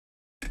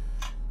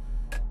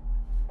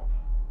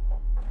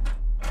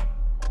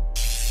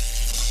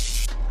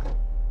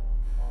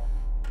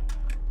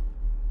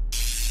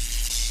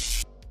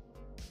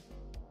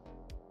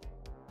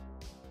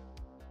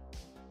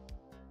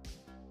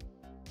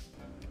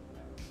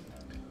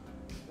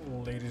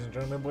Ladies and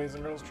gentlemen, boys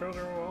and girls,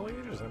 children of all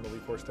ages, I'm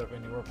Elite 4 Step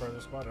and you are part of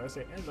the squad. I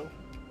say, hello,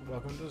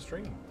 welcome to the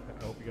stream.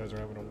 I hope you guys are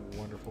having a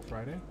wonderful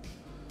Friday.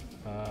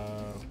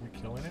 We're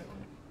killing it.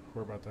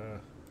 We're about to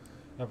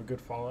have a good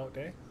Fallout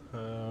day.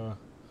 I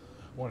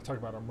want to talk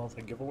about our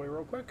monthly giveaway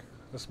real quick.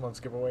 This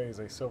month's giveaway is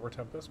a Silver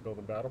Tempest Build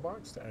a Battle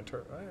Box. To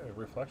enter,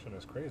 reflection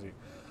is crazy.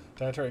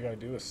 To enter, all you gotta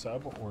do is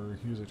sub or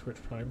use a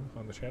Twitch Prime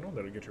on the channel.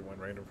 That'll get you one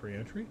random free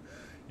entry.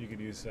 You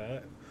could use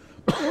that.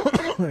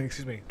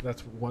 Excuse me.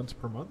 That's once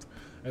per month,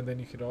 and then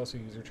you could also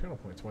use your channel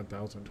points: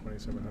 1,000,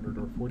 2,700,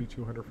 or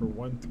 4,200 for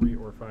 1, 3,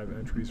 or 5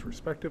 entries,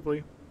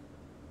 respectively.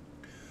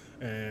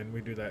 And we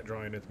do that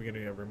drawing at the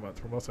beginning of every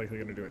month. We're most likely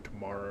going to do it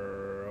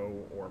tomorrow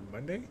or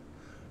Monday.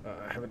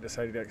 I haven't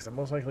decided yet because I'm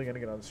most likely going to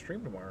get on the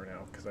stream tomorrow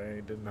now because I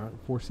did not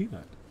foresee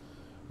that.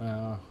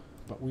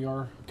 But we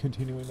are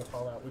continuing the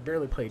Fallout. We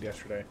barely played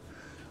yesterday.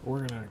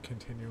 We're going to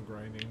continue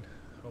grinding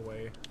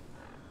away.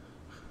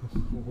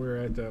 We're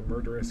at the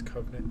Murderous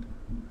Covenant.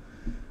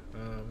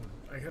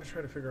 I got to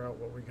try to figure out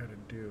what we got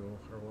to do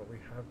or what we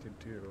have to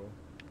do.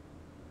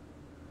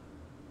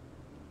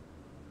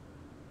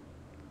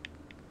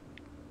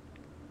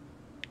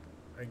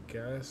 I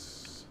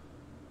guess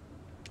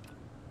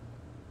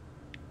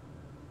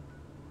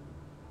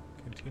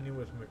continue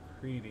with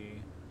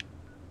McCready,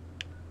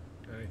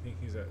 and I think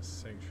he's at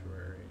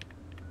Sanctuary.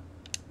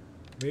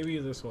 Maybe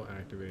this will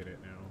activate it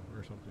now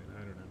or something. I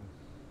don't know.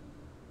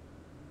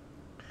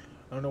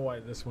 I don't know why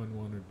this one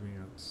won't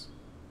advance.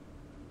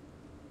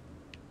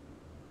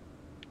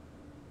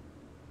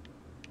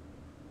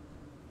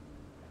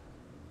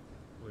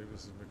 I believe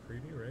this is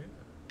McCready, right?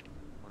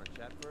 Want to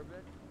chat for a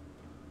bit?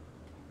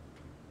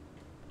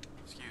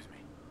 Excuse me.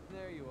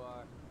 There you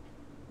are.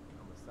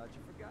 Almost thought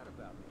you forgot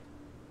about me.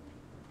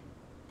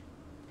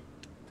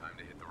 Time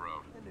to hit the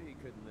road. I knew you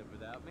couldn't live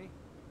without me.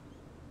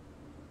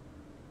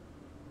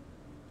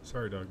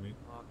 Sorry, dog meat.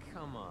 Oh,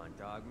 come on,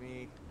 dog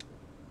meat.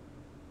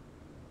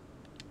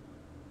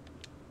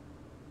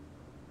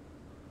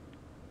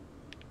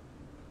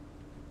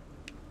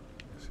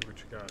 Let's see what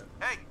you got.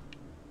 Hey!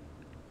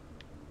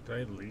 Did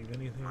I leave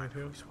anything Mind with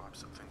you? if we swap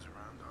some things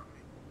around on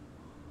me?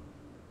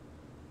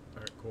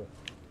 Alright, cool.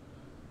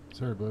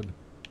 Sorry, bud.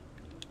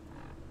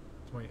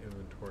 It's my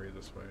inventory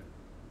this way.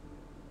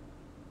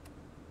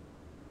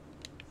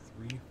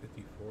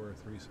 354,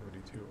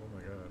 372. Oh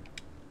my god.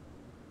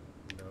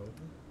 No.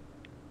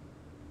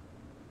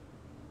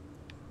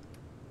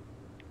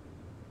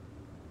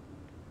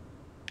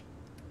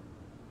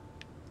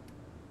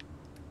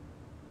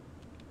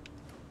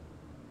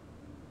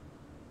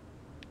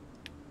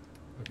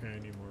 Okay, I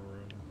need more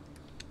room.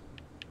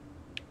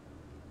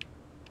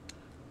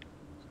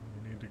 So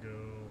we need to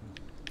go.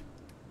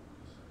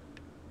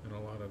 And a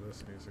lot of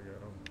this needs to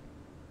go.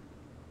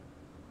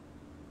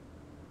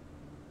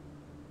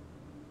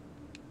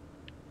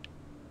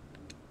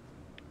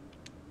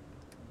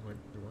 Like,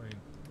 do I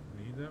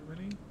need that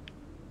many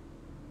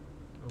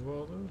of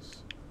all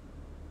those?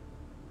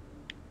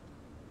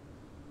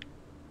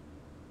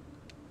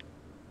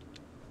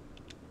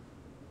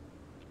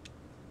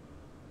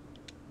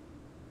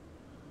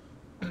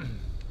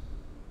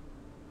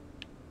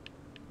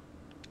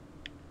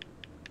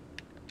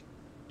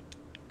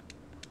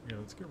 Yeah,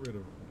 let's get rid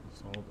of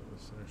all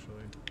this,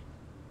 actually.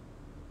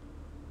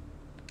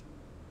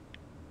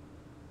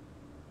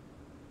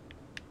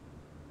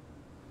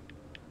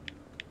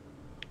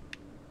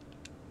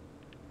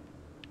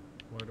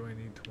 Why do I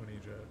need 20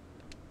 jet?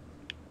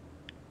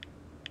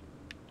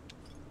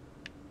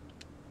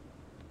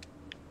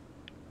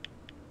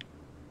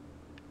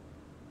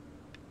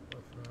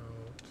 Buff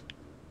out.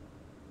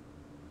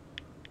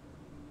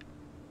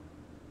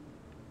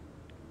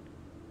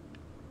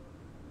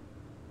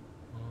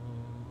 No.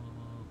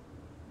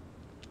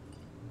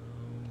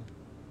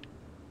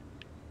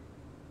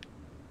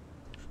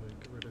 Actually,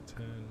 get rid of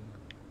 10.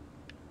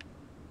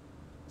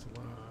 It's a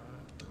lot.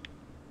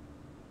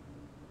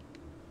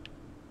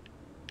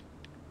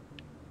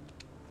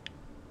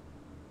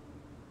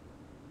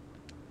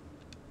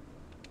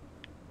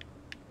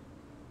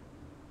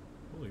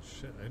 Holy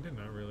shit, I did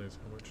not realize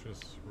how much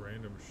just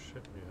random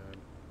shit we had.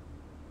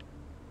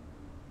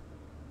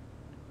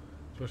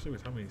 Especially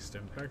with how many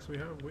stim packs we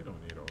have, we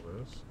don't need all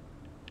this.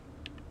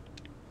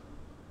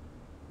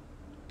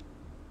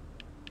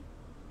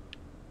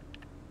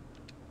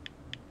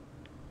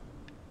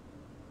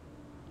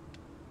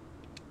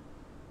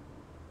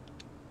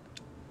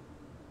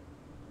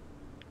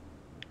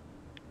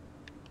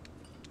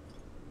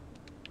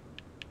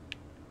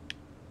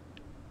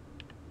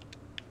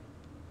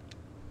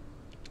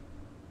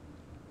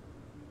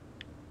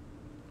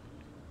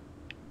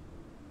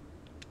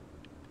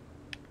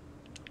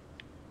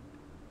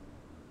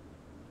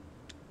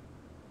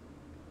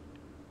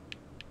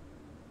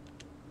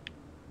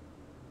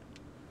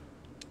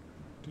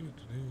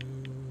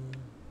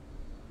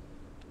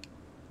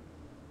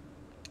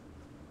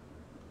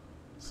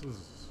 This is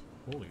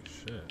holy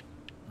shit.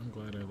 I'm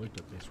glad I looked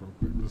at this real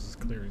quick. This is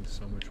clearing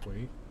so much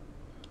weight.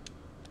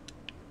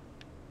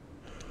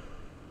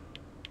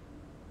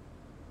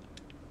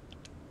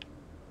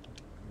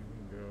 We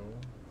can go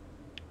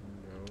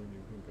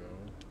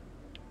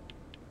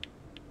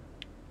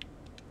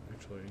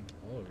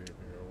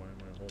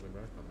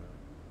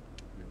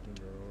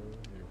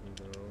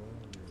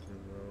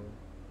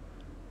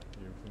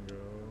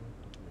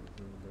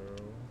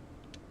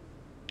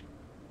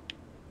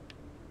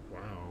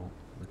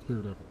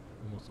cleared up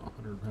almost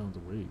 100 pounds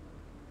of weight.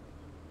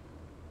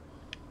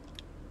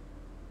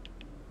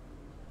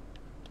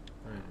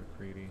 Alright,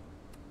 McCready.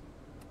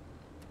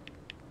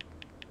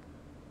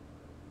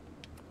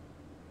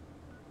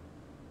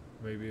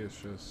 Maybe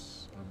it's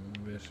just a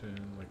mission,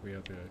 like we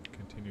have to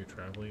continue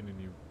traveling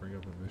and you bring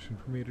up a mission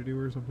for me to do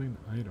or something?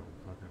 I don't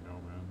fucking know,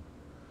 man.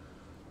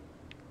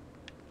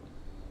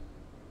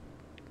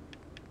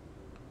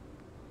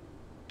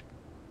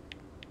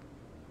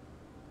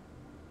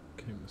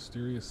 Okay,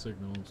 mysterious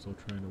signal I'm still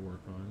trying to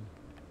work on.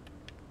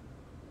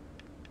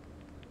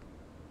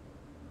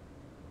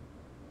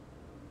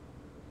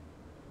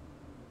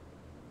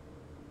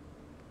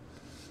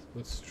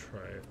 Let's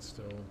try it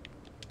still.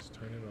 Let's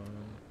turn it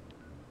on.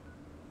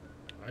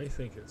 I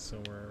think it's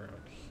somewhere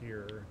around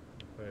here,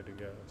 if I had to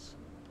guess.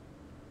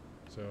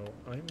 So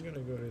I'm gonna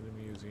go to the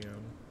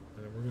museum,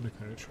 and then we're gonna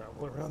kind of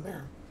travel around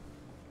there.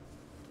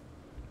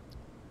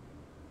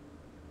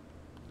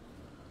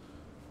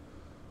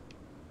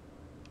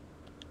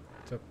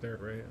 It's up there,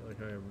 right?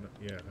 Like I have not,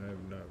 yeah, I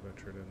have not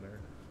ventured in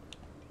there.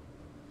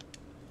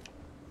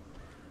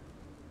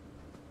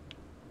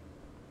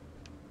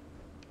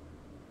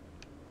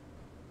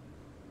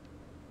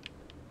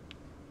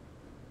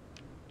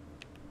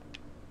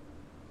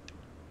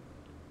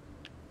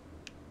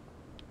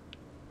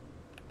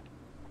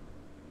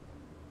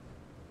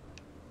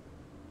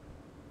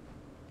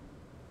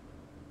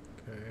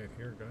 Okay, I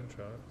hear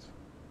gunshots.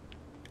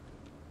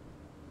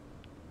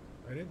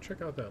 I didn't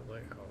check out that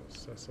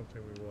lighthouse. That's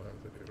something we will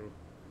have to do.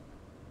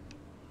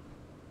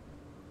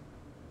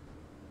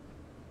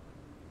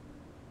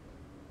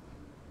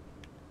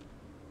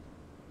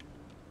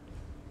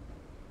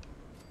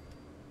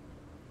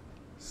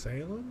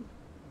 Salem?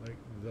 Like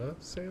the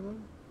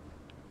Salem?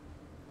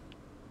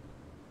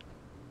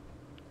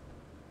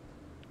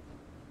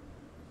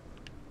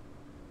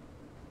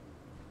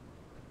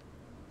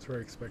 That's where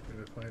I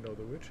expected to find all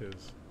the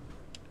witches.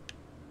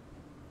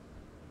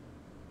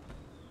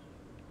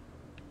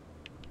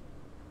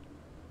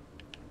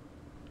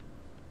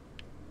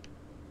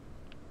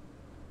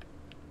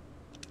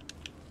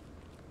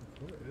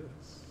 What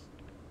is?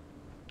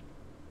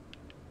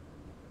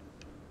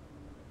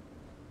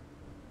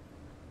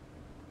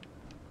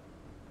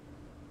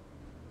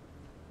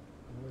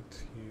 What's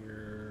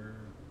here?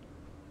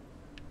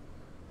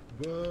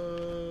 Bub!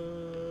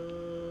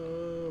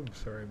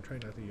 Sorry, I'm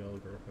trying not to yell.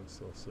 Girlfriend's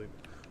still asleep.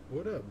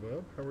 What up,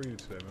 Bub? How are you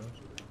today, man?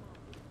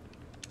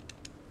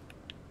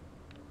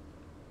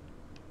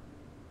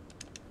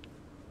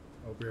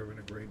 Hope you're having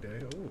a great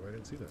day. Oh, I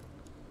didn't see that.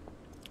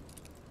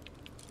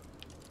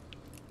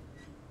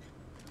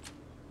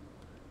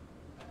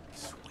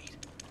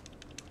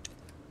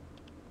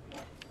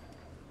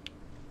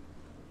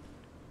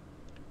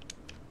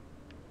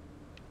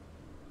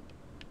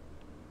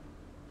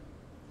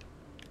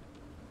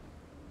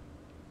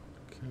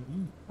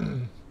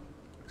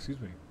 Excuse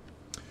me.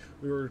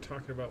 We were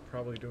talking about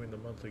probably doing the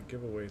monthly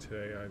giveaway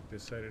today. I've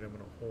decided I'm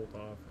going to hold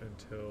off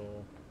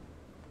until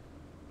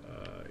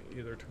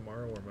either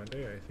tomorrow or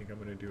Monday. I think I'm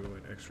going to do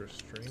an extra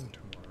stream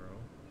tomorrow.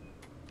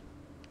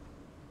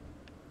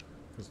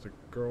 Because the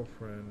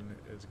girlfriend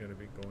is going to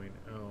be going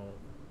out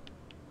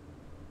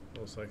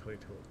most likely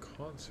to a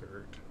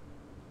concert.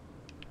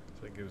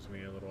 So it gives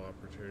me a little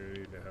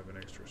opportunity to have an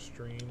extra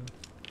stream.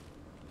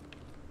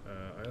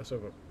 I also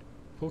have a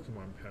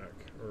Pokemon pack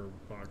or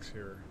box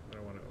here that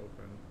I want to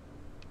open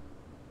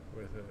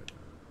with it.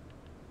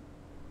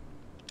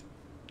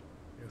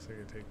 I guess I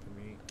could take the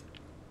meat.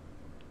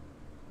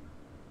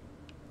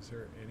 Is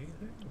there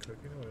anything?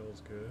 Cooking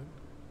oil's good.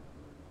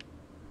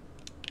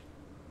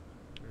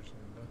 There's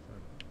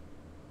nothing.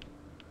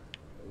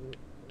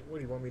 What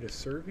do you want me to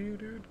serve you,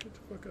 dude? Get the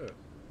fuck up.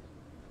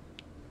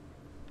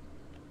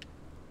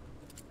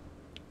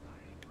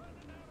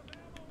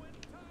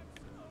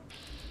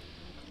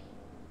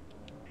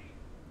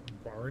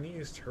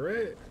 Barney's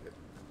turret?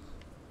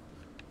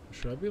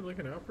 Should I be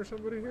looking out for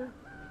somebody here?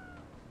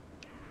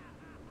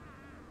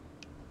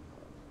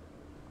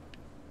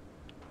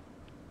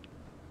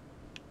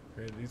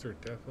 Okay, these are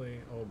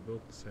definitely all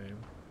built the same.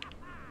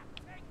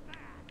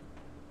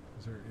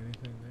 Is there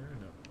anything there?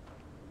 No.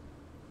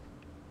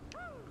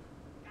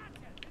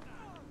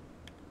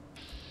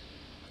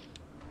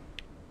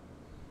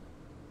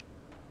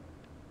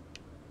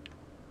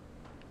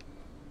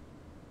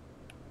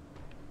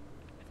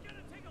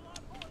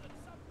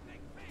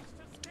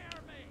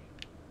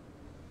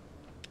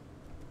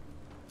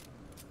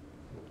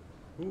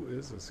 Who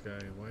is this guy?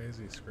 Why is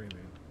he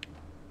screaming?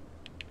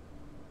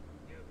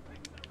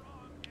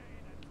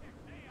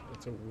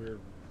 That's a weird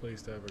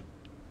place to have a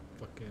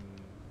fucking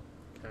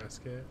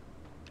casket.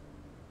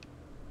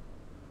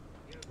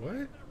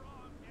 What?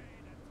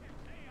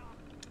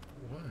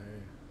 Why?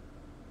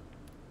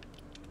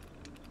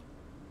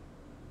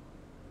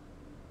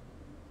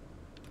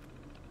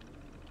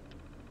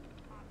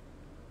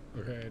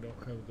 Okay, I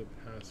don't have the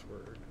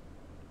password.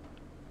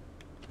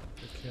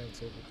 I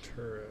cancel the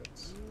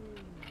turrets.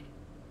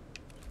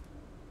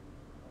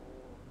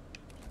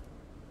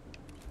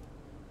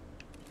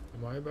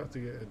 Am I about to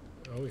get...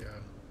 Oh yeah.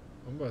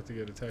 I'm about to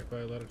get attacked by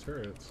a lot of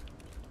turrets.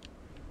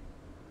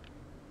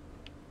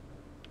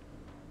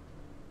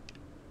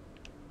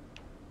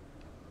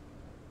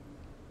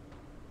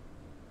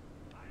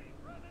 I ain't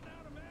running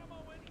out of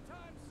ammo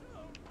anytime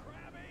soon,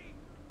 Krabby.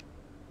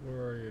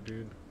 Where are you,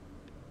 dude?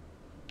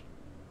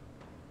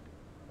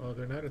 Oh,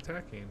 they're not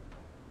attacking.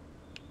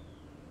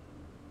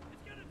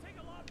 It's gonna take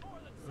a lot more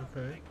than some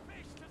Okay. big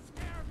fish to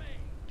scare me.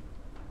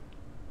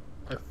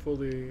 I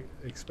fully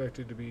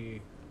expected to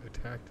be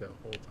attacked that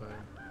whole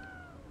time.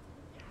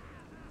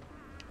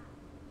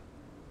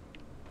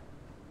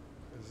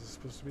 Is this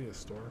supposed to be a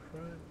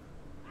storefront?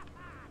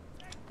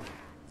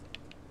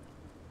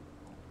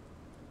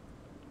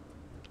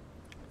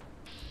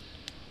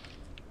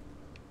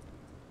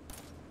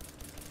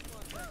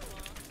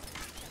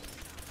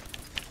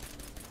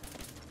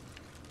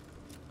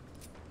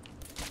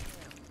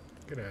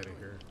 Get out of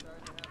here.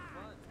 Starting to have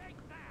fun. Take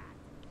that.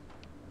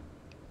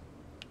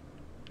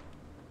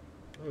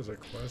 That was a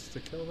quest to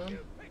kill them? You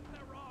picked the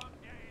wrong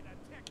day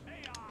to tick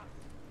me off.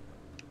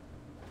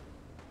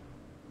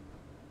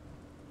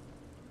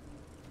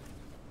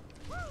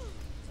 Woo!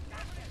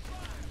 That's it,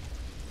 fun.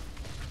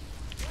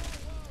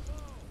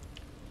 Whoa.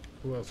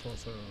 Who else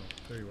wants to...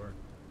 There you are.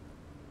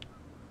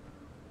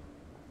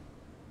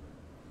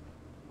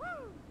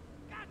 Woo!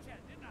 Gotcha,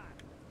 didn't I?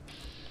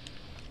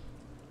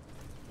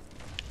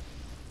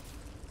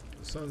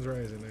 The sun's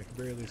rising. I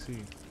can barely see.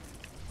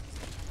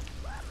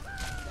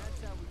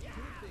 That's how we do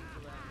things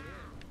around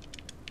here.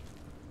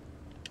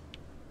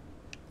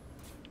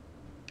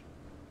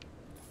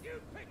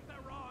 You picked the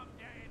wrong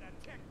day to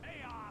tick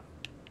me off.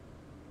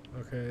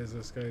 Okay, is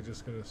this guy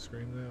just gonna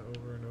scream that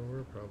over and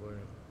over? Probably.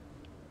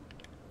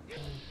 You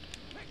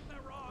picked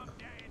the wrong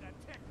day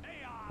to tick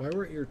me off. Why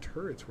weren't your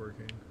turrets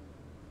working?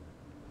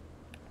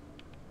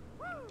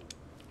 Woo!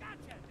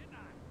 Gotcha, didn't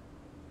I?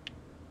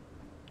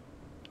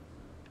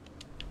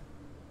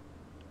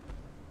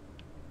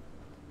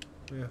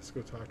 Yeah, let's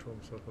go talk to him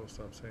so he'll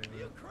stop saying Are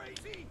you that.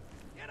 crazy?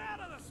 Get out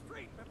of the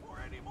street before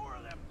any more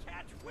of them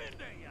catch wind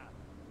of you.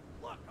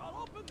 Look,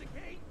 I'll open the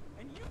gate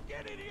and you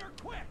get in here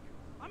quick.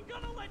 I'm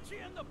gonna let you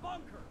in the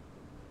bunker.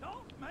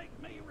 Don't make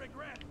me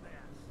regret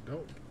this.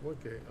 Don't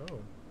look at... Oh.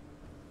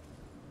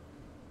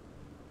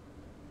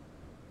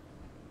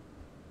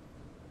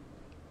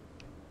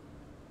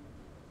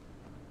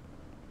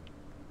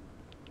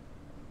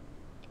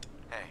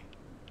 Hey,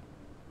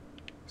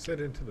 Said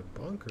into the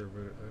bunker,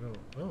 but I don't...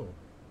 Oh.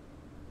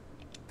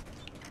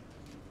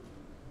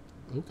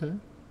 Okay.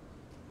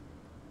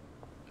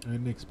 I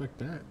didn't expect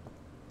that.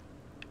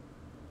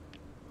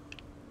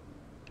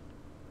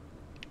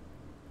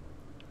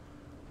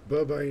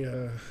 Bub,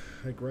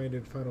 I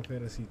grinded Final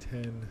Fantasy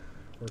X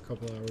for a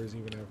couple hours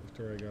even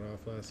after I got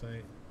off last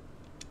night.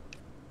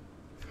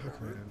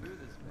 Fuck, man.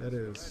 That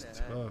is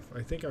tough.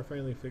 I think I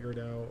finally figured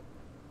out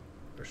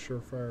a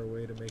surefire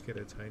way to make it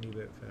a tiny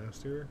bit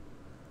faster.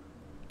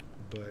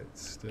 But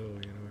still, you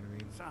know what I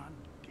mean? Son,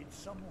 did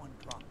someone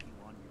drop you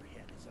on your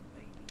head as a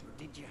baby, or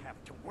did you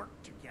have to work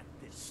to get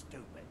this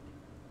stupid?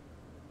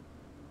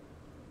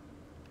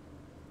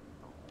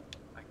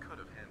 I could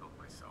have handled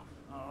myself.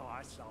 Oh,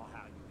 I saw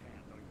how you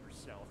handle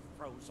yourself.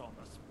 Froze on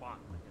the spot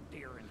like a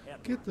deer in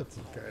headlights. Get the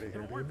fuck out of If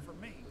here, it weren't dude. for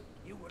me,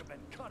 you would have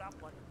been cut up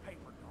like a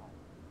paper doll.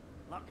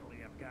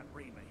 Luckily, I've got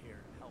Rima here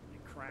to help me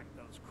crack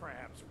those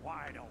crabs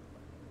wide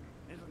open.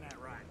 Isn't that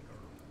right,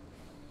 girl?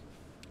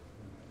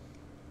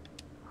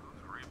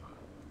 Who's Reba?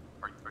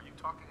 Are you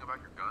talking about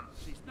your gun?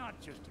 She's not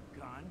just a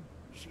gun.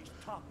 She's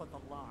top of the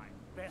line.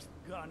 Best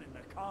gun in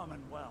the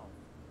Commonwealth.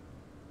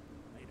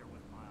 Made her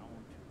with my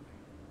own two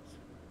hands.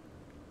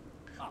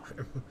 Oh,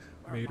 where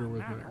are Made her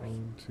with my manners?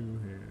 own two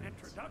hands.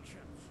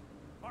 Introductions.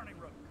 Barney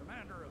Rook,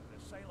 commander of the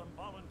Salem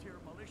Volunteer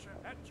Militia,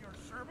 at your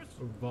service.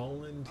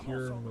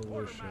 Volunteer I'm also the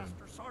militia.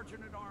 quartermaster,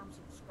 sergeant at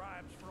arms, and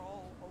scribes for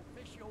all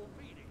official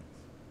meetings.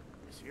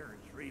 This here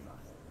is Reba,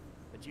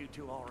 but you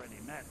two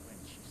already met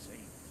when she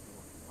saved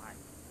your life.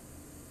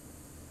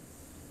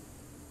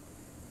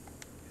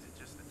 Is it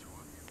just the two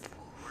of you?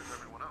 Where's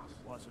everyone else?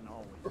 Wasn't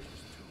always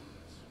just two of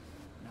us.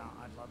 Now,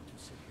 I'd love to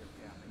sit here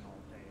gabbing all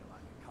day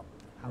like a couple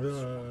of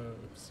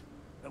housewives.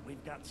 But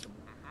we've got some...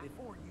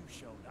 Before you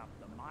showed up,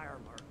 the Meyer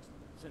lurks.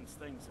 Since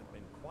things have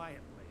been quiet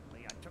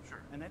lately, I took...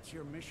 Sure. And that's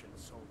your mission,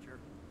 soldier.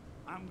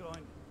 I'm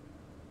going...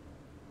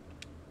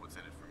 What's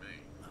in it for me?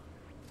 Look,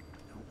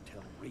 don't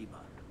tell Reba,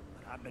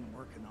 but I've been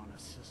working on a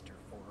sister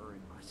for her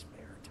in my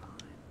spare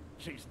time.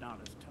 She's not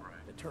as tough.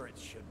 Right. The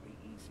turrets should be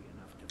easy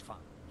enough to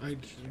find. I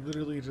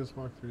literally just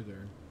walked through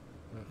there.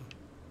 Ugh.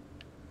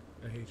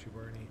 I hate you,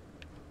 Barney.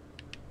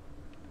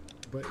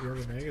 But you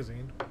have a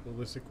magazine.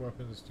 Ballistic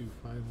weapons do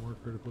 5 more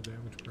critical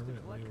damage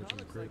permanently, which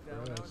is great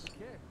for us.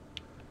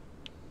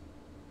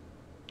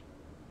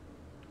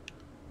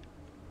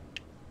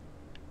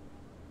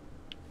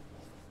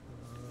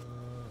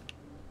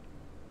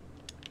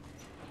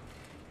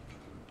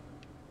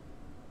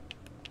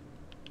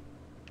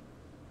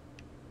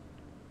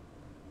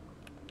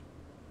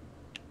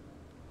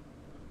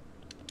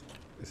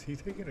 Is he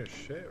taking a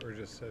shit or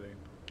just sitting?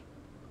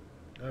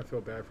 I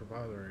feel bad for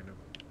bothering him.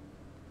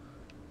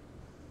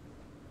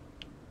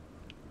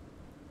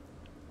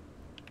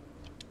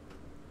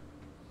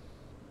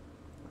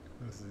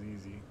 This is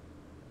easy.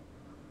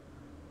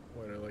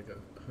 What, are like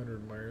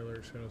 100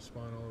 Mirelurks gonna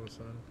spawn all of a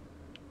sudden?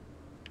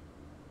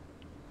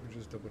 Or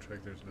just double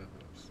check there's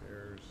nothing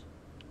upstairs.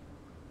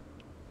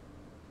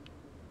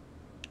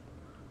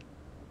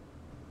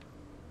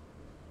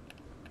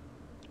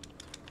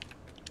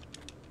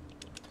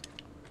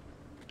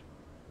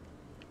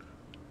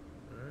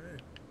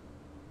 Alright.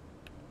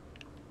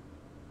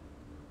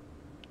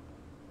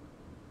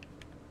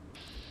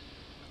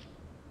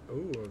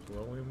 Oh, I was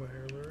lowering my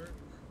Mirelurk.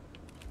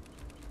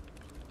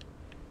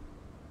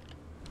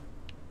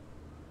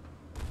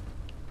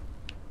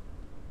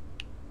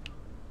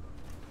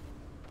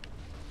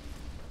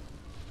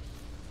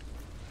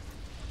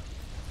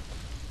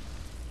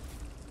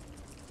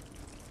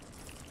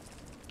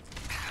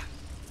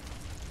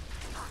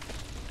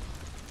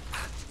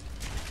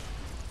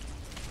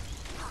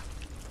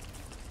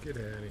 Get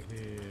out of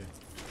here.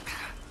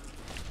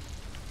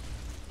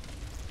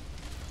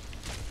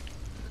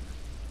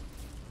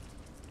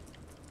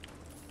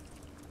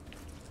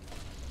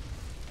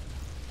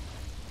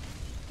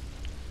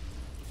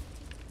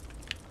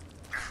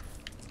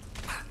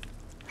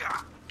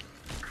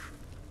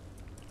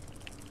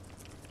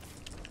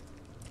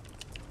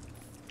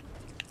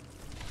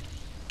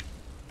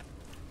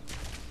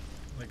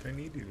 Like, I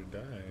need you to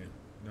die,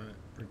 not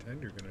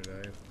pretend you're gonna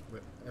die,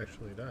 but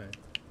actually die.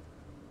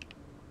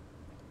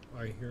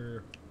 I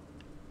hear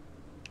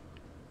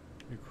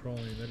you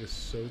crawling. That is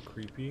so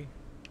creepy.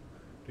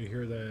 To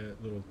hear that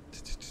little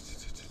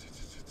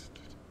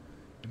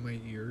in my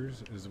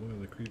ears is one of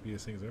the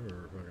creepiest things I've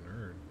ever fucking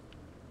heard.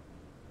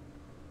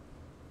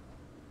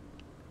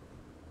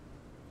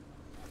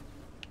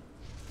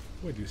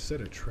 What, you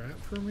set a trap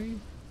for me?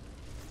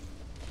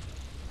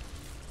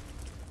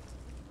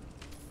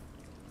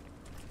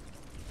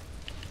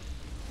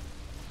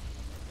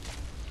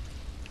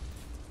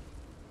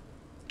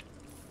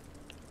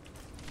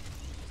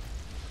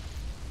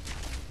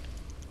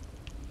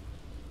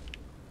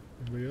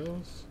 Anybody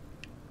else?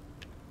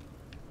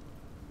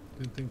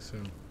 Didn't think so.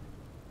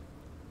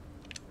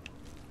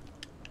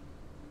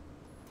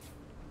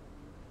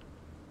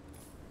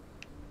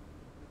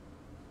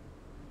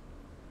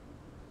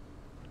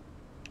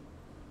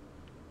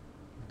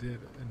 Did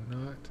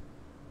not.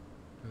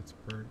 That's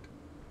burnt.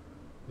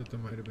 Thought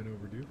that might have been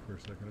overdue for a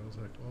second. I was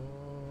like,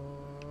 oh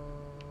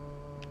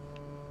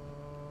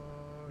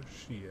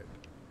shit.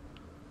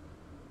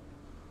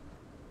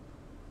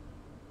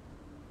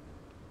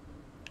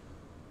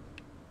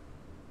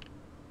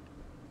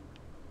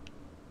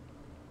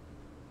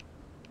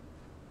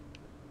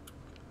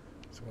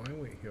 So why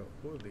wait here?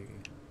 Holy.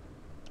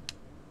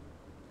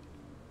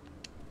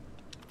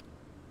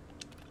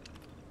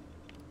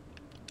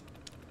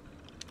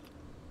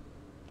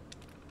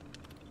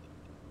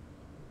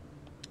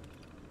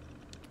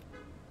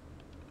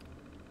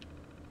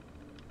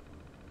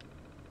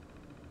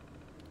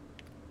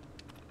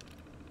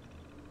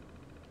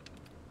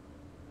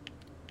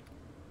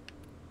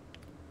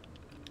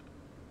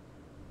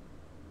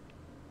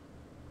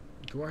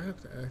 Do I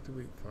have to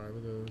activate 5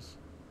 of those?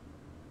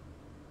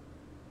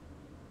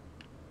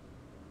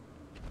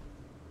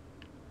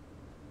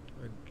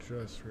 I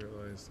just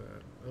realized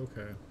that.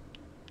 Okay.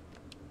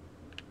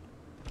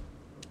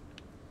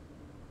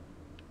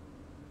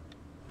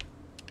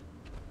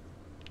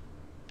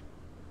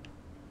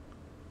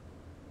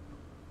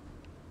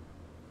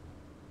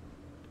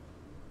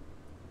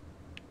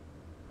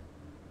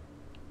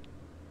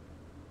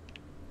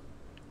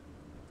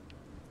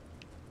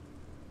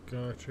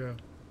 Gotcha.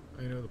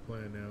 I know the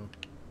plan now.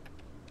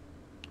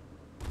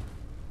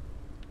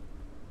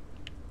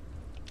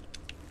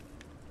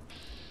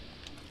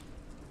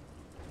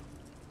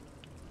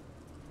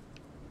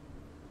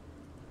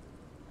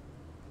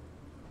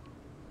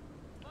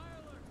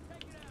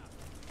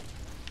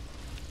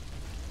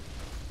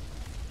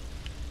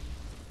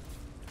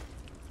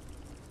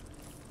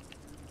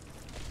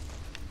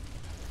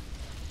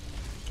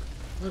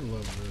 I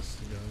love this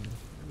gun.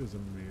 It is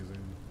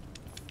amazing.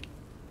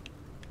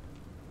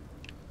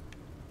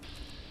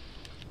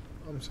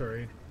 I'm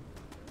sorry.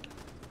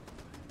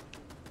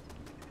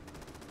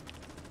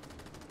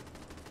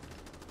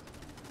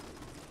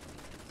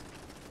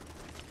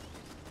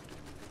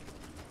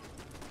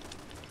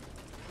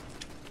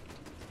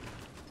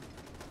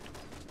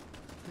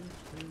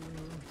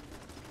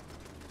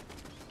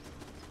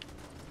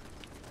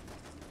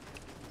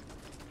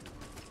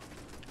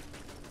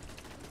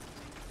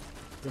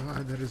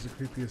 God, that is the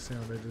creepiest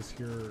sound. I just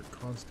hear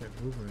constant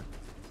movement.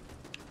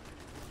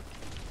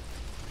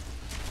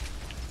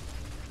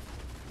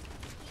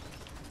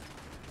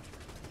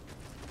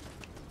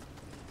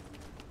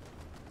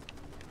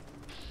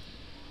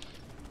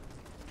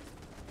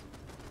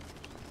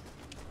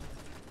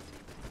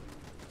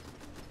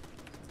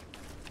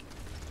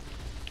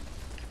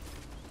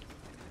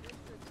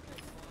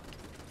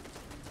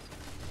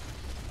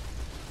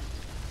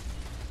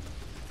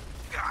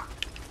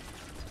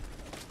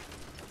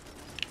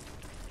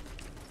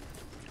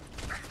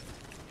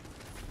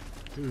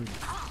 Dude.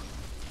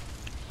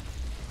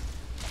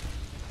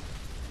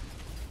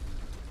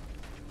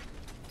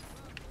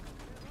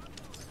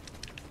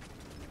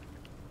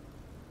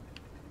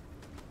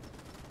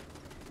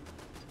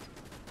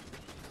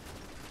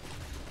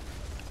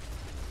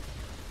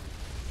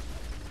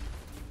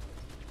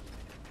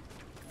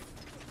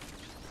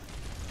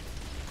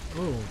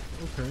 Oh,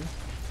 okay.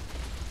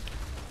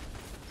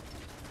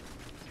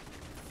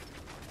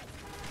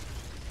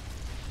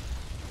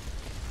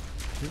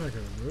 You're not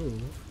gonna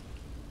move.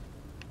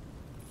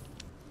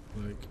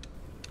 Like,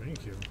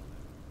 thank you.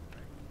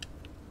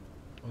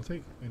 I'll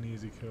take an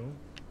easy kill.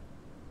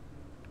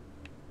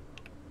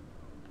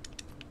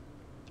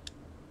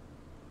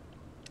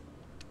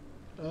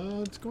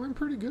 It's going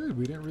pretty good.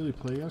 We didn't really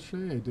play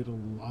yesterday. I did a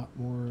lot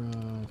more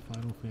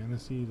Final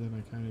Fantasy than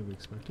I kind of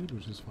expected,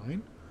 which is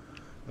fine.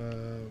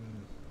 And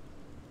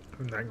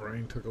that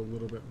grind took a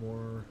little bit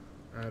more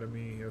out of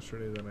me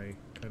yesterday than I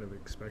kind of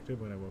expected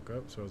when I woke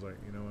up. So I was like,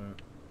 you know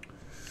what?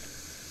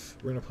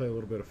 We're going to play a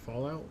little bit of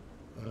Fallout.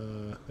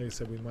 Like I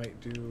said, we might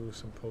do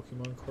some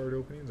Pokemon card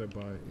openings. I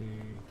bought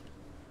a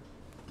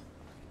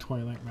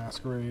Twilight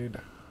Masquerade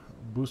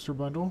booster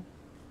bundle.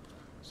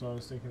 So I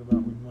was thinking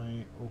about we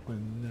might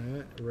open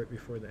that right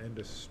before the end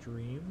of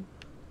stream.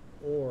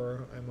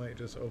 Or I might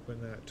just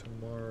open that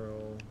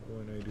tomorrow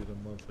when I do the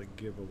monthly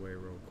giveaway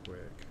real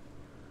quick.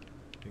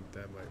 I think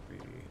that might be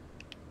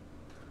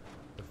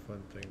a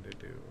fun thing to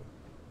do.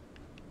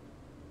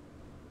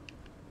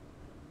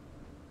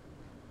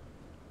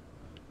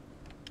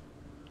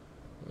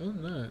 Other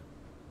than that,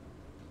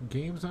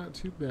 game's not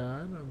too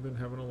bad. I've been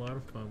having a lot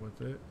of fun with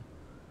it.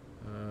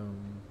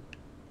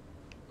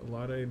 A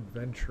lot of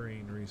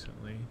adventuring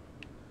recently,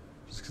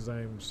 just because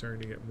I'm starting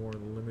to get more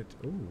limited.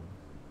 Ooh,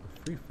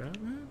 a free fat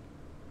man?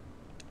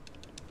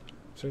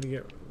 I'm starting to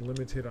get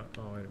limited on.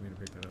 Oh, I didn't mean to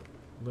pick that up.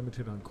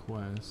 Limited on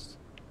quest.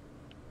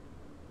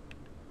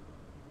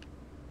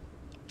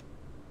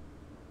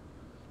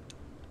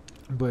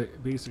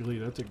 But basically,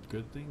 that's a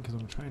good thing because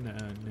I'm trying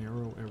to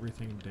narrow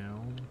everything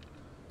down.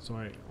 So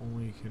I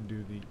only can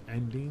do the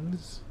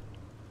endings,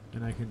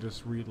 and I can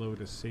just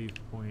reload a save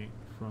point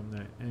from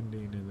that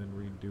ending and then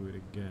redo it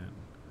again.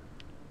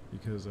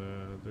 Because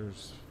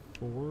there's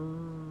 4...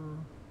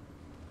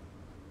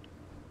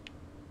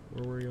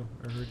 Where were you?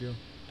 I heard you.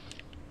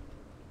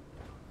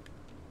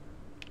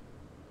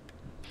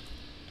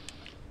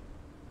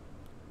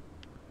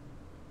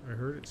 I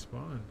heard it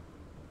spawn.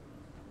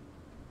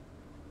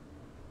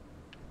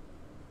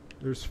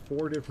 There's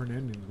 4 different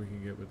endings we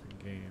can get with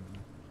the game.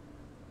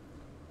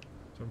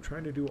 So I'm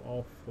trying to do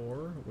all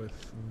 4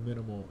 with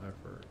minimal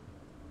effort.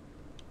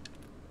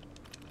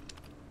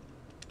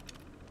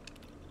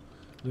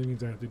 That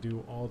means I have to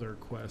do all their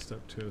quests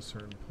up to a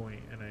certain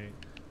point, and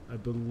I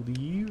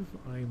believe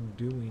I'm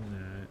doing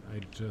that.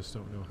 I just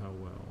don't know how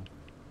well.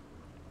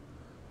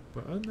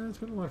 But other than that, it's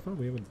been a lot of fun.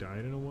 We haven't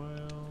died in a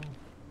while.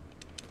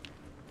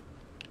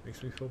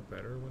 Makes me feel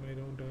better when I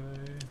don't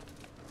die.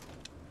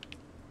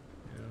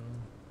 You know?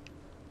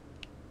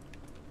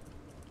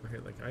 Okay,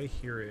 like I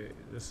hear it.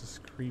 This is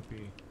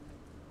creepy.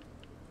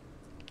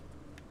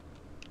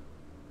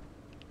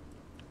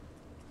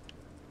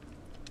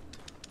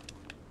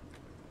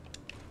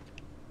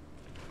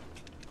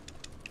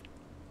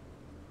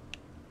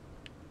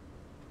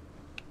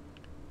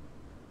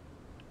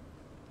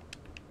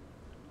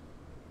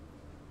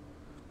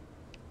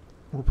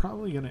 We're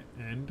probably going to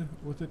end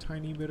with a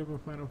tiny bit of a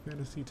Final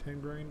Fantasy X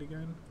grind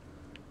again.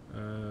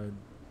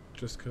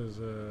 Just because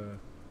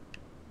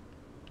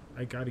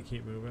I gotta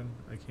keep moving.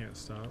 I can't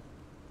stop.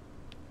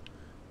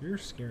 You're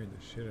scaring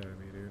the shit out of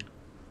me, dude.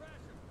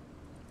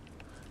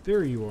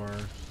 There you are.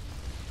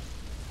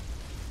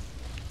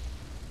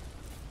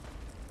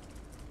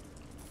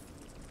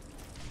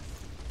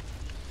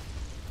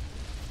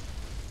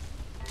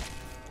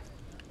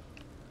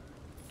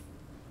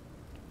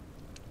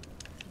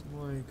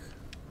 Like,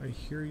 I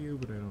hear you,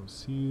 but I don't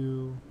see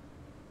you.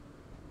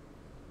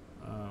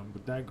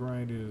 But that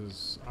grind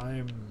is,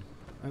 I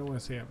don't want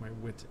to say at my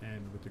wit's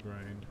end with the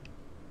grind,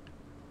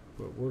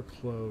 but we're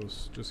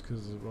close just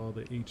because of all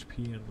the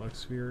HP and luck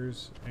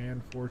spheres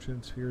and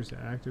fortune spheres to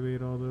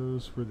activate all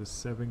those for the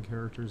 7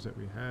 characters that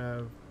we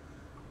have.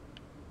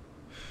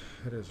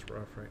 It is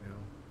rough right now.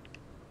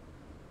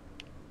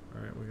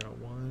 Alright, we got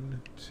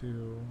 1,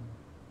 2,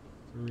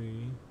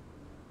 3.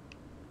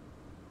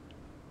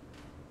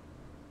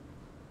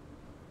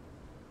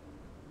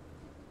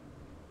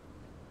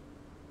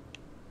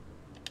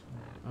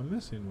 I'm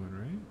missing one,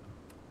 right?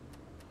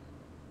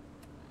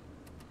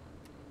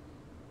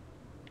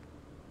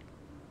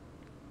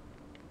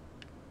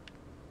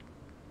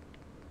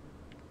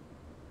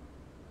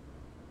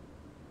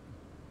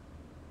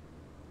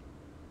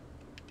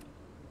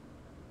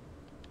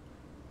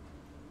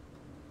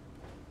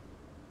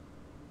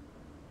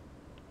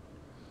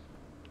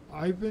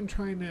 I've been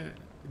trying to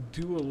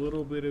do a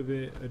little bit of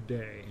it a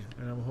day,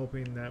 and I'm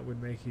hoping that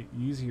would make it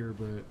easier,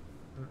 but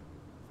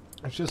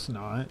it's just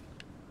not.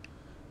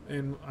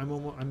 And I'm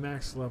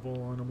max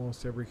level on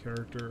almost every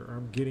character, or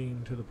I'm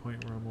getting to the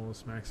point where I'm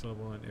almost max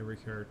level on every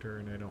character,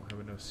 and I don't have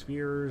enough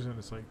spheres, and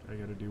it's like I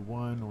gotta do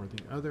one or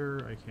the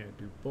other. I can't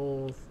do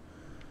both.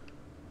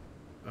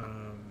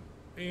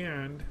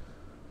 And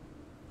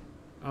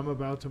I'm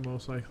about to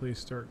most likely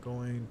start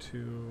going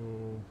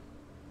to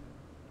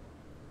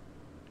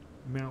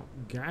Mount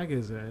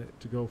Gagazet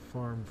to go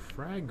farm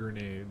frag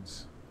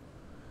grenades,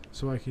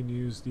 so I can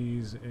use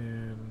these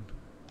in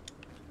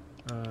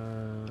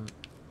the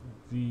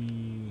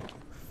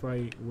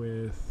fight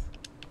with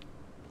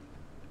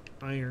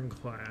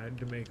Ironclad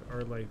to make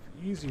our life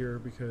easier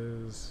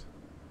because...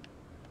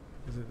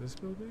 Is it this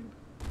building?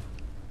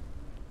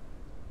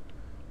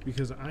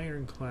 Because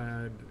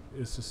Ironclad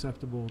is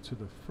susceptible to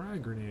the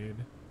frag grenade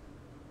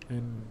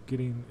and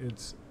getting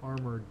its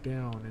armor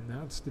down, and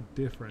that's the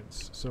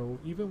difference. So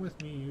even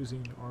with me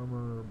using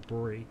armor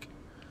break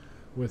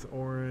with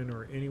Orin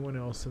or anyone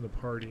else in the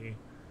party,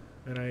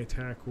 and I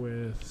attack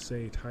with,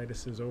 say,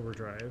 Titus's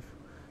overdrive,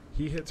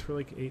 he hits for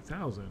like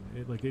 8,000.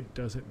 It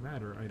doesn't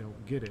matter. I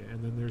don't get it.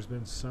 And then there's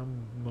been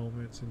some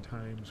moments and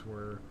times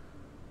where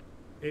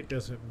it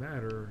doesn't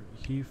matter.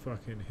 He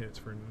fucking hits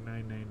for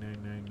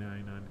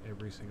 99999 on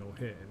every single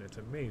hit, and it's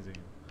amazing.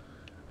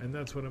 And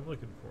that's what I'm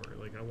looking for.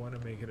 Like, I want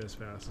to make it as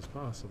fast as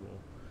possible,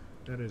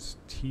 not as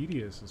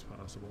tedious as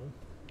possible.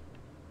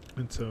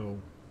 And so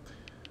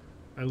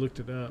I looked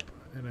it up,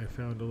 and I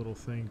found a little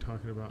thing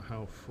talking about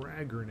how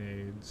frag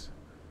grenades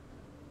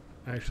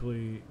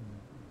actually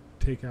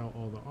take out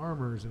all the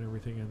armors and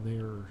everything, and they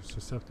are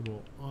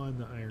susceptible on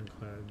the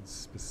Ironclad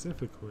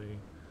specifically,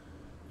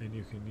 and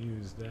you can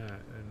use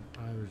that. And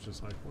I was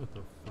just like, what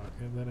the fuck?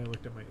 And then I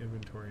looked at my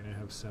inventory, and I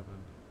have 7.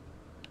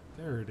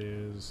 There it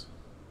is.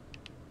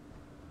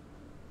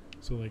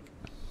 So, like,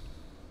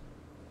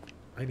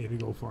 I need to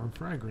go farm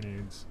frag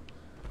grenades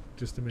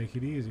just to make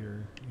it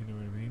easier, you know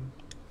what I mean?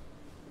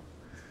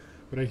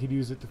 But I could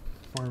use it to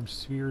farm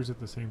spheres at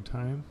the same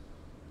time,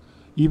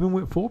 even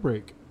with full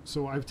break.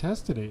 So I've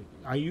tested it.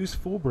 I use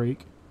full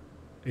break,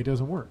 it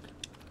doesn't work.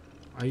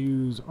 I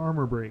use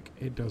armor break,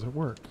 it doesn't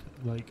work.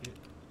 Like,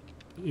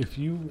 if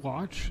you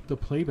watch the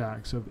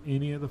playbacks of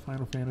any of the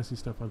Final Fantasy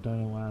stuff I've done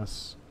in the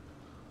last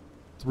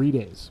 3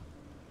 days,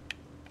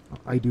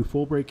 I do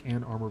full break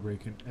and armor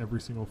break in every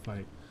single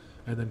fight.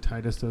 And then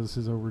Titus does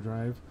his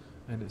overdrive,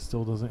 and it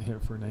still doesn't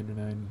hit for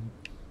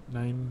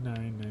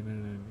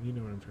 99999. You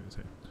know what I'm trying to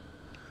say.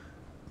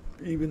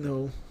 Even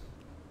though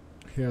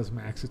he has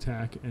max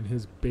attack, and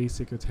his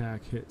basic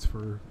attack hits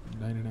for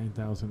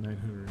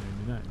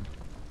 99,999.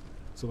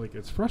 So, like,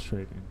 it's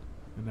frustrating.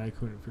 And I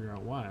couldn't figure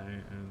out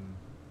why, and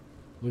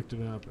looked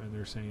it up, and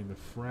they're saying the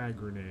frag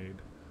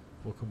grenade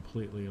will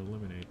completely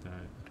eliminate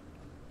that.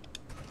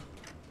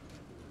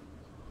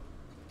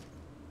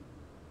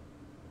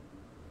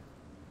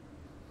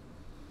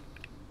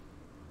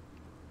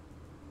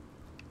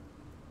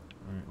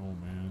 Alright, oh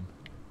man.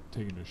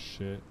 Taking a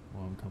shit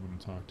while I'm coming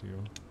to talk to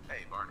you.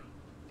 Hey, Barney.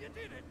 You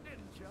did it,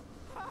 didn't you?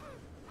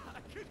 I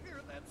could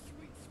hear that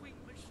sweet, sweet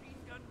machine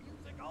gun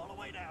music all the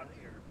way down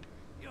here.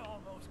 You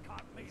almost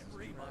caught me and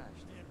Reba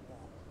in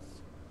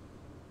walls.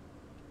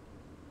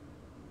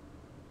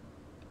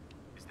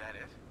 Is that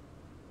it?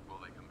 Will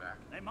they come back?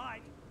 They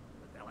might,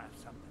 but they'll have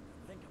something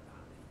to think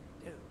about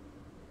if they do.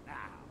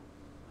 Now,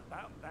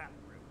 about that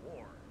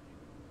reward.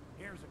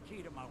 Here's a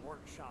key to my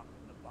workshop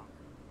in the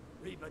bunker.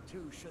 Reba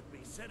 2 should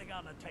be sitting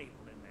on a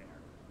table in there.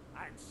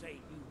 I'd say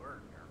you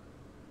earned her.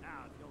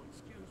 Now, if you'll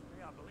excuse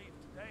me, I believe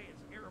today is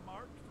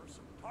earmarked for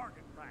some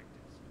target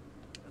practice.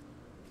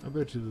 I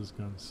bet you this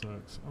gun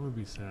sucks. I'm gonna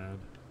be sad.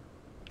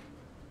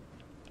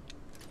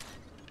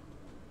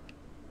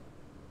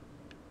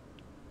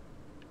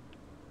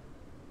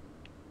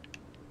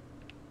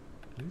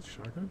 These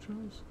shotgun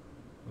shells?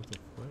 That's a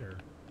flare.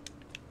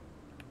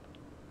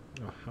 I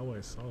don't know how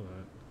I saw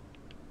that.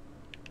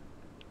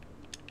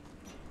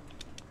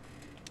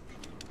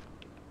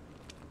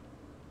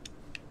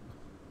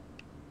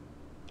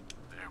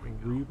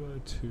 Reba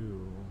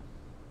 2.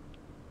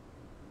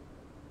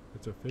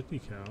 It's a 50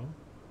 cal.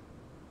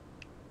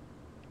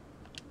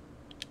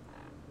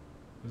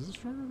 Is this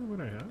stronger than what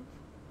I have?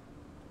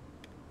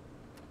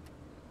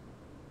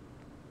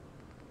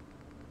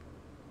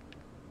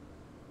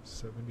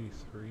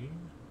 $73.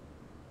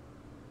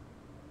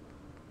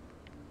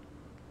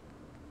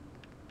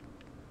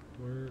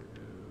 Where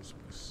is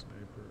my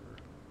sniper?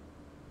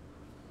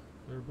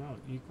 They're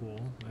about equal.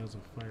 It has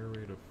a fire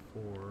rate of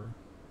 4.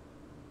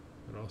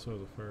 It also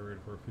has a fire rate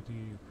for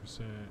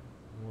 50%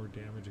 more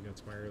damage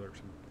against fire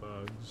alerts and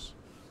bugs.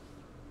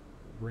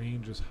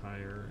 Range is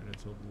higher, and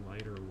it's a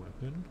lighter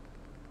weapon.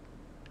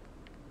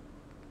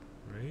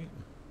 Right?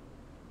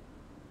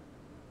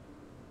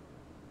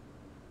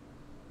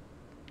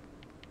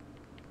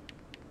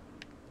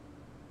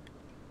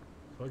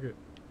 Fuck it.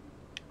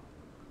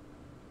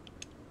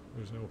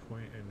 There's no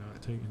point in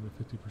not taking the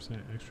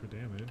 50% extra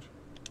damage.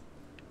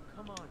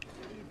 Come on,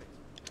 leave it.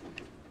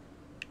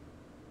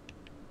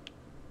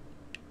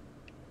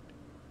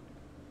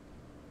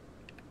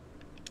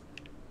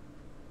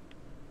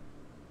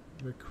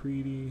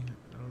 McCready,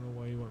 I don't know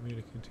why you want me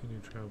to continue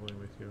traveling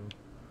with you.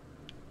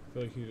 I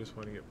feel like you just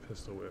want to get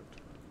pistol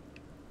whipped.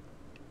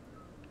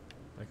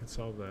 I can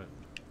solve that.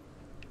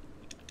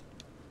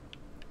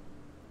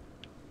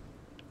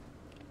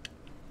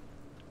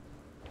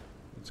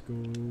 Let's go.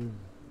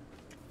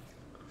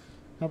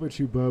 How about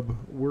you, bub?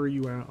 Where are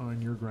you at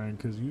on your grind?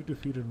 Because you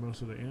defeated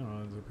most of the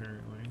Aeons,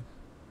 apparently.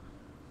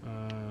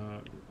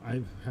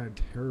 I've had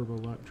terrible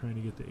luck trying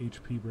to get the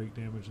HP break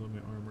damage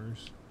limit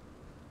armors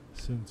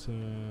since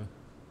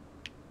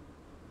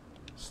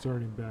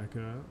starting back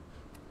up.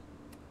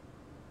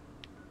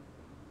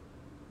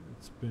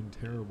 It's been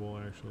terrible,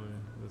 actually.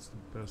 That's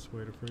the best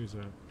way to phrase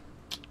that.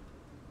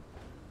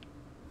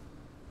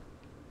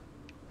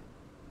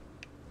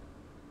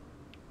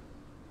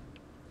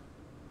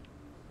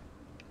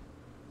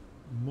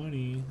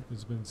 Money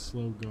has been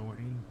slow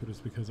going, but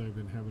it's because I've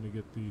been having to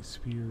get the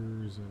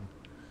spears and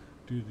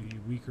do the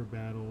weaker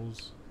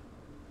battles.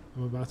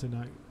 I'm about to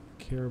not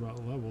care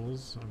about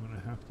levels. I'm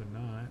going to have to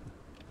not.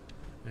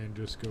 And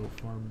just go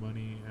farm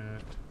money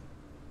at...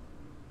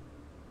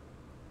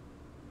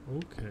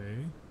 Okay.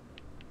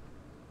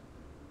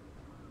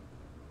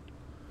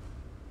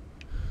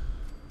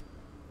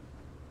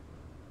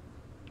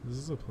 This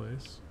is a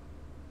place.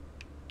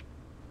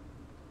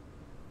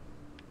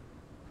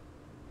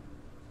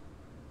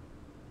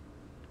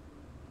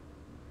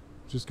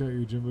 Just got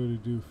Yojimbo to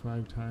do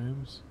 5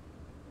 times.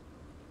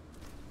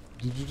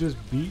 Did you just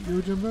beat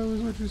Yojimbo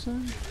is what you're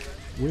saying?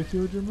 With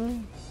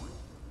Yojimbo?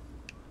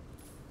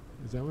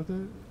 Is that what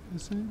that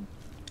is saying?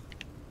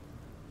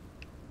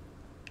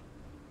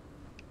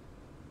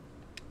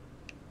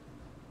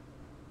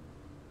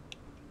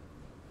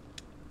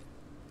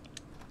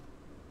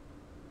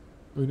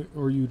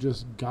 Or you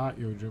just got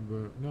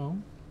Yojimbo?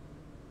 No.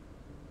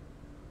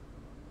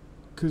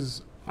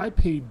 Because I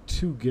paid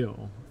 2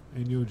 gil,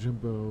 and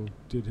Yojimbo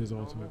did his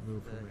ultimate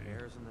move for me. The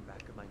hairs on the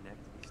back of my neck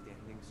to be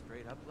standing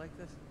straight up like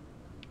this?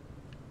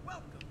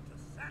 Welcome to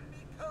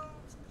Sandy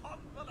Cove's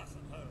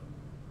convalescent home.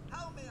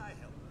 How may I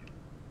help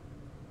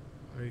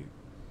you?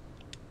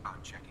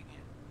 I'm checking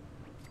in.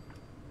 My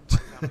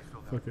family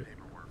filled out Fuck the it.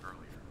 paperwork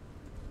earlier.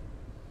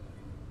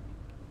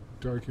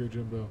 Dark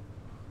Yojimbo.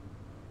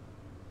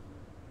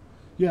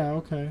 Yeah,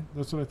 okay.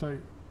 That's what I thought.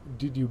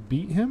 Did you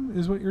beat him,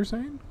 is what you're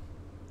saying?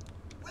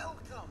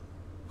 Welcome.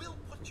 We'll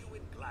put you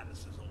in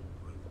Gladys's old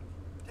room.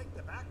 Take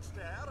the back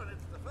stair and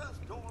it's the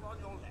first door on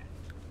your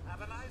left.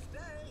 Have a nice day.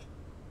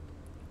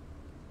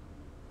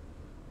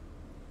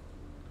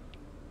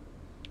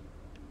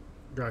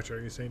 Gotcha.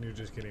 Are you saying you're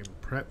just getting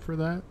prepped for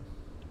that?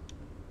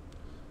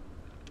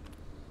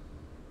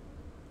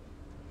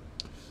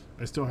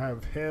 I still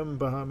have him,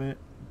 Bahamut,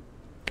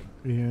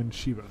 and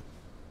Shiva.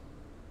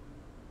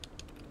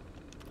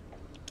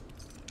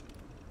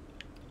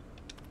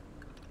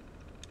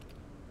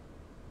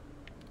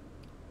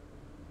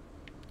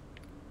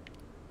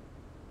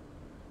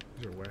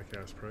 These are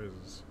whack-ass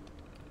prizes.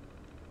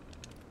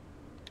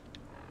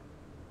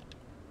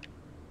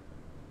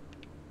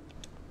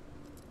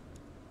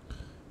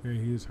 Yeah,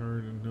 he is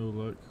hard and no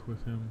luck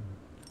with him,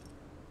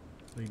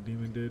 like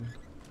Demon did.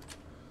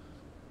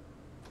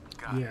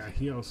 Yeah,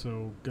 he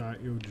also got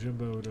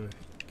Yojimbo to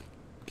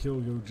kill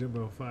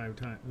Yojimbo 5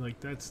 times. Like,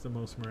 that's the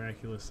most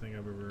miraculous thing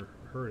I've ever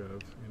heard of,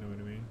 you know what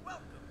I mean?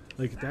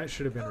 Like, that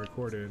should have been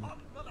recorded. How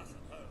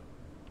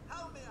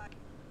may I...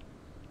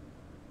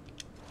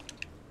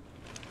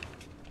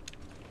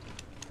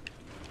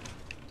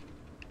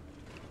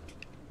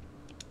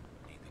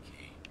 Need the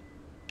key.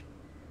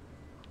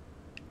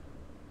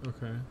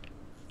 Okay.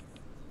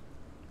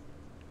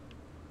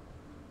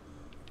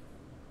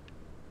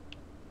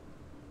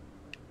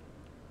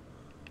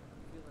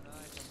 Feeling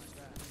eyes on my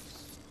back.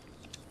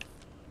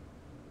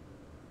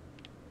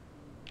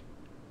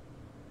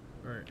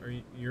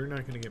 Alright, you're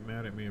not going to get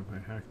mad at me if I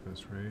hack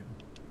this, right?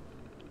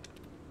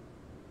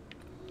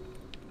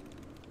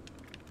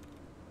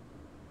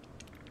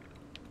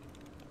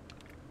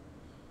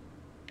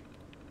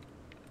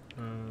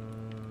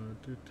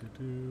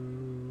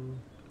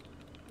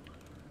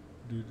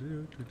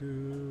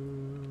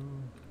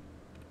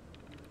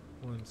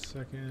 One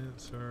second,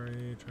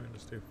 sorry, trying to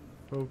stay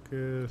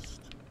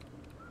focused.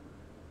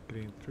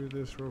 Getting through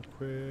this real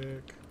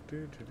quick.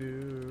 There's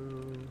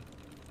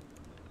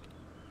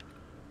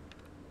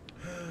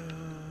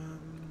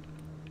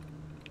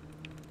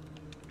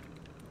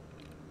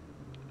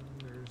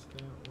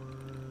that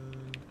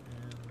one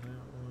and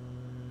that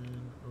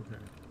one.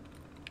 Okay.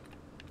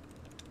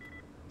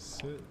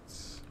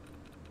 Sits.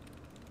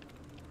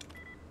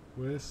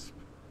 Wisp.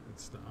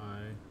 It's the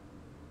eye.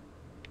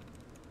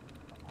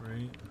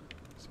 Right?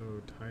 So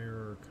tire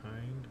or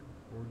kind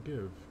or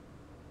give.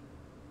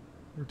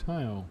 Or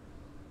tile.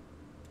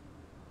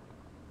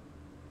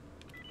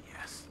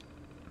 Yes.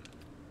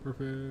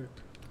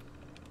 Perfect.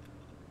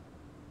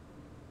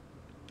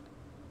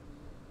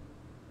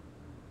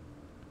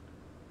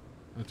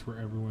 That's where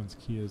everyone's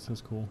key is.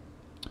 That's cool.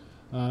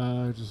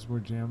 Just more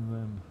jam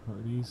than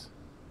Hardee's.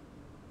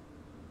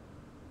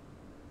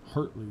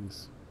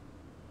 Hartley's.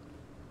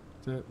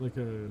 Is that like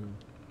a...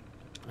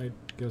 I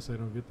guess I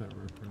don't get that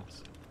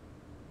reference.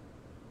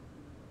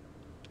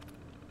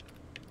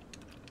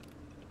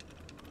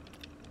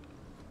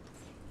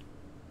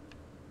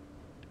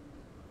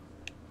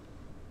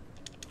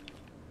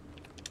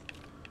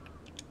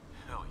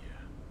 Hell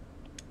yeah.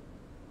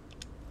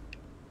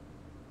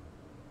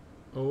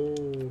 Oh,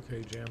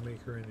 okay, Jam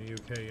Maker in the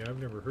UK. Yeah,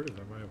 I've never heard of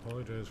them. I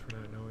apologize for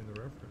not knowing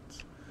the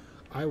reference.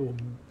 I will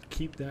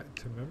keep that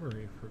to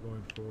memory for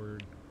going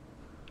forward.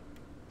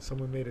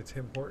 Someone made a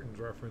Tim Hortons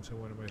reference in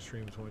one of my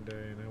streams one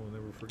day, and I will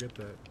never forget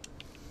that.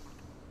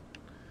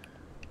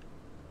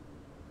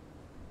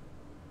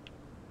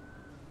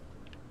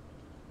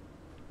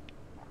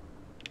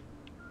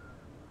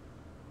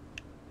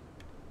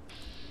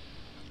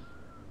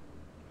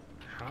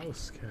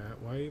 house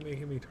cat. Why are you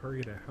making me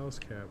target a house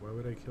cat? Why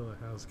would I kill a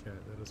house cat?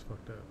 That is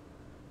fucked up.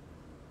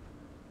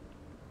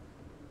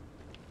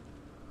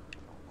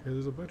 Okay,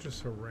 there's a bunch of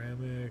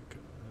ceramic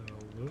and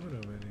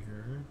aluminum in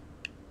here.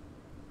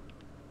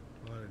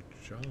 A lot of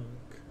junk.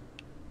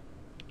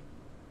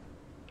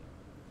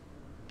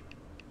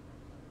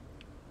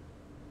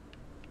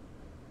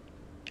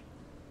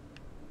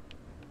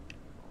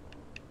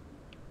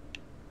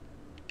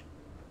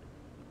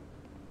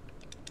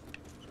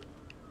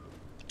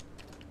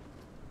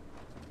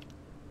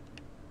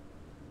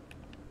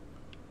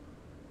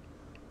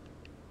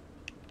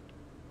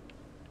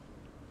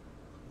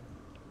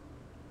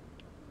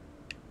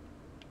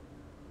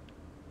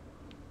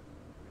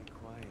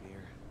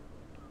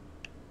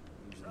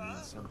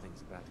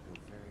 Something's about to go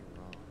very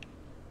wrong.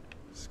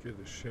 Scared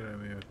the shit out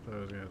of me. I thought I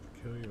was gonna have to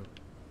kill you.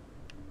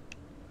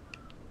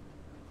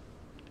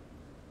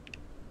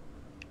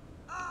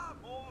 Ah,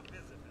 more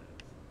visitors.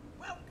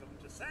 Welcome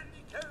to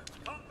Sandy Cove's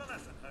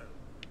convalescent home.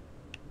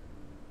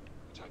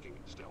 Attacking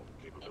stealth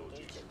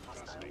capabilities.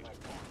 Fascinating. I'm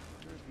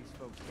sure if these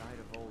folks died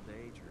of old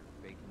age or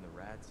faking the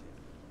rats hit.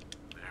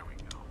 There we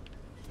go.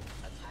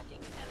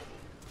 Attacking enemy.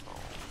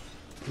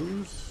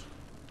 Who's?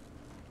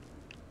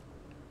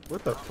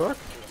 What the fuck?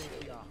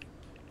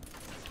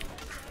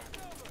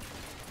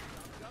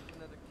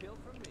 Another kill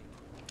from me.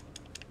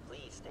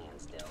 Please stand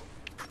still.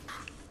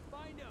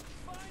 Find him!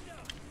 Find him!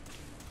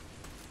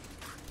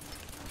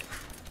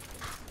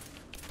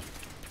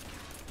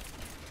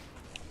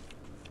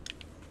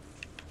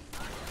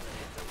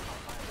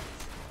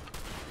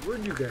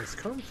 Where'd you guys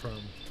come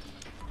from?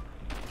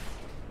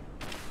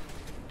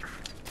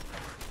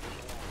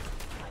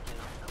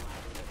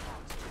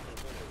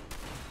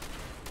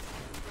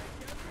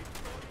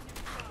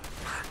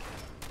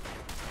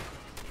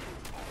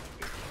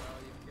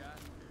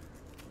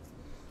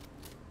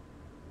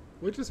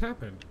 What just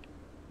happened?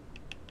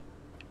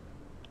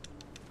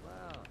 Well,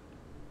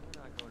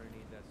 we're not going to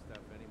need that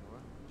stuff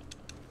anymore.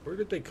 Where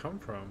did they come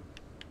from?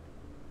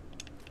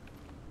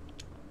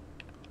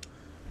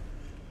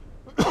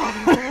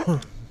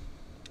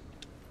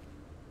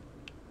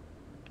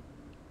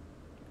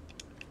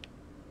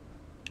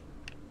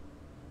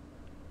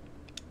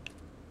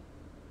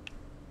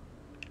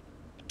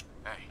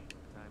 Hey.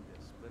 Time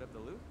to split up the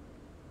loot?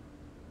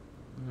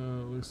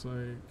 Looks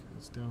like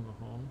it's down the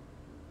hall.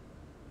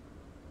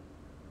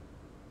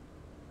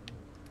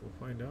 We'll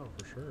find out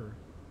for sure.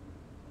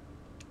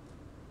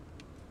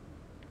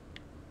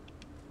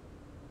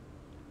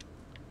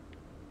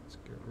 Let's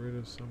get rid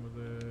of some of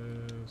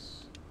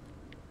this.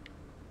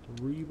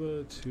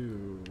 Reba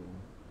 2.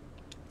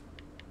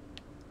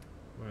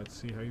 Let's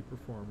see how you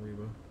perform,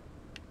 Reba.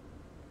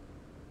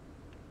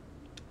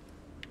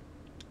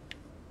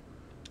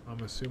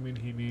 I'm assuming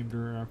he named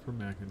her after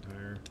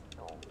McIntyre.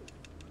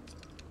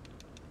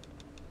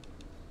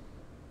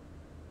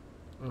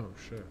 Oh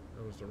shit,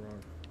 that was the wrong.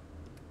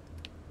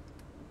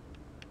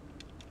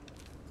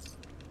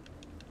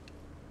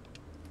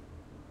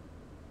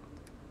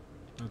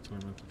 That's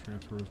what I meant to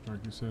transfer as Dark.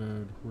 You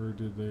said, where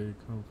did they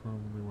come from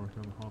when they walked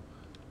down the hall?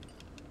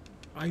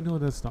 I know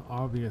that's the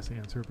obvious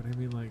answer, but I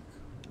mean, like,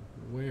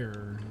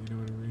 where? You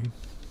know what I mean?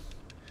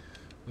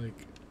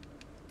 Like,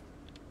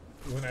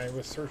 when I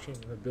was searching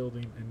the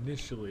building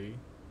initially,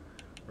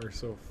 or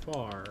so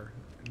far,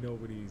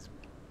 nobody's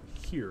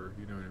here,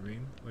 you know what I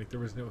mean? Like,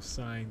 there was no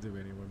signs of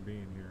anyone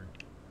being here,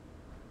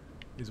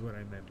 is what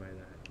I meant by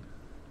that.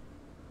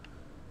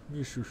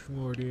 Mr.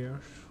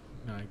 Schmordiash.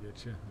 No, I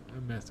get you.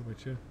 I'm messing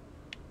with you.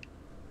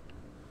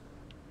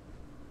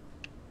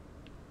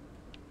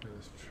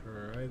 Let's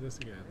try this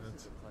again.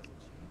 That's a pleasant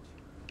change.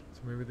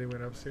 so maybe they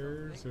went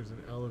upstairs. There's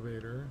an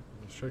elevator.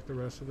 Let's check the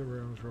rest of the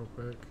rooms real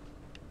quick.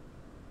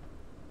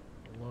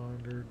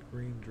 Laundered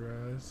green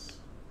dress.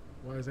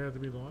 Why does it have to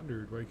be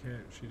laundered? Why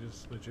can't she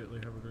just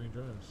legitly have a green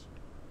dress?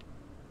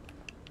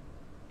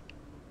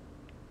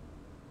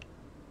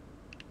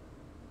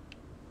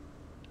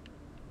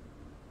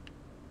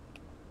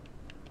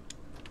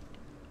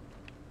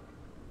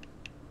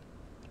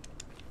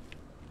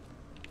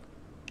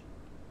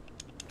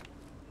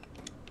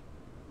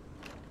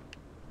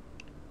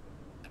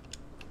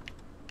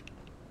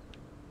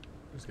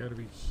 There's got to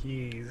be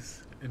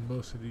keys in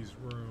most of these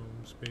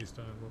rooms based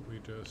on what we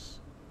just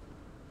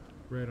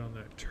read on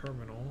that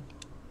terminal.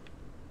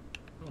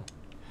 Oh,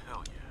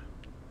 Hell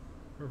yeah.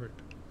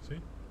 perfect. See?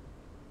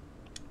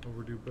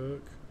 Overdue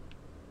book.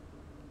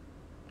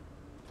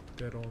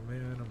 Dead old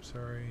man, I'm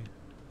sorry.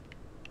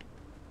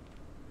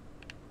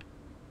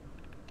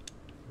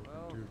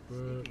 Well, Overdue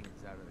book.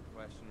 sneaking's out of the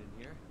question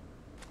in here.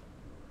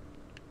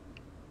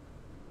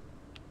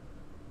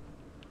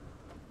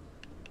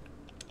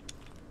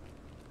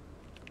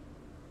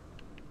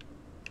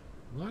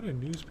 A lot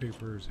of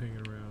newspapers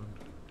hanging around.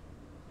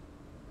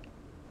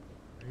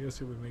 I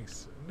guess it would make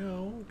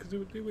no,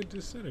 because they would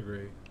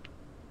disintegrate.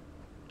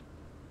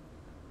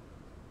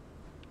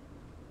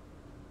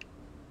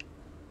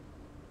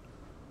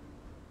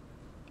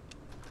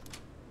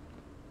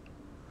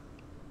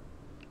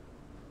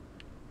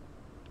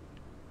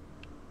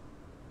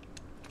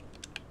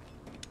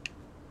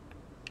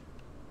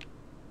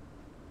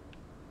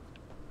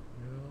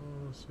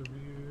 of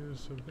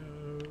use of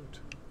note.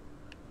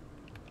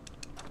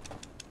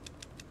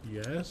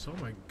 Yes, oh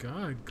my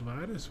god,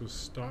 Gladys was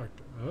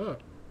stocked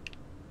up.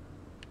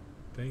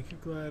 Thank you,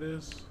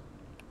 Gladys.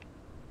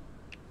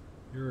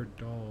 You're a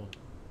doll.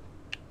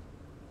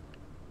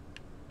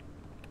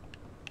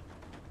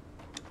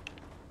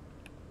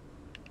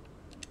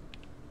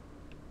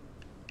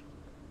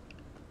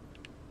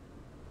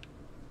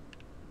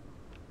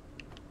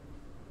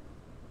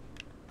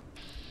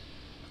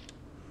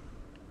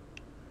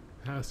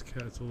 House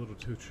cat's a little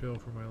too chill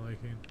for my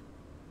liking.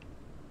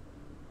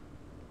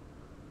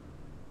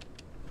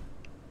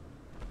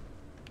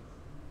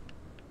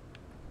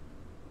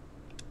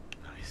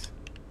 Nice.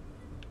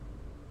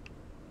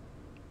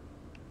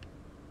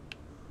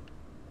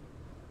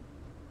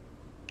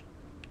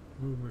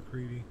 Move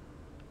McCready.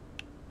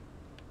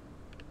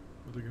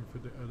 We're looking for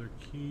the other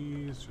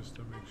keys just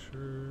to make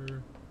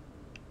sure.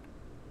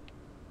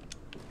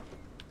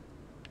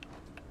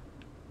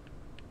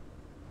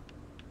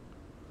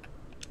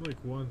 I feel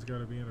like one's got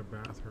to be in a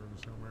bathroom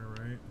somewhere,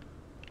 right?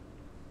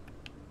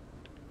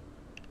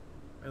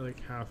 I like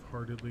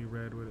half-heartedly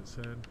read what it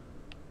said.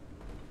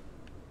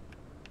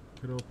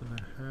 Could open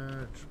the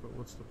hatch, but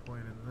what's the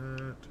point in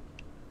that?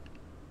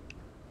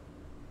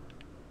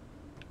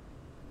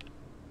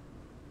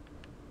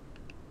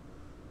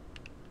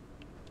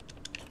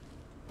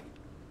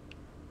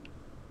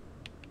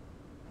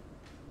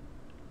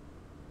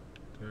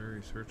 Did I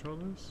research all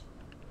this?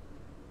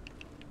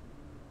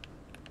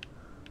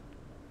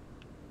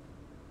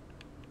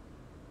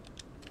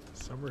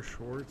 Summer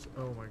shorts?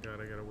 Oh my god,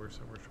 I gotta wear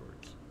summer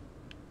shorts.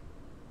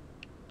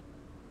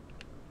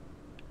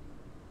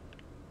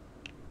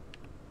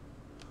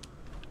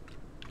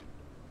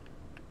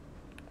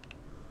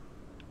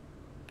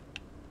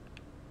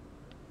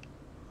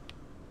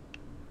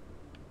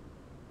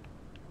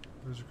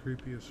 Those are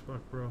creepy as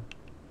fuck, bro.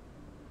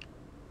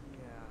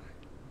 Yeah,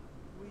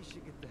 we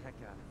should get the heck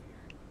out of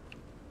here.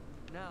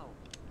 Now,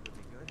 would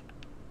be good.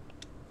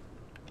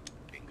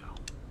 Bingo.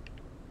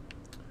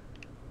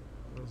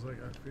 I was like,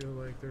 I feel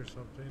like there's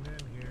something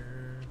in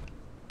here.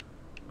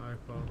 I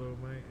follow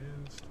my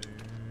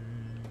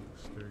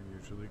instincts. They're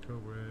usually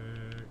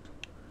correct.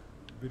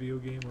 Video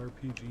game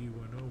RPG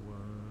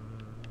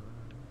 101.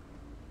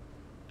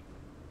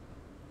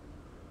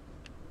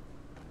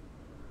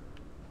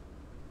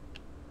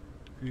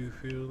 If you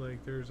feel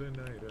like there's an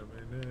item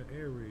in an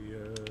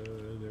area,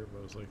 there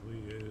most likely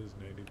is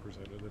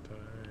 90% of the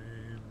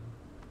time.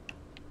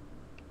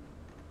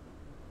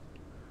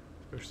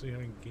 Especially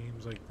on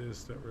games like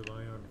this that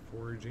rely on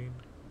foraging.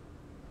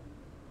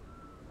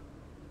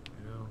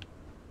 You know,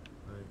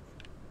 like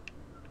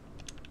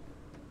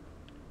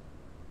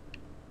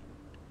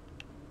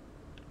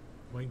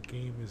my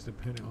game is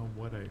dependent on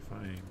what I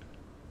find.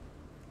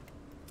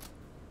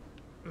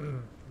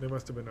 They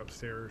must have been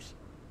upstairs.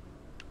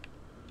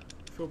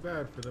 I feel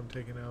bad for them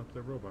taking out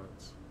the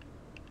robots.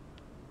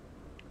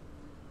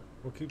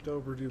 We'll keep the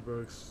overdue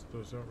books.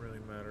 Those don't really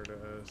matter to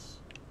us.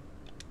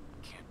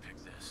 Can't pick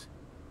this.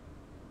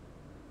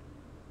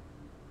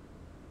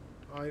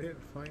 Oh, I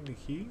didn't find the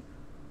key?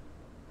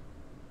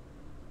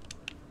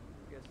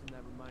 Guessing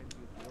that reminds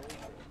you of the old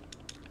days.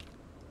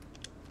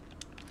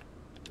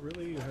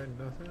 Really? You had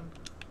nothing?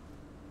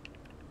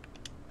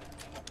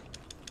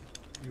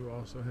 You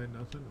also had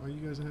nothing? All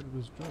you guys had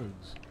was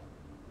drugs.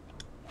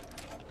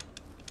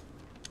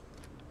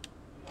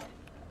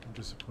 I'm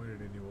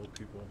disappointed in you old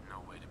people. No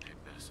way to pick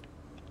this.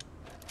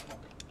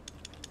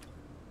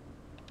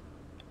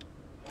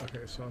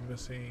 Okay, so I'm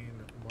missing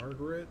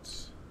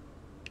Margaret's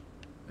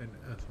and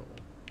Ethel.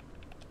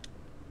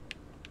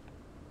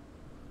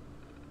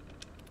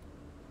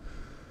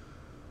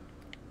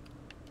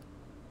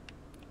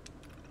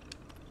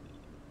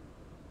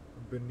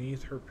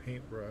 Beneath her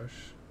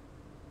paintbrush,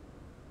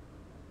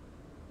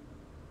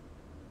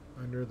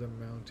 under the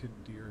mounted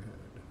deer head.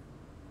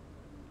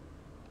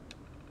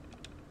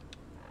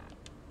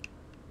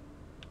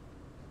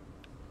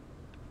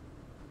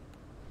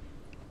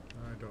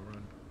 Don't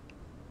run.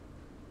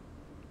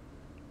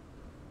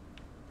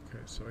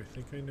 Okay, so I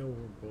think I know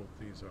where both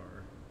these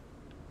are.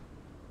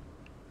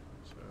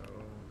 So,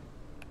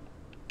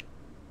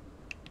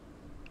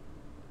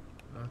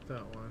 not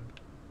that one.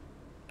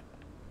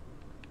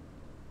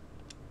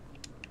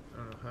 I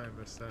don't know how I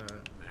missed that.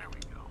 There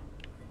we go.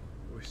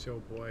 We're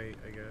so white,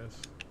 I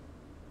guess.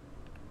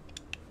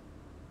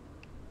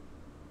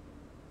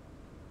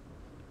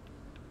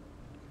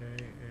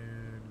 Okay,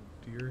 and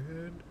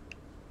Deerhead.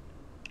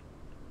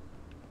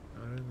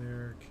 Not in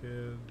there,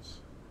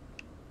 kids.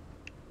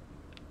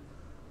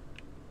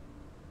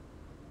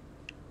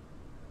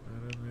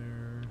 Not in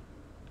there.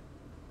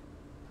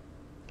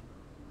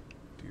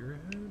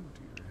 Deerhead,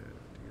 Deerhead,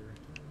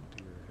 Deerhead,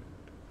 Deerhead.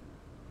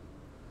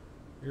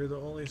 You're the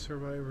only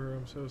survivor,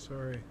 I'm so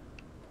sorry.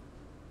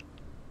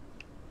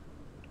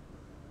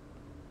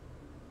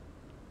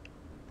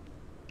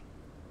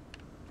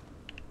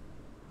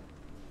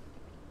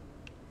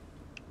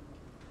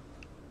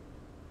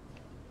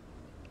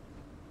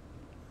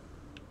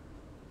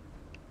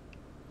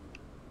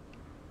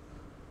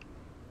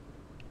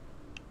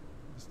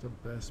 the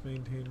best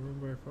maintained room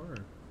by far.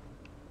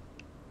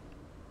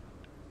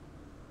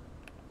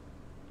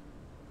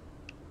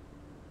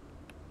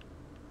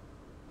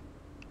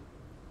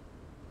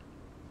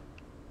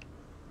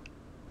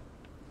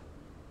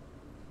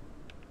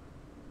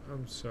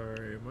 I'm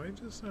sorry, am I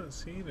just not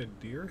seeing a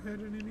deer head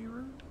in any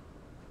room?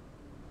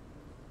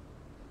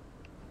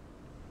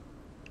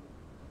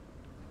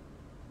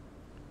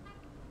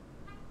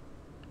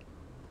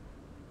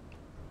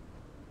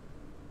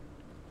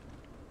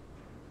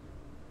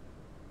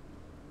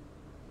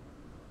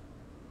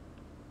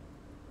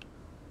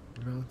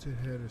 Mounted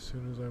head as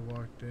soon as I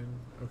walked in.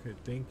 Okay,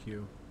 thank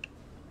you.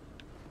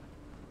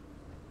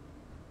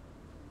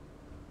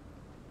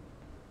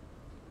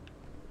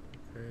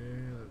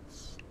 Okay,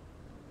 let's...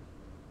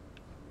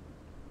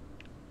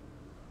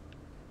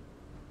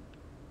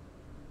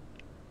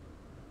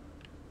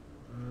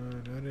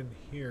 not in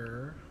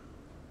here.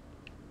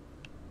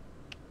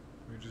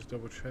 Let me just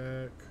double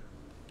check.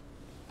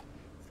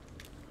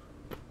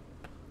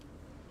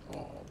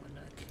 Oh, my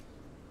neck.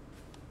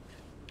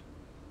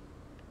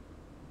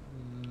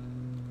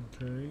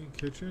 Okay,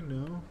 kitchen,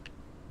 no.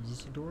 Is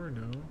this a door?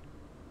 No.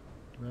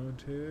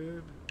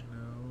 Mounted, no.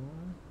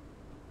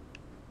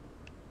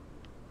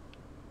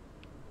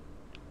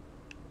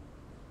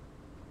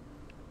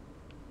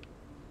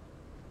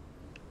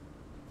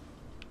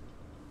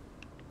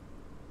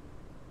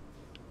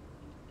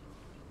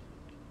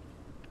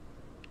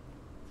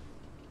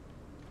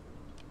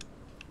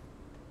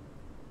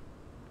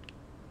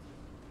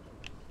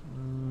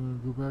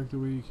 Go back the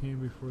way you came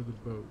before the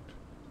boat.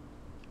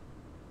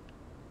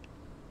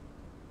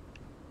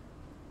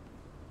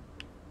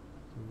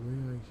 The way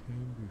I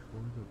came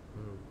before the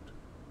boat.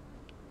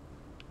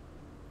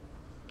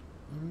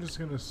 I'm just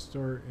gonna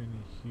start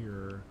in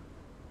here.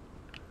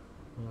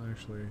 Well,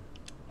 actually,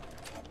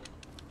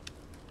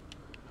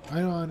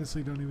 I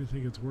honestly don't even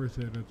think it's worth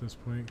it at this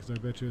point because I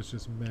bet you it's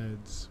just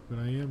meds. But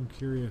I am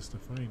curious to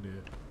find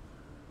it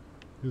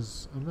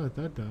because I'm not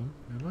that dumb,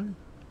 am I?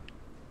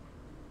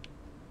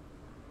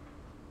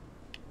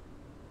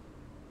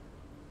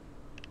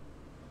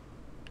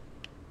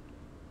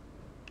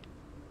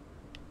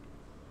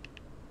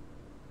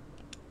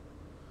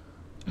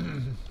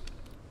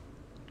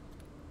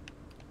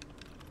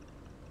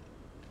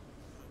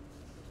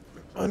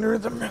 Under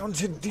the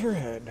mounted deer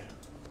head.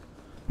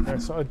 I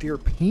saw a deer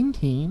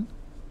painting.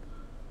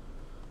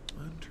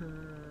 Enter.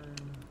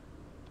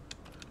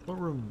 What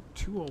room?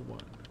 201.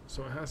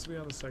 So it has to be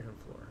on the second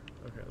floor.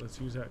 Okay, let's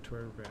use that to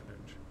our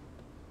advantage.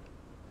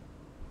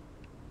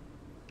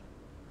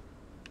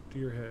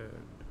 Deer head.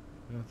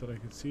 Not that I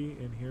could see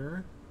in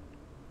here.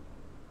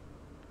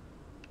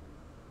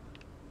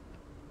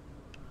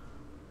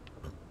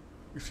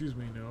 Excuse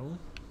me, no.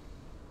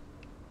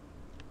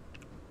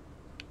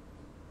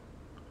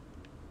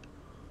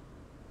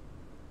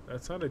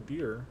 That's not a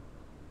deer.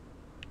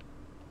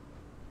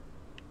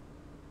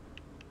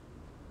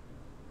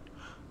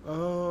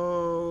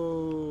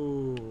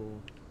 Oh.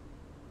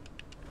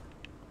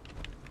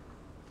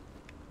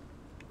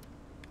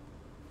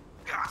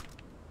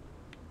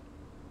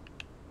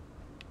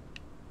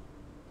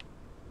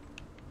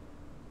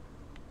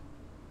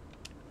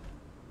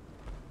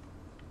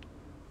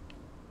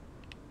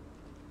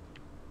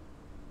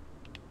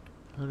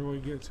 How do I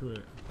get to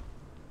it?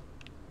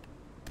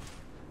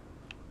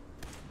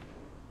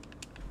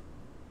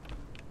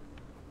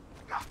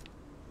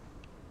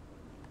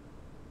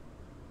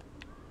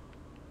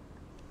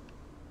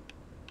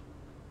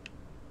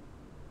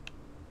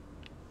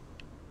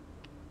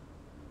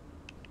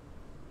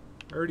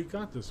 I already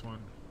got this one.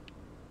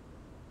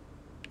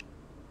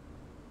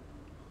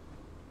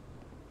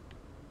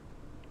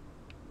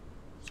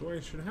 So I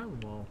should have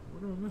them all.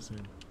 What am I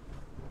missing?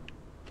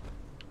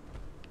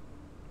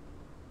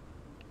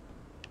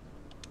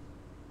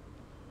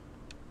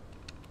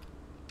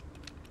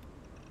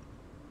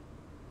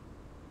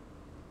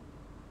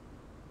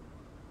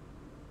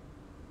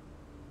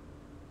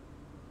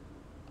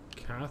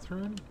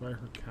 Catherine by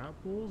her cat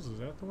bulls? Is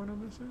that the one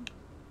I'm missing?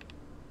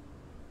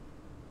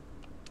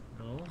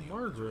 No,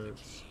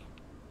 Margaret's.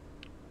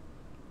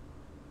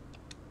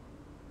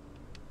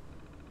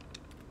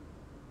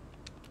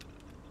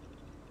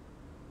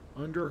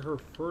 Under her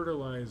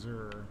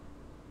fertilizer.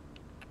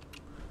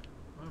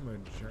 I'm a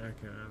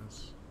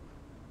jackass.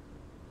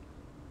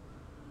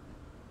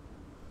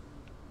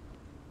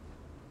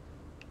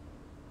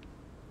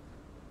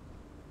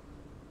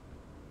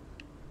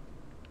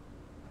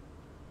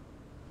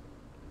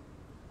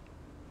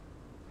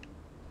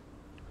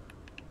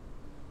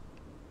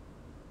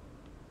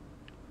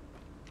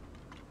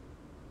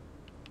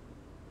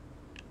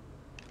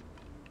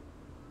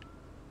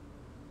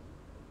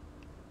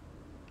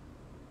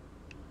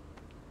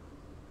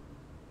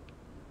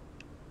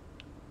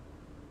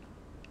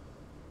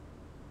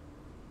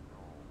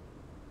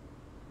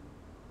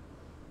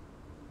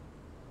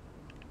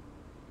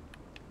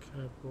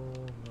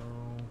 Apple,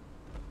 no.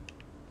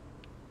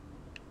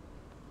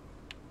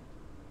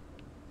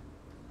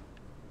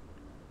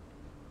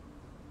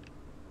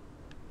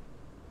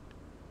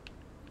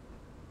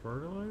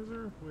 Fertilizer?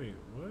 fertilizer? Wait,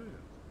 what?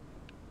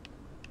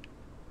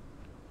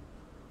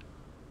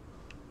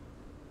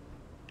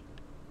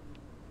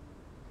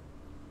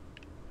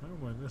 How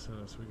am I missing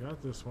this? We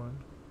got this one.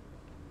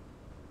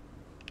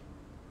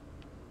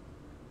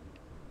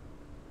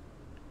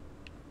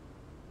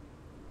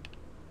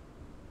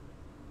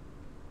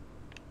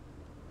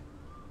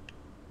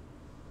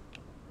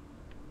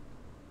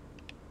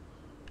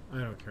 I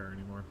don't care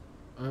anymore.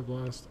 I've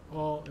lost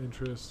all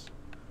interest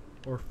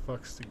or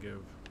fucks to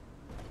give.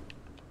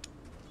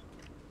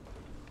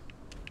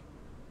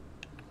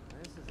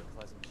 This is a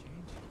pleasant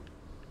change.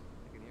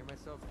 I can hear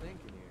myself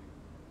thinking here.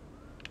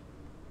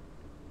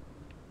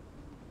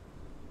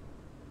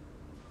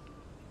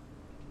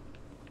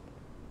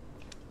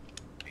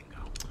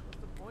 Bingo. What's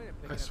the point of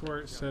picking I up swear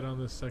that it said junk? on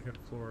the second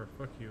floor.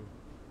 Fuck you.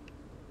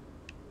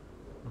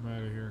 I'm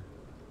out of here.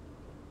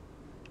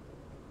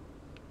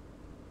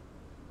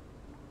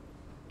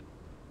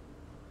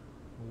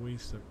 A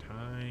waste of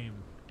time.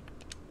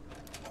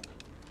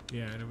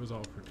 Yeah, and it was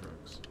all for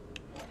drugs.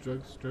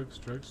 Drugs, drugs,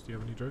 drugs. Do you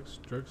have any drugs?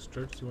 Drugs,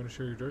 drugs. Do you want to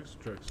share your drugs?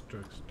 Drugs,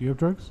 drugs. Do you have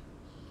drugs?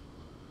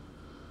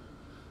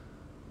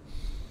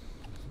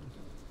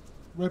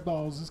 Red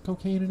balls is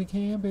cocaine in a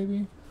can,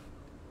 baby.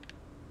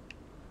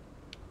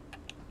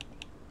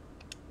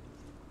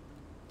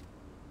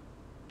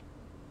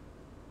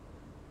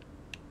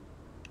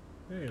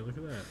 Hey, look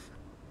at that.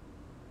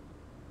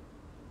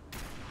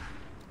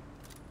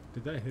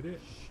 Did that hit it?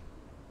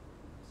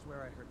 I swear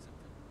I heard something.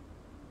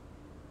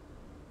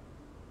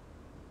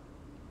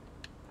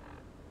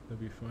 That'd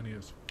be funny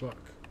as fuck.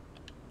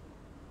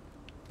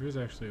 There's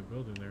actually a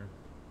building there.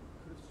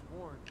 Could have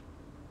sworn.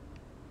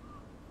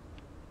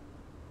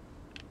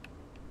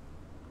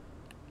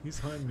 He's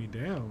hunting me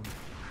down.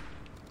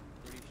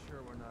 Pretty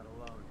sure we're not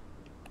alone.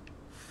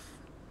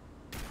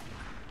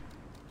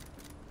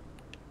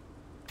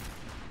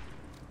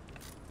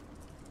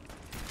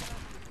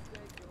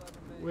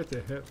 With the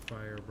hip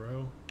fire,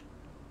 bro.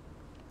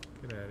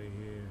 Get out of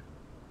here.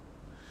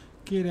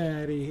 Get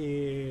out of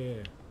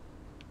here.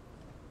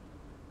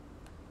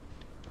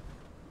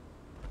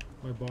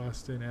 My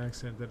Boston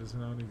accent that is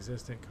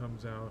non-existent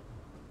comes out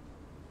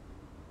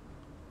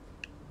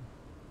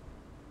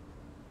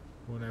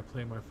when I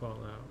play my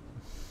Fallout.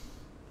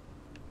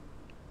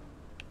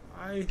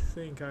 I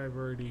think I've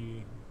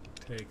already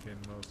taken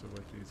most of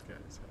what these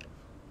guys have.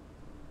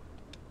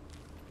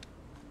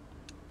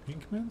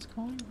 Pinkman's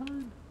calling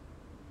card?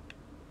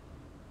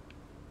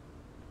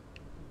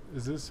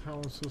 Is this how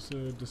I'm supposed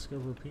to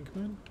discover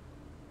Pinkman?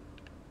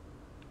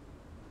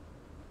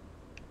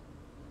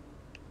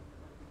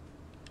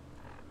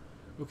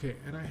 Okay,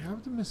 and I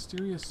have the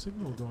mysterious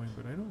signal going,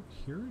 but I don't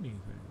hear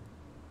anything.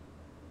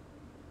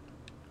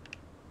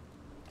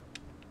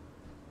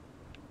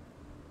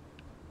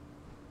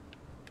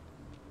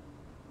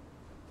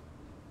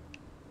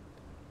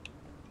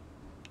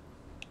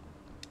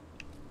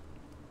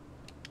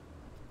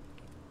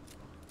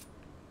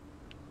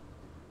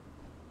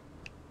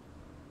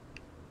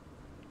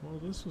 Well,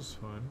 this was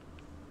fun.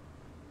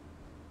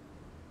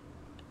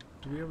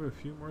 Do we have a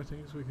few more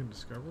things we can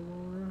discover while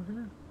we're out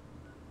here?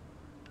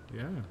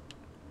 Yeah.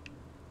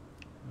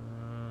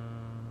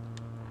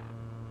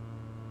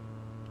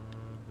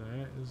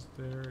 That is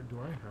there. Do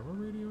I have a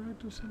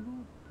radioactive symbol?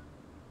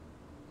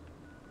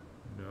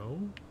 No.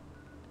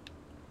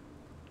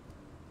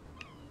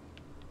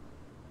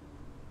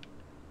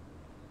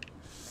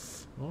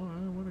 Well,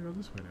 I want to go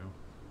this way now.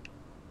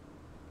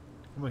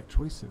 I'm like,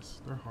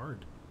 choices. They're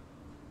hard.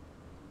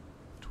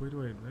 Which way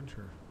do I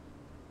adventure?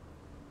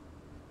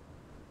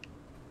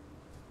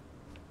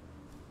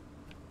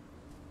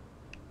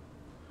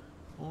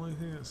 Only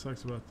thing that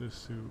sucks about this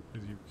suit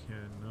is you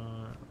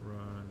cannot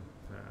run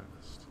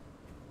fast.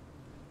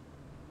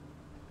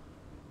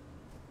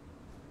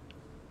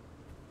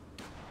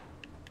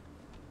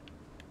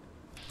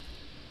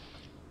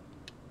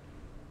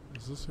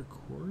 Is this a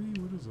quarry?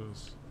 What is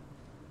this?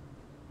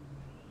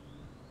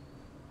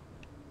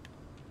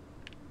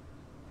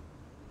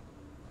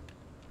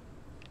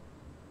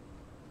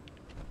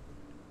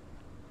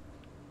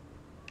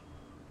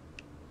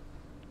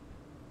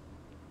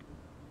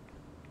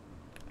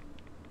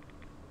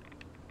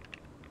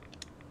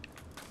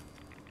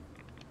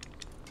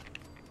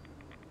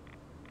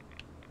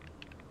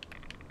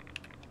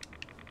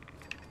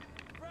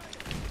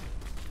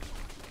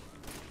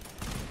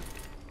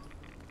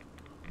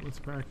 What's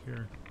back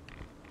here?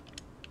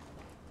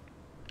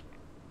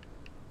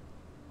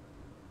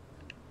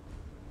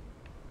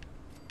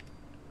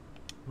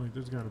 Like,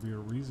 there's got to be a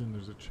reason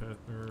there's a chest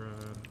or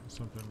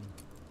something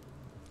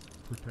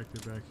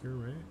protected back here,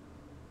 right?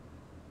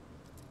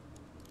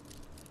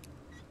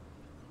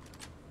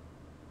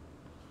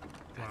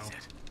 That's Wow.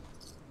 it.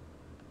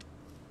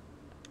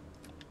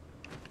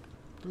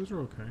 Those are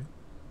okay.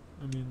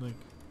 I mean, like...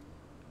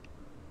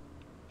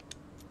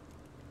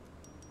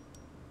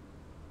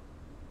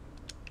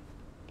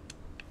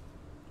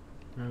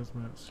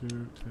 hazmat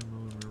suit,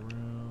 10mm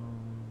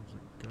rounds,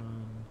 a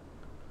gun,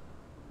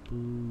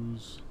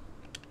 booze.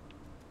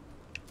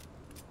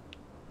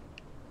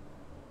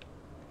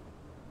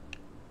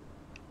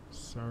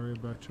 Sorry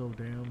about your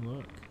damn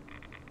luck.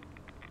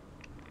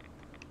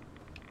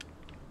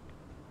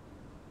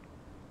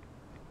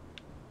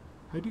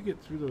 How do you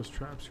get through those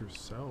traps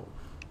yourself?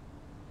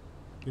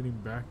 Getting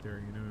back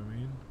there, you know what I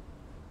mean?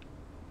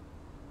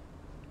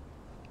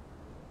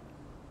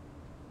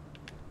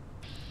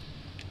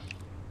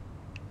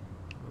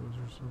 Those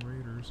are some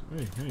raiders.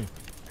 Hey, hey.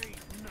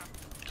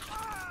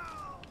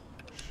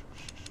 Shh, shh,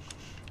 shh,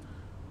 shh.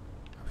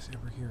 I was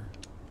over here.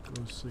 Go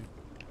to sleep.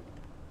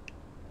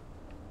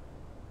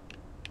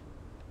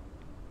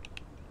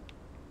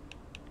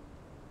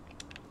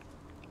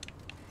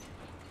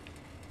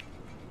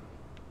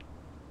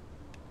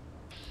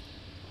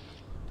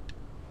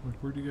 Like,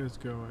 where'd you guys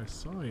go? I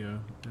saw ya,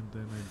 and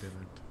then I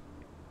didn't.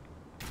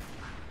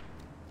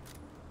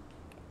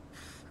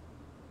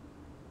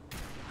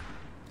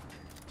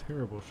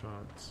 Terrible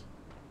shots.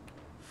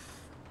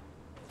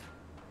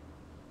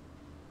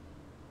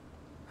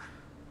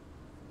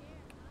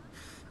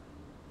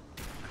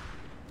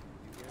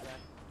 You hear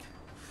that?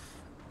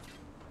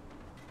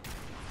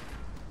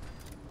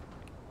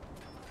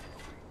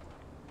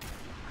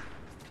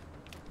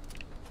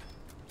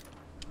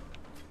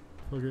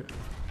 Look it.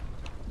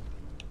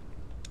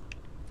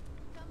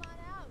 Come on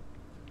out.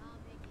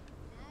 I'll make it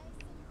nice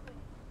and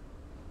quick.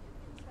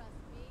 You can trust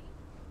me.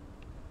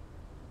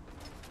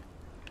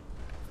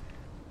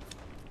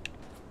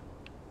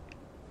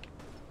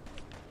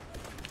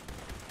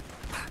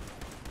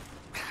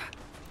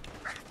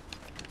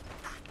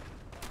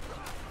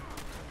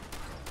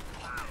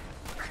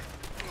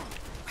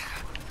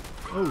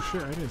 Oh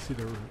shit, I didn't see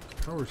the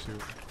power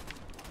suit.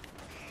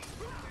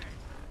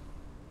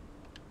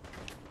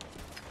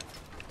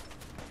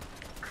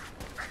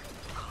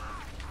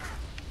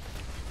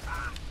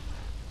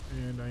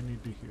 And I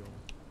need to heal.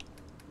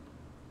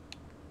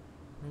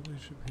 Probably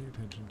should pay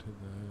attention to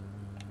that.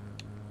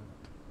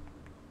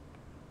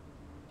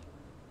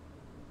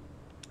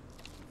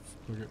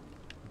 Look at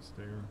it's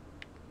there.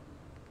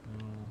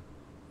 No.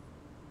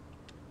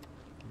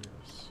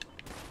 Yes.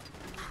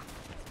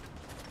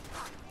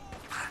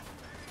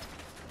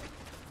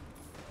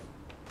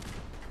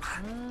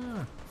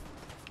 Ah!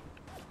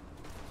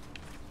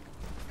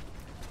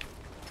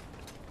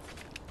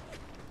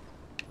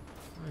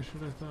 I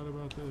should have thought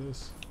about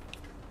this.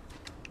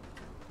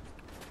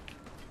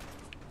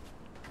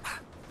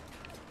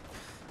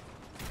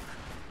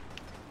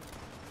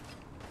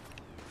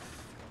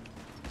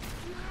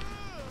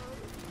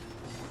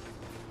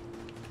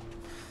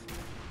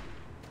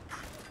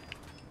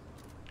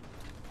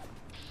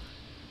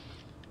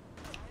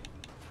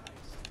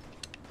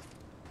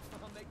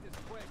 I'll make this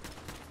quick.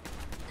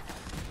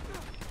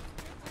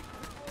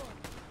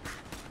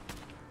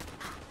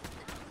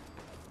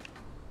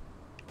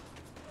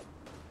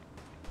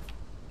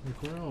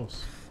 Like where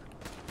else?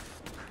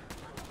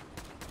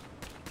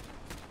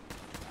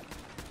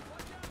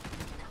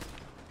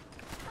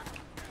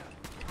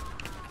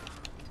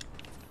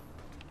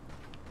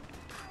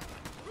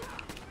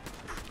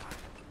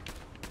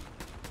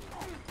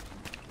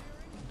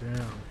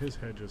 Damn, his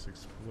head just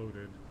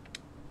exploded.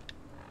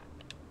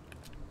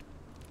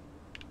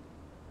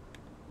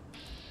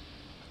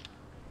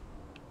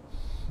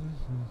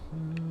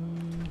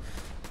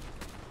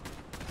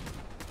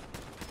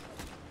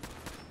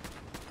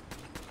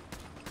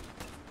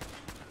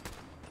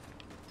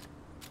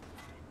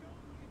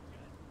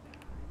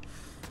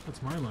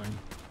 That's my line.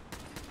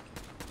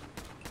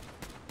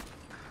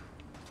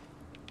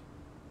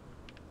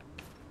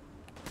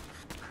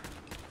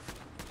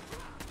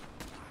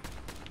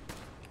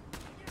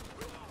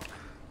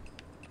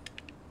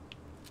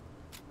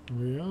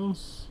 Anybody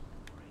else?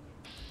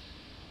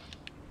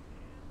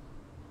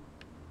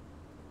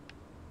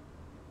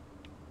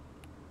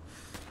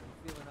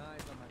 I'm feeling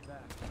eyes on my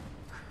back. The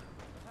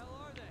hell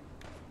are they?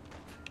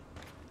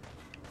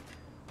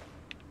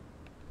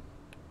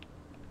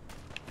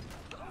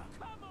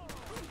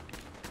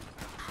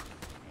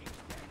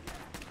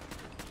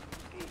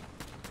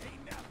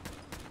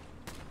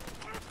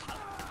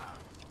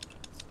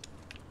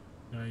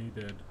 Yeah, you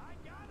did.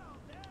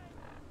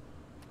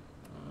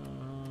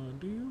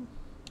 Do you?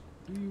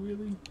 Do you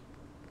really?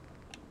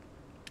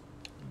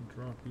 I'll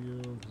drop you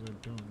because I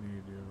don't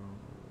need you.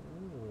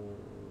 Oh.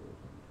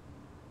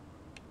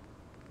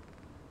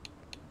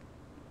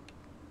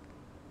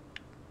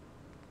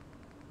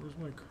 Where's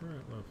my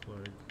current left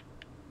leg?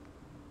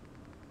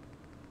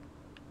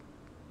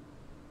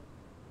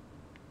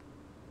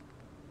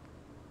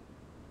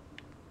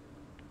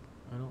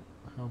 I don't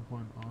have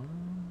one on?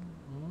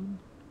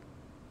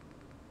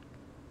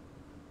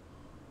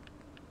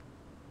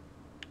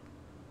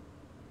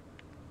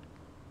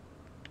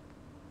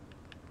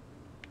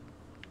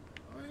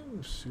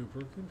 I'm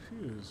super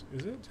confused.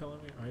 Is it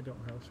telling me I don't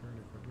have certain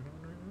equipment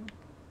on right now?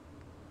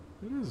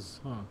 It is,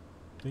 huh?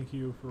 Thank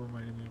you for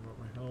reminding me about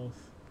my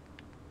health.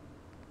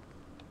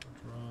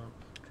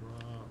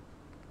 Drop.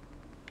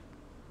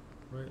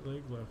 Right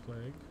leg, left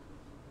leg.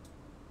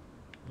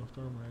 Left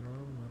arm, right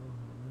arm, metal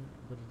helmet.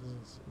 But it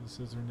doesn't, it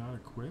says they're not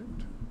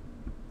equipped?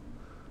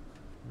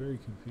 Very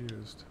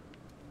confused.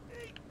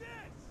 Eat this!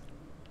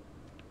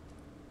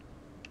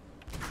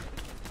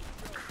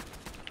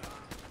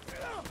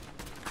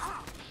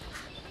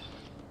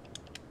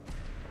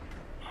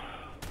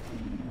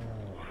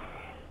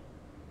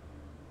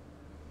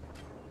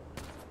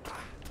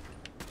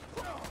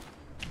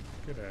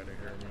 Get out of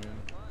here,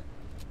 man.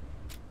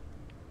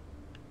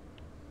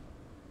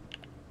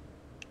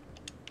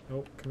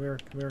 Oh, come here,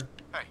 come here.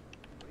 Hey.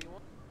 What do you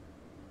want?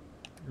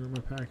 You're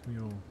my pack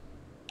mule.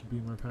 Be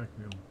my pack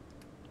mule.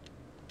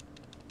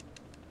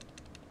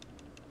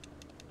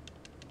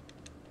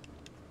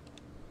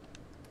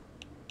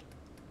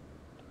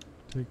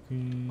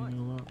 Taking What? a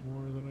lot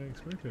more than I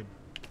expected.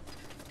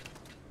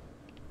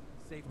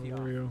 Safety Where off.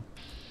 were you?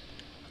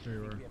 There you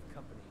I think are. we have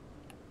company.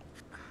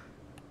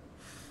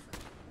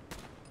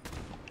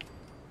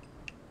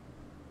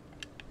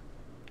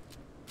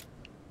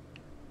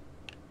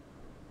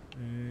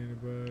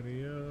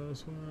 Anybody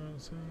else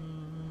want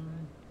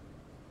some?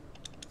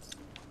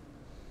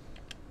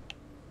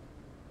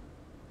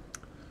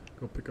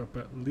 Go pick up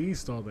at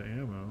least all the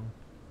ammo.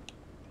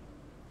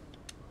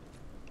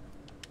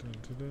 Dun,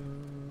 dun,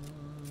 dun,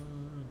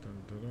 dun,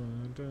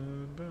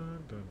 dun,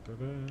 dun, dun, dun,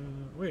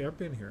 dun. Wait, I've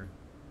been here.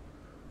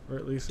 Or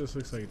at least this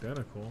looks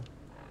identical.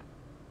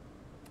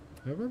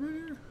 Have I been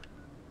here?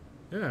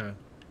 Yeah.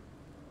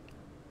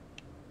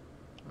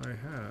 I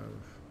have.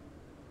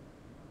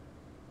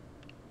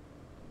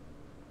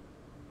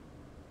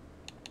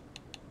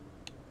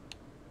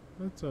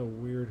 That's a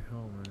weird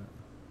helmet.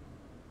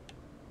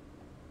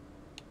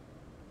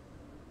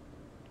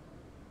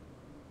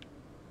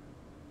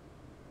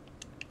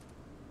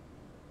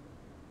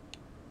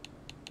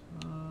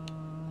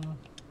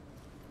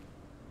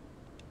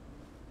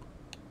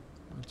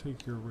 I'll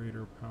take your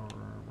Raider power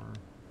armor.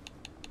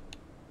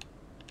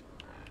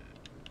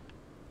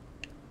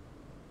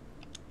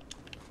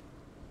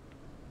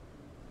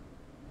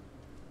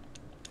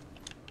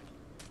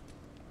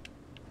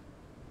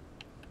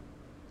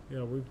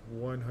 Yeah, we've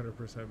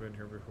 100% been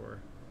here before.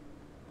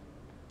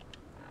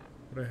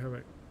 But I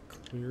haven't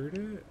cleared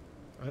it?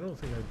 I don't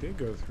think I did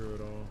go through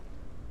it all.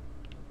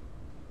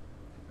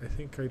 I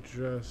think I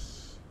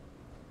just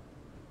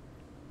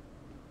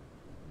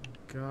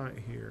got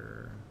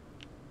here.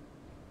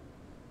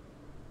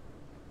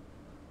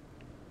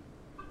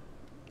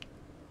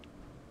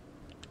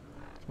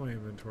 It's my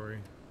inventory.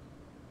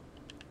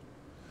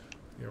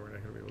 Yeah, we're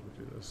not going to be able to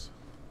do this.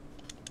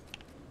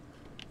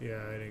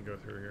 Yeah, I didn't go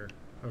through here.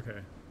 Okay.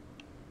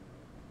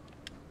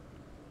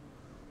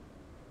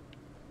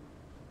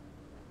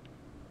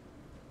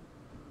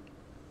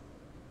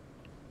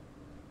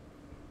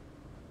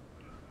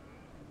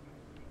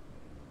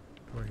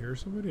 Do I hear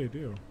somebody? I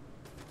do.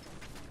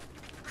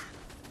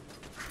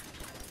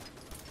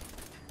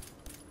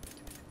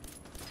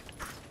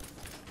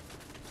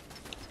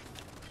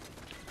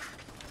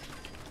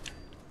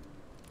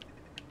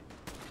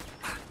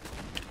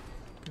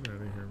 Get out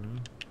of here,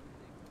 man.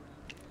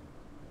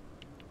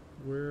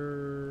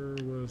 Where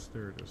was...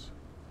 There it is.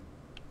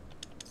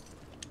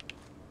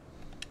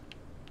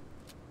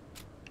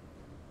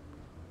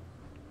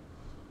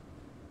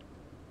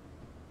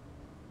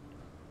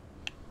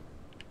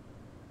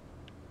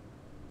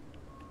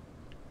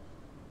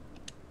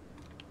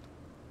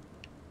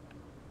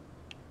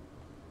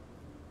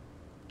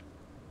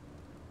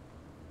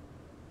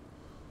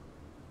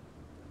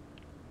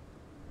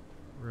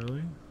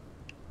 Really?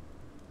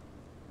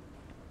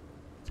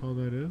 That's all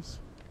that is?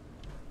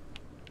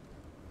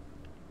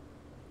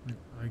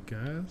 I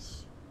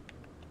guess.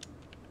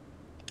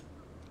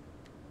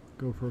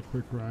 Go for a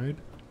quick ride.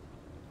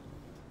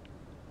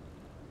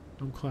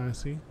 I'm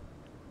classy.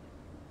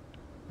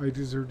 I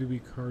deserve to be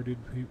carded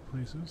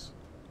places.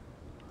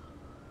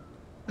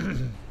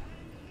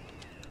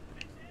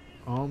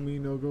 All me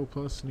no go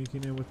plus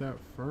sneaking in with that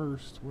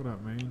first. What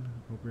up, man?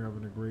 Hope you're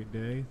having a great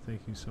day.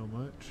 Thank you so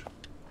much.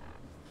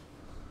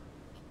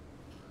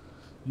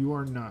 You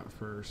are not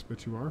first,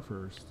 but you are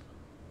first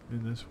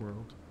in this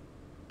world.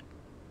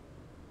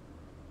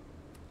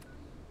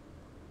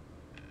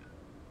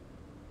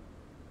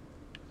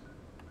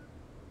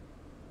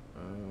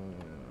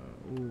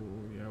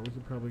 Ooh, yeah, we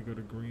could probably go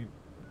to green.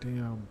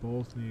 Damn,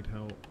 both need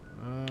help.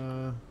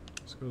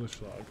 Let's go to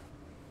Schlag.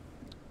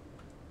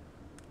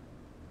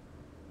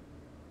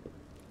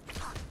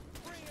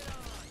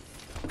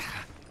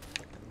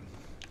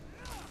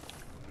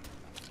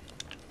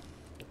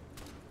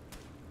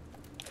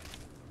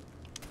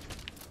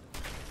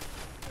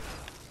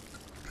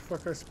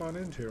 Fuck I spawn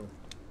into?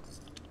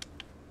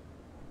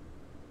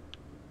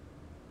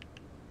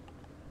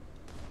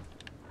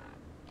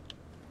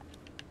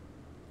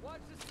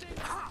 Watch the stick.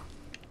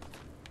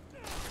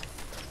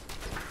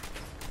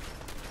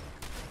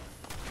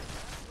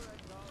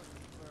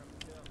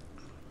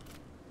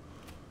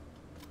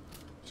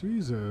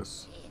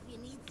 Jesus. If you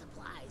need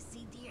supplies,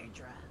 see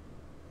Deirdre.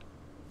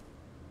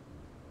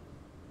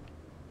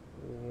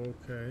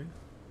 Okay.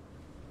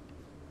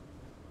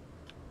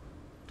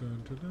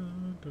 Dun, dun,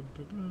 dun, dun,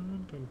 dun,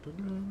 dun, dun,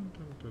 dun,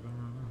 dun, dun,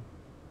 dun.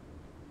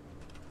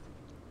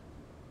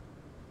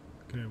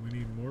 Okay, we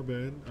need more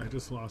bed. I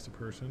just lost a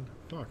person.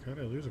 Fuck, how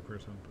did I lose a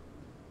person?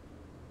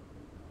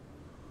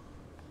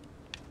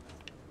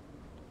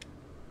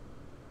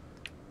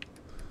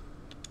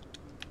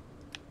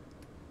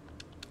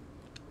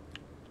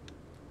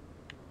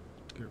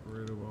 get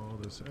rid of all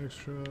this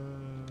extra.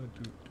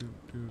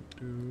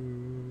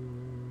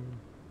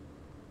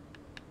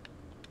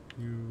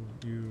 You.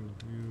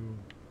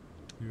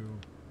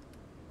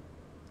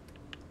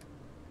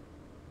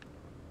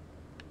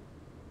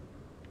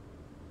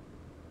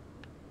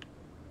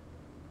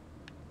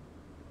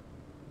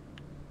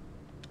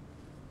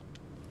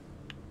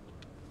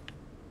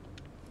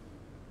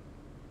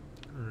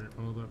 Alright,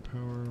 all that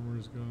power armor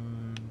is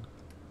gone.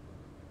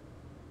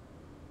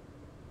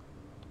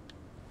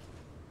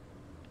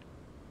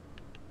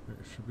 I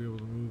should be able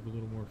to move a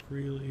little more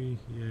freely.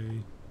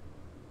 Yay.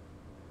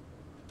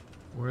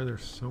 Why are there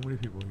so many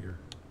people here?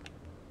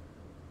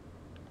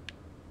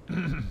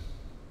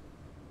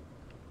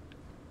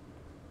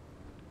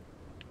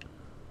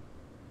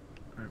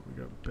 Alright, we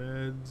got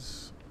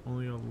beds.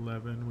 Only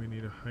 11. We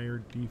need a higher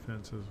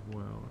defense as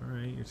well.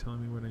 Alright, you're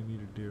telling me what I need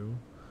to do.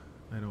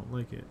 I don't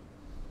like it.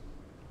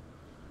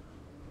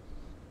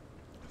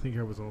 I think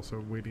I was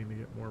also waiting to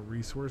get more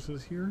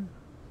resources here.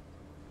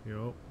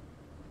 Yup.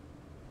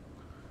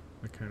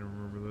 I kind of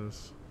remember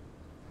this.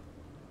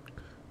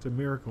 It's a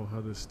miracle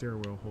how this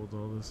stairwell holds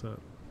all this up.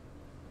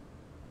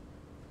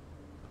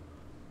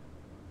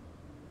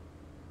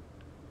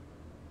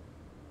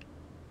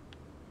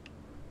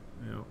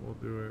 Yeah, we'll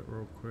do it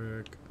real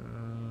quick. I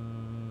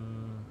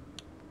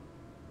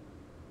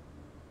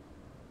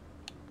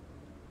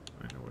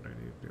know what I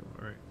need to do.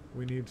 Alright,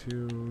 we need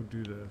to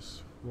do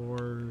this.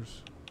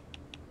 Floors.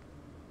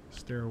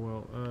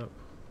 Stairwell up.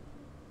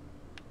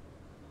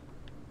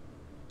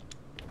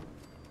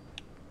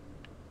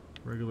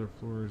 Regular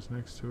floors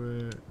next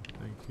to it.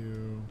 Thank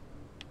you.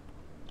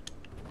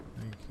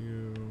 Thank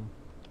you.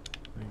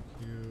 Thank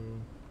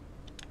you.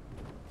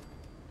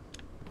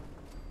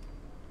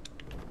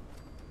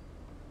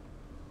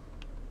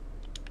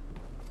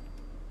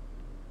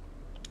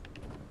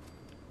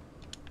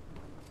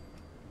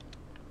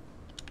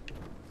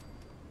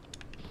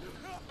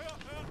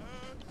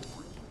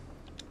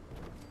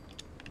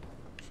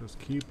 Just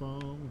keep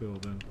on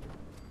building.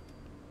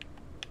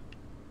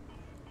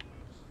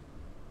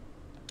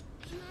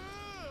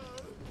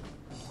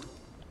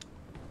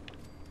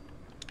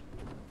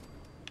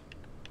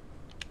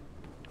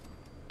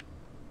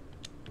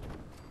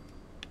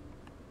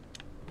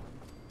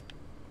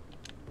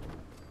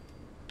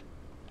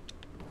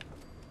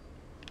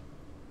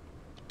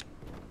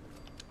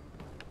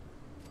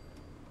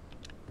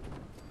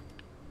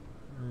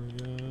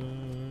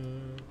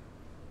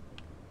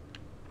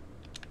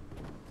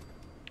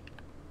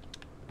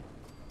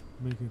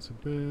 Making some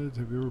beds.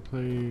 Have you ever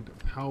played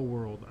Pow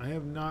World? I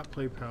have not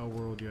played Pow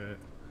World yet.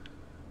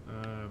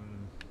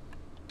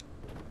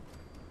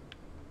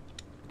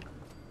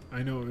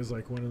 I know it was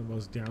like one of the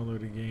most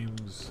downloaded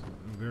games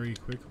very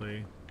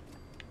quickly.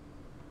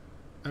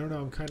 I don't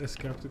know, I'm kind of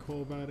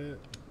skeptical about it.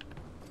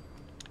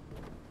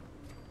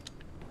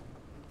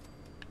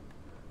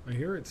 I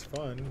hear it's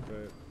fun,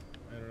 but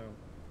I don't know.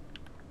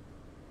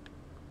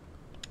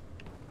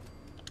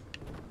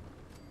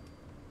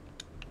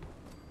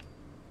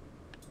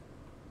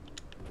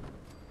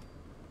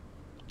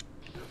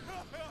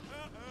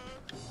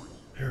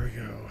 Here we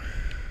go.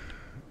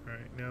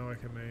 Alright, now I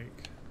can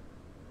make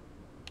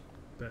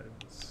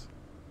beds.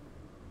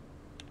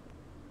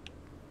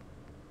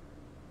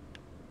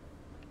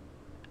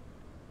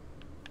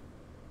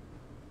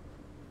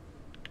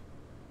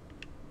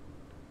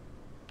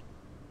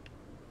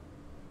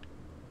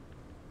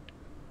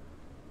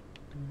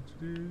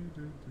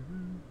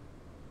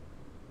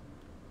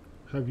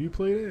 Have you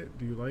played it?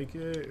 Do you like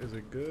it? Is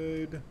it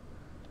good?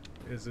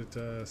 Is it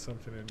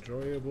something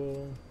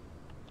enjoyable?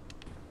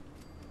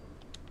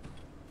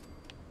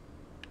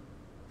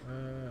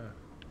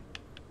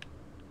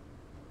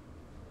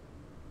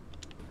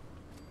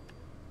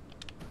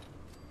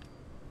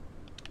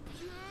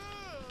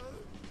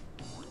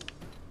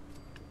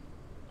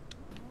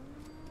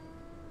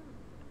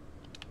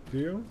 Do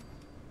you?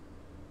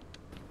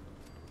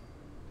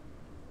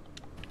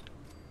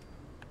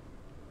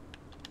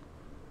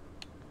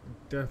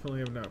 Definitely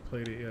have not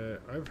played it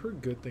yet. I've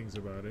heard good things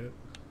about it.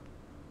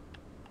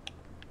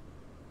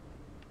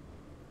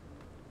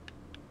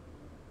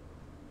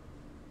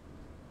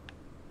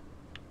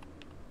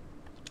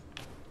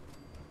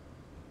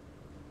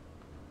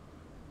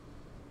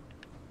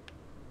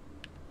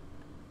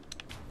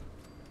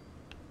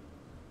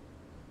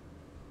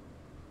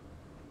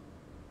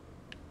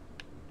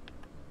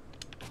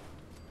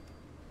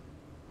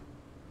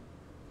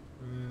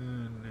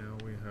 And now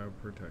we have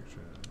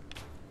protection.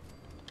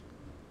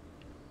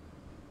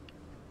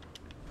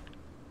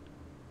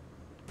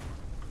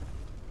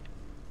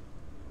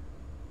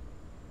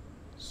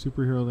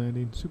 Superhero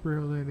landing,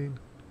 superhero landing.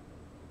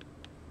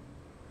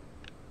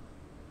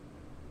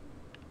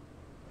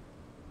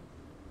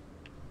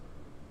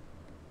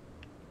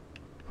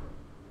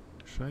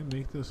 Should I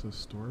make this a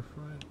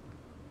storefront?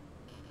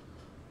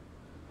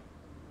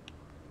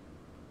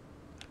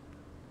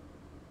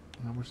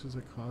 How much does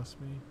it cost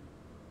me?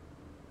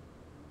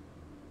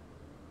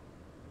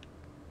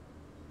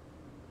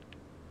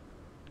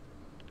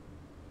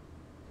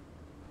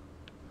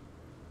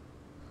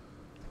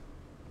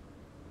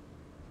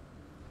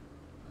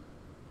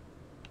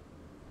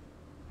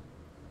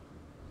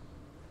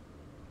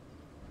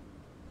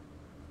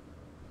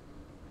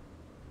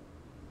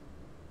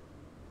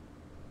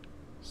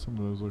 Some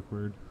of those look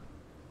weird.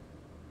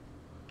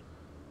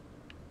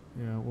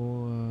 Yeah,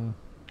 well,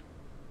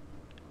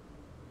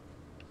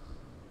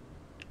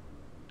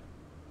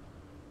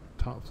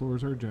 top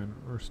floors are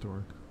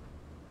store.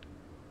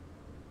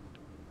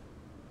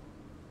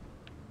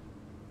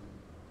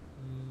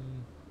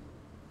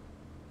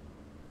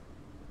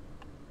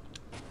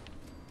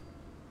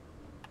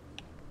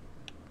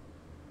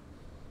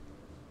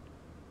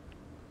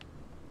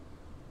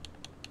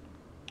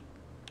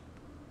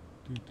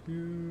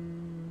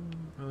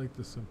 I like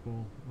the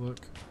simple look.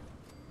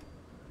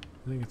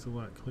 I think it's a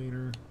lot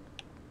cleaner.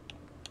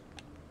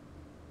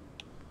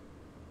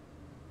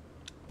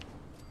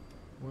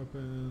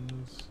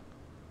 Weapons.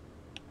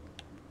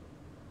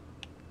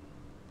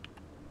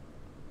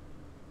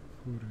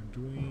 Food and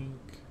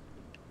drink.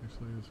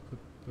 Actually, let's put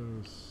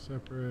those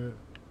separate.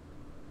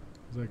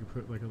 Because I could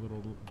put like a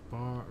little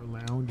bar or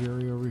lounge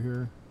area over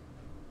here.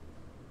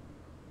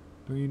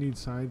 Don't you need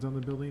sides on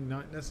the building?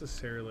 Not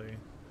necessarily.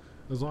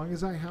 As long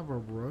as I have a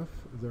roof,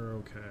 they're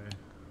okay.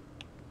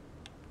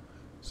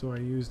 So I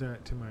use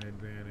that to my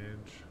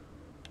advantage.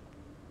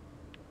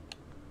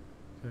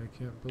 Okay, I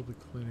can't build a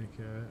clinic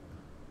yet.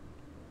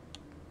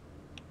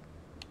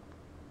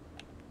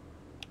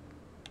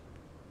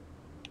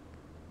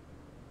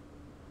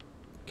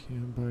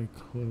 Can't buy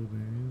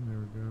clothing. There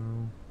we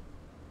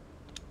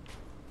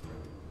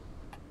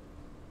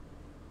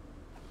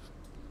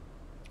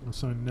go.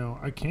 So no,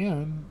 I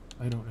can.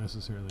 I don't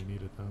necessarily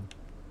need it though.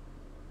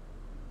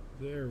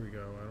 There we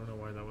go. I don't know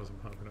why that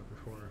wasn't popping up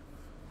before.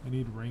 I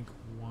need rank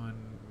 1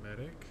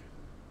 medic.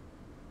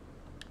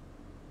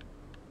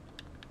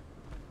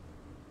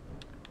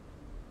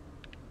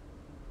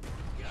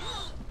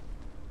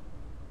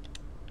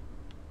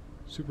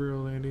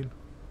 Superhero landing.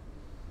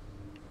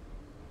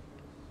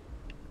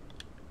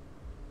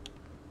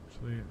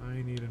 Actually,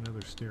 I need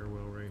another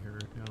stairwell right here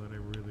now that I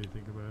really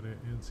think about it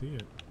and see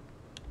it.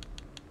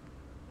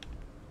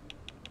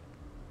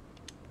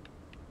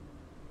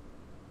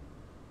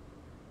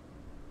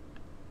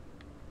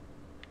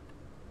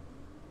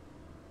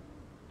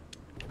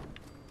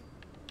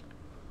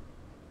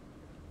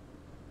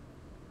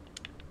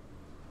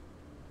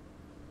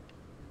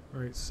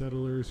 Alright,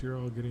 settlers, you're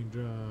all getting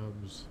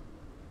jobs.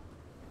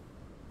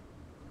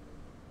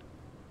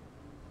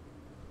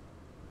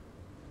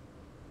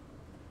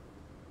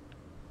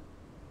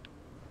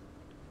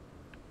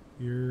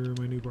 You're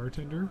my new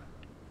bartender?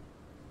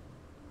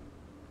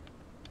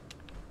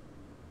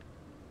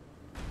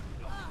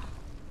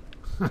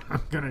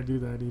 I'm gonna do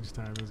that each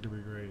time, it's gonna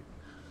be great.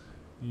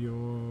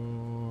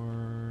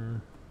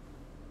 Your...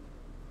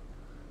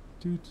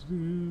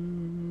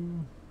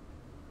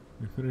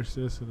 We finish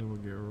this and then we'll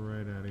get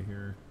right out of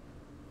here.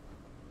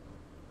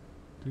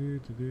 You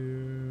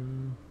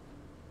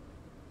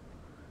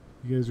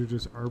guys are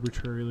just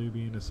arbitrarily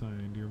being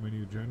assigned. You're my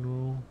new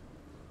general.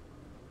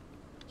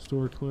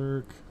 Store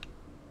clerk.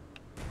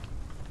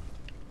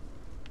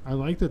 I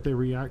like that they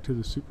react to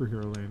the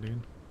superhero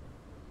landing.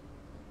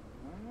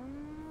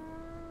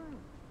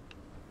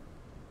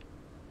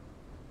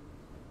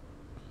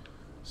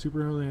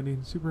 Superhero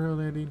landing, superhero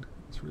landing.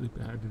 It's really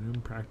bad and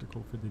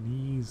impractical for the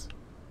knees.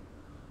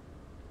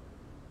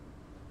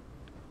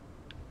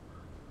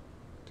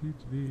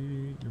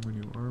 You're my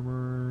new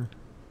armor.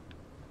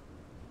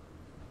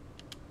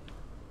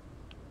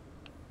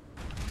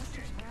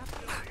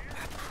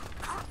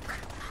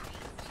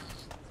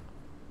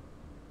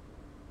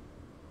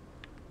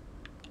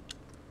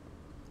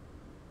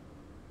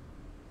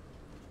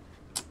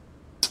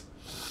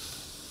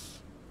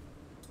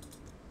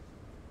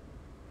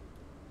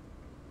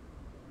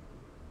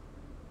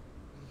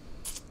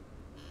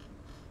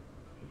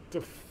 What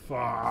the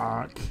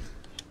fuck?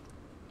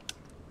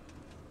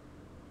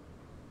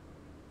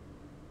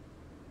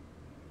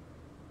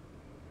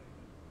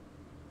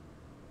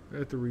 I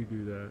have to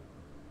redo that.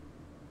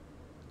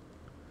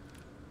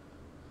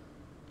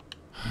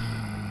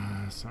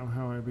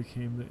 Somehow I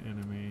became the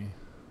enemy.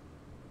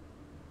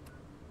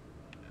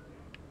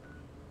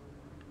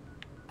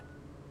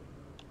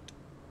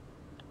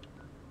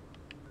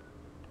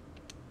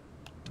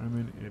 I'm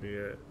an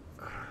idiot.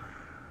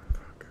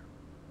 Fuck.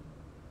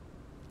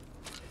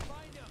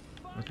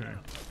 Okay. Now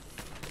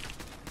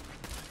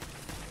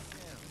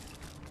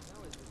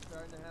we're just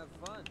starting to have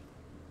fun.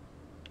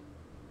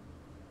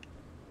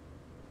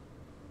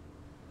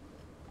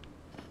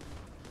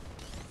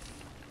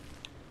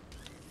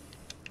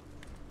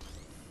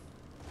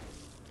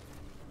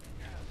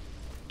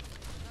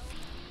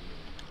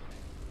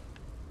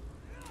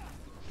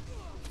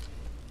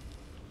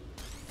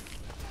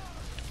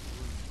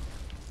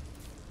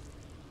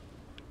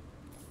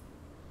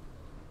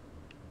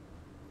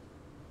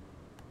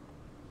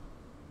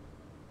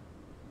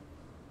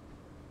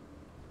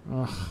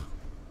 Ugh.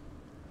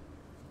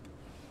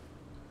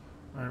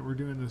 Alright, we're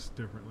doing this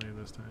differently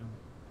this time.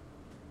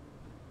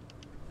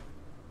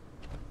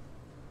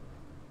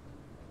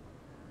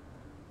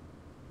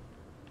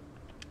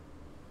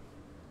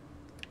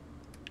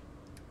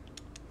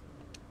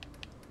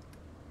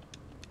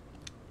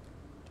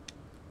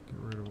 Get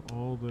rid of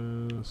all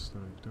this that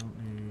I don't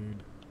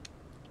need.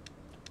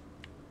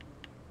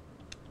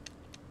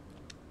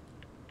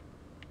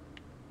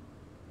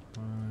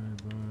 Bye.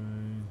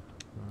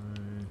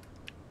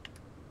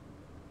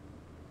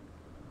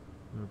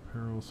 The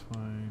apparel's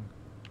fine.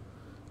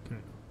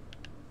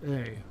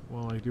 Okay.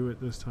 While I do it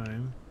this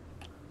time,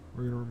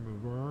 we're going to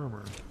remove our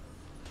armor.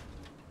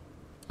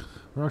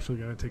 We're actually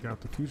going to take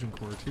out the fusion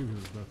core too,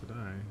 because it's about to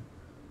die.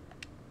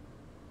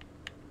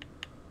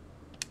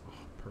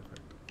 Oh,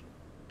 perfect.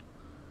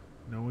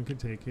 No one can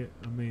take it.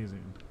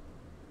 Amazing.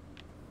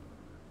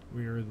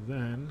 We are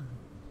then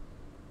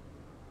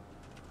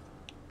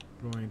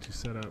going to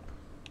set up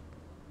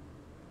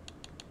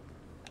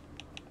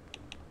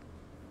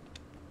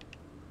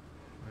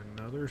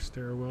another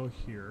stairwell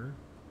here.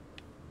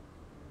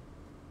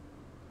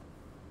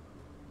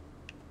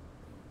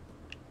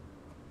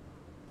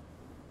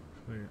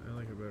 Actually, I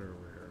like it better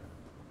over here.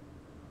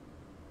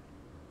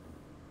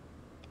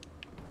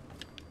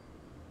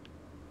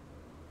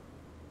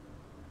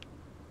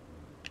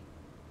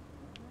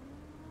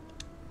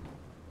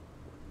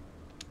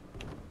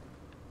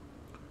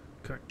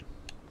 Okay.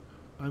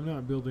 I'm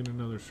not building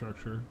another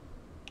structure.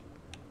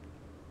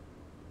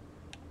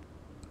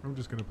 I'm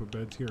just gonna put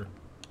beds here.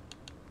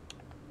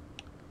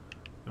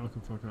 Y'all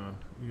can fuck off.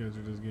 You guys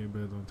are just getting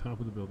beds on top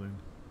of the building.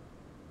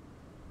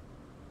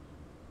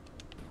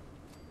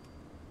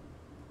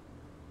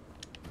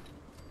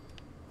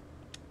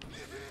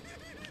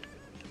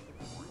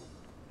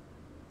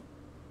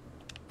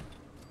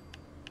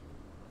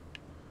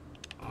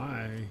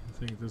 I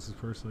think this is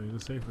personally the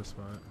safest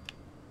spot.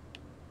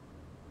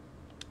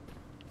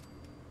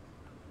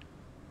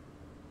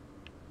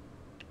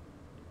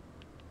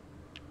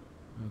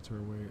 That's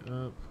our way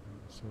up,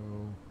 so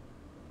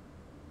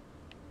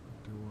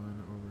do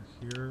one over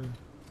here,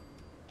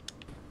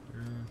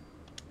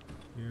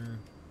 here,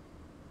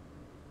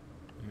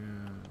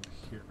 and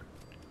here.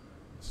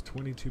 It's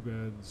 22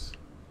 beds.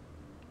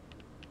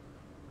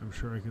 I'm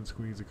sure I can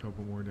squeeze a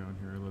couple more down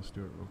here. Let's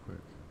do it real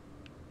quick.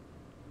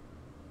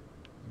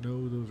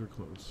 No, those are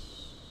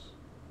close.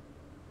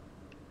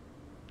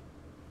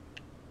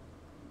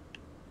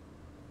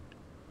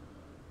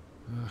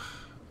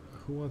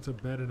 Who wants a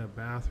bed in a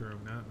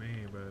bathroom? Not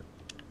me, but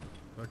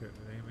fuck it,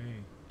 it ain't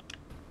me.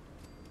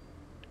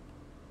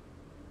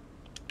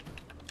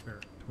 There,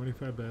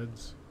 25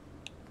 beds.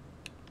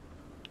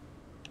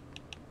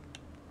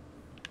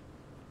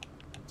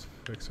 Let's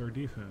fix our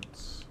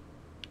defense.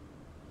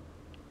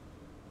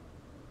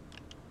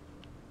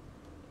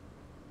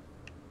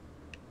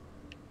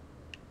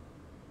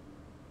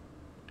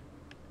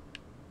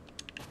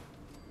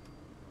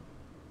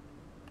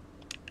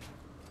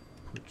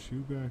 Put you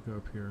back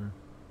up here.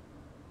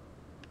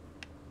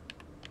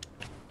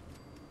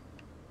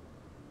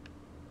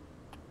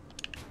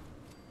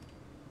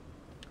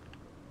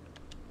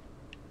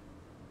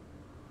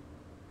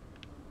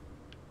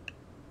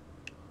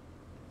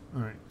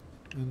 Alright,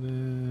 and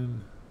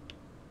then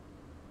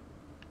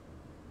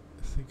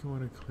I think I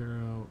want to clear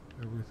out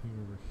everything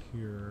over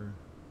here.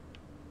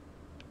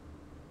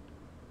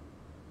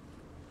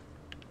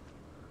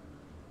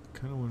 I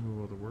kind of want to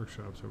move all the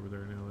workshops over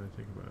there now that I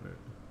think about it.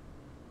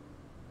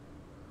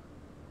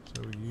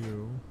 So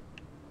you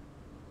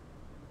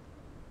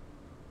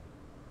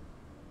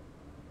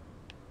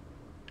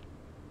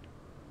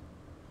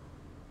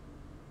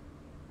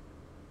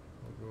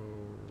will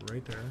go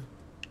right there.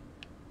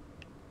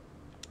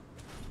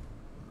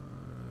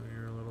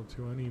 You're a little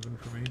too uneven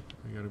for me.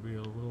 I gotta be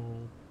a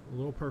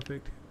little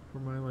perfect for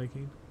my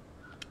liking.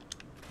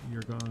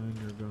 You're gone,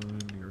 you're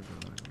gone, you're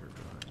gone, you're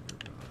gone, you're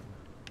gone.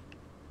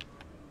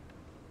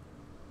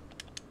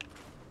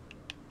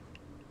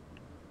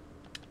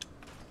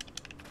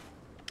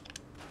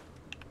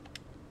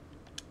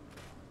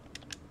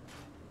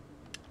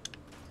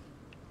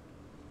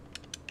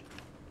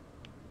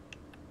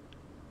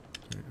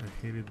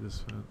 I hated this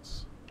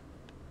fence.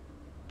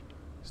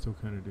 Still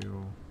kind of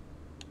do.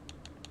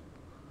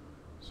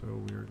 So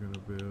we are going to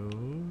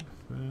build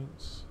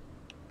fence,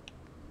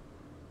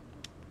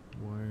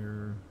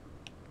 wire,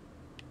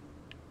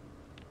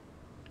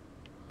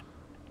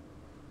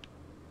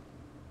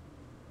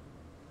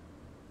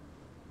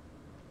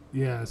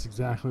 yeah, that's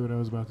exactly what I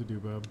was about to do,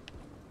 bub.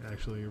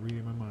 Actually, you're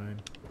reading my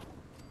mind.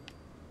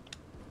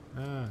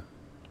 Ah.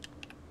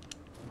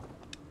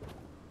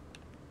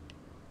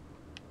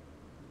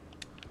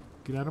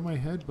 Get out of my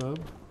head, bub.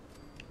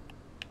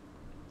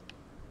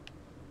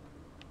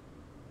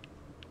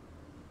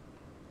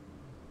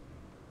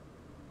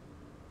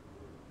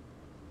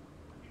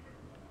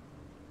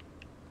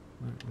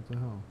 Right, what the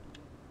hell?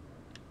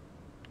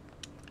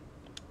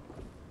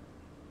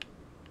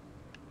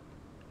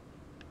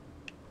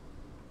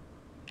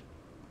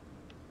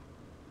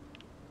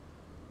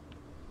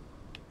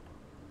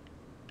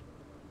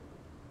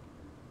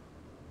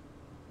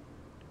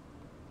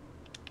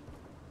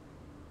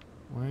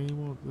 Why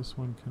won't this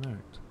one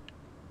connect?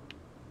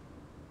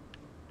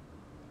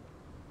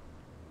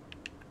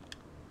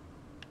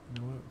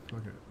 You know what?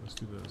 Fuck it. Let's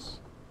do this.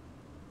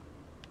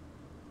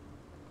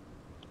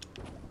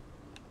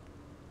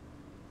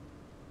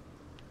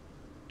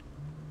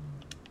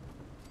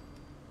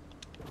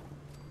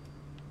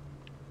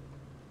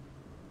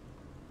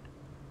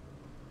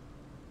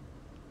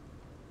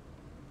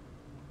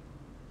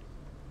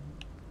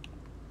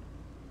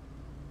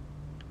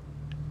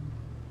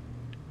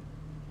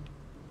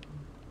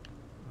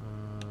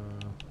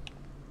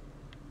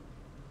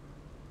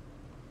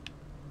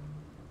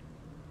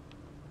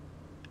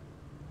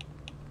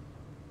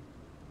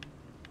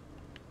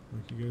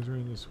 You guys are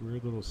in this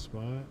weird little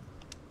spot.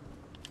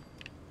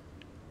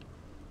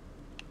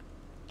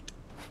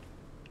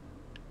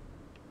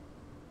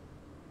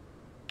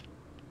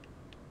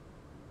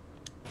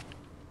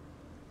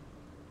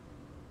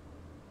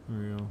 There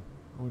we go.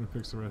 I want to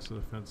fix the rest of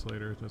the fence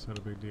later. That's not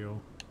a big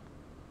deal.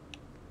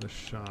 The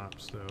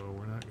shops, though,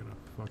 we're not gonna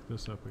fuck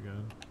this up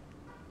again.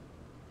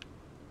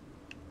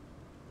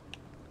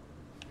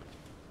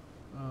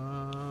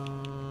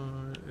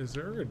 Is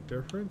there a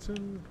difference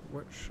in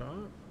what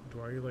shop?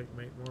 Do I like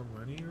make more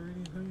money or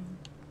anything?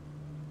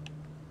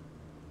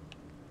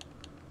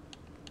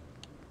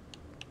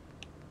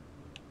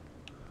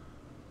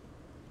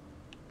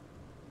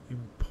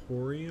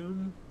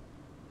 Emporium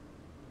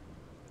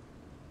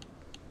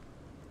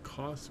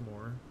costs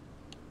more.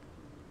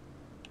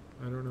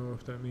 I don't know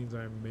if that means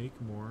I make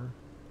more.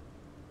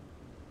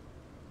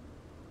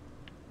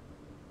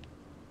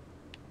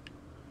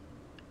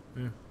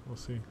 Yeah, we'll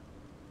see.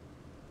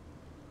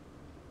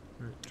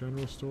 Alright,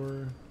 general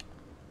store.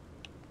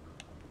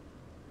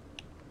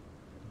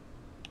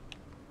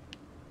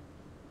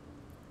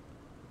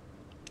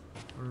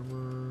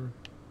 Armor.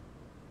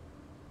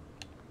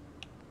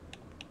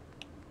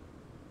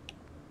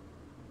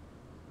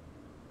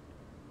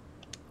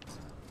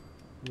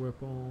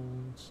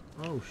 Weapons.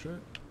 Oh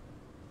shit.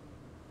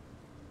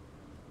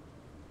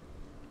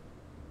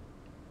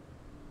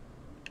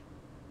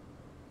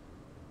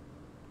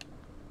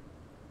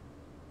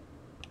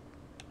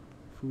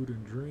 Food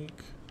and drink.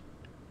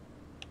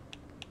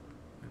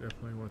 I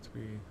definitely want to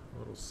be a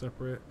little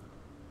separate.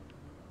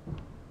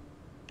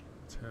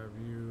 Let's have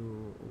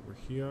you over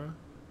here.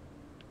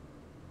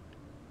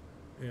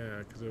 Yeah,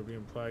 because it'll be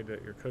implied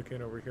that you're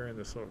cooking over here in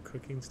this little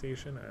cooking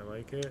station. I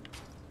like it.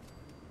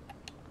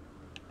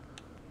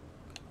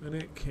 And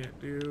it can't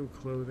do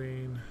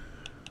clothing.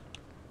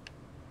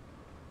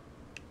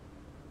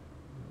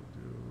 We'll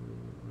do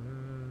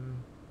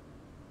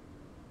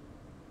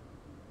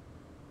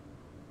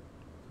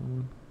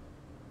someone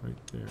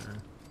right there.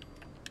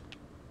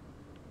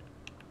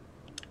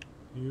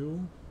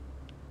 You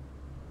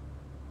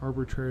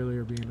arbitrarily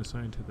are being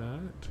assigned to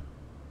that.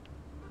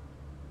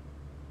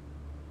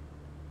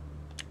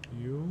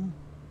 You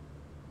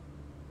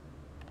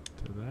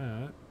to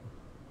that.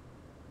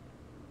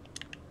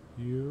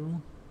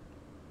 You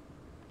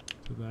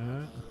to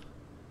that.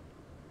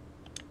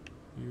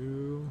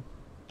 You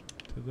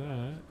to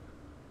that.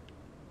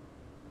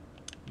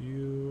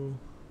 You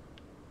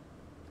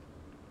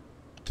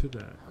to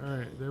that.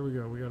 Alright, there we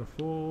go. We got a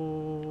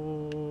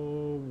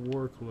full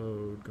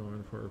workload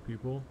going for our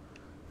people.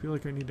 I feel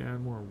like I need to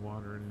add more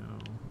water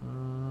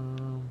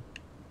now.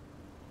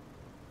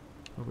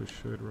 Probably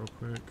should real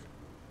quick.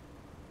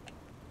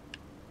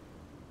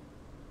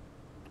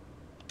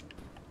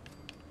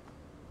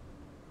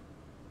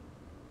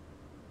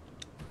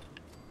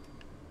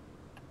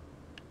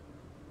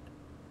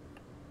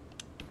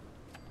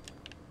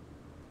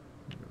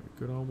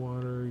 Good on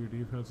water, your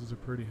defenses are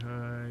pretty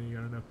high, you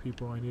got enough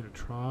people. I need a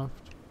trough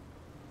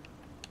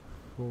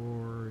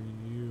for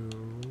you.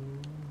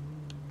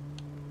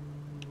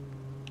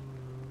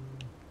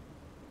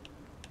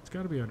 It's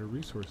got to be under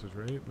resources,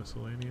 right?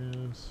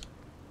 Miscellaneous.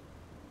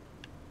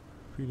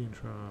 Feeding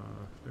trough.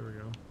 There we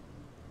go.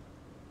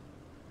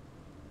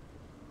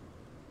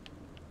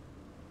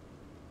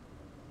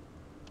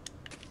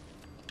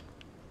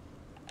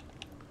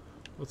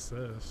 What's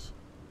this?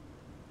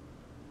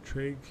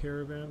 Trade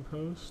caravan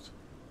post.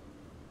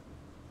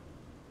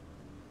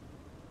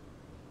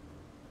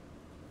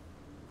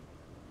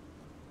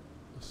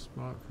 A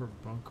spot for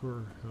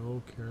Bunker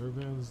Hill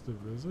caravans to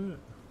visit?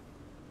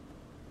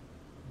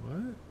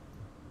 What?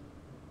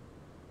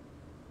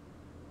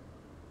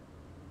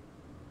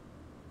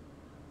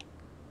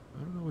 I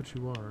don't know what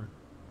you are.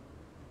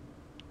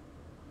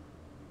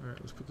 Alright,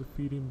 let's put the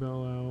feeding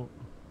bell out.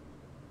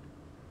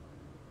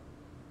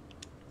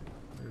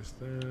 There's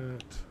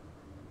that.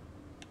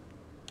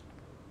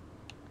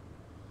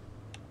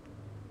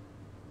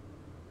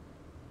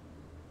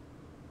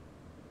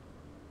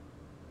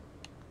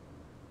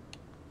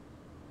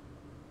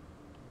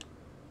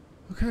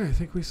 Okay, I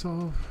think we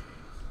solved.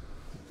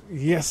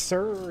 Yes,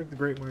 sir. The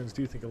great minds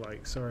do think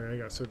alike. Sorry, I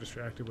got so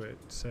distracted with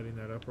setting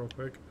that up real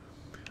quick.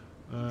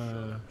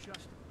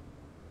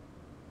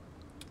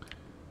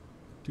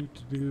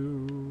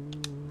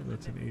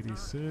 That's an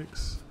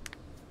 86.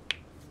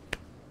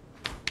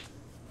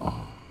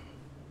 Oh.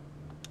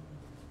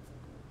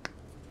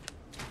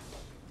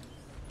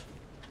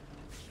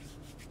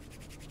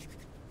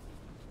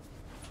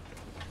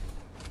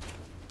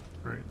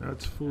 Alright,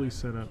 that's fully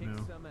set up now.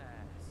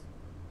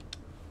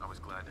 I was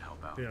glad to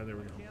help out. Yeah, there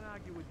we go. Can't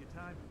argue with your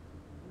timing.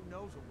 Who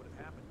knows what would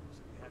have happened if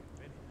you hadn't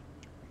been here.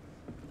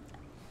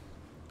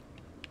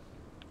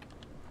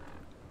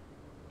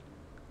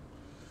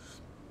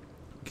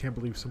 Can't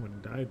believe someone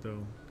died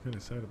though. Kind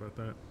of sad about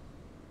that.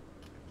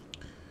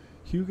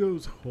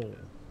 Hugo's Hole.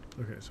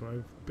 Okay, so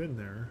I've been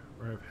there,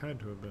 or I've had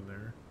to have been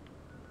there.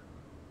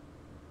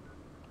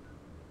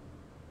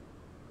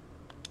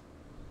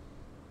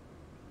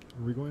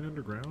 Are we going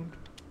underground?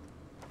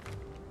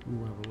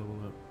 Ooh, I have a level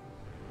up.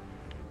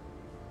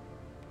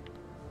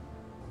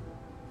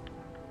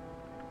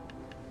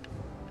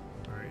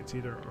 it's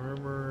either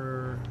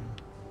armor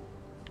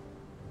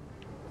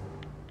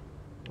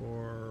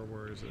or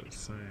where is it?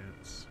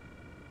 Science.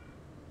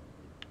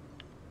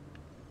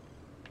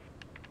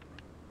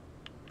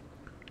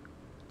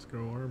 Let's go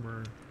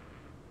armor.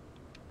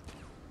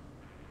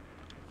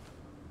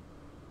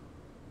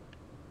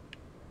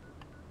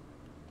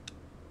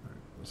 Alright,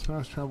 let's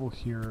fast travel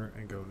here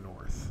and go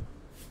north.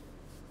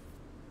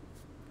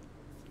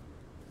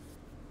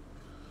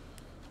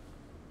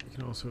 We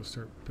can also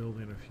start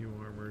building a few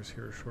armors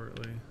here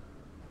shortly.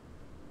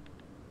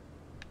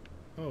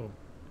 Oh.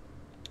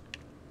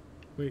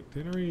 Wait,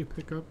 didn't I already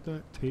pick up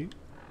that tape?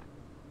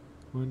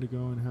 Going to go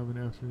and have an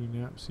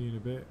afternoon nap. See you in a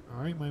bit.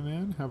 Alright, my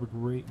man. Have a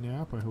great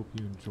nap. I hope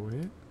you enjoy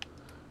it.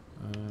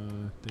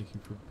 Thank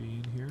you for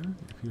being here.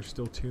 If you're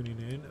still tuning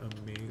in,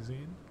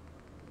 amazing.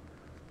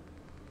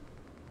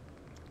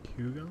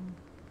 Hugo?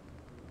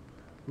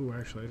 Ooh,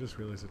 actually, I just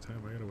realized the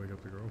time. I gotta wake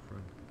up the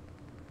girlfriend.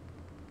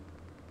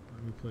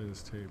 Let me play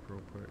this tape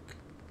real quick.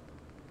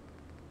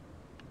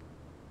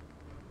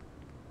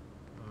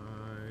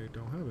 I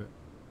don't have it.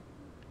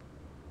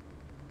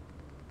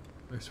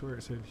 I swear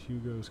it said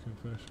Hugo's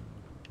confession.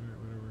 Alright,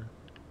 whatever.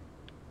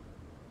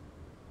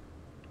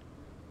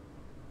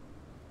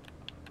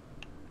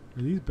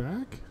 Are these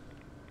back?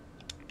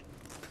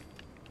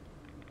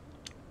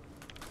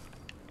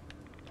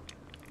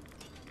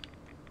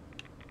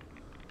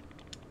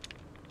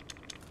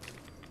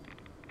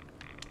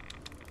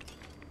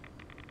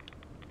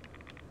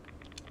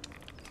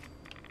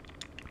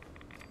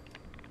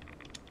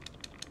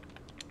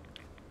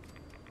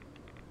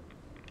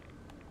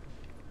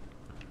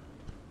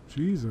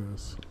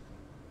 Jesus.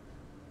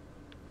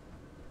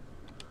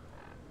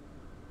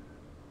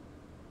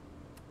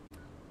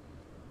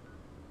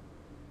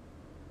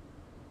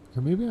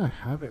 So maybe I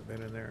haven't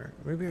been in there.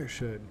 Maybe I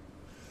should.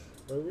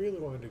 I really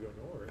wanted to go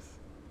north.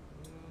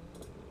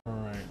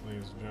 Alright,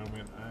 ladies and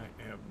gentlemen, I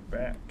am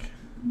back.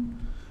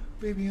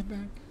 Baby, I'm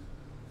back.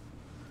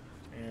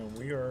 And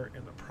we are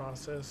in the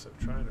process of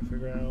trying to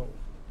figure out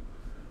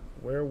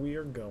where we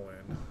are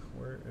going.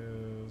 Where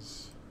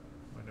is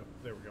my note?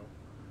 There we go.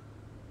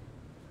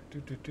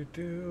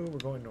 We're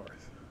going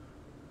north.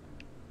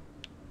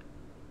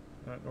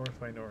 Not north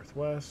by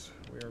northwest.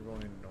 We are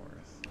going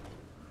north.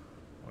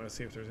 I want to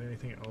see if there's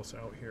anything else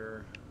out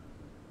here.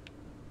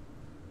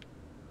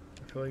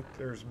 I feel like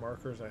there's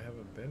markers I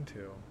haven't been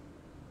to.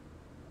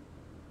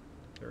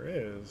 There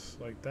is,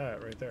 like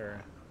that right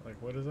there. Like,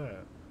 what is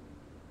that?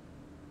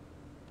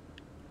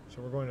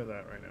 So we're going to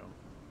that right now.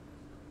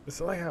 It's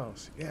the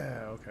lighthouse.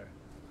 Yeah, okay.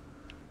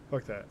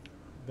 Fuck that.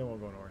 Then we'll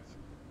go north.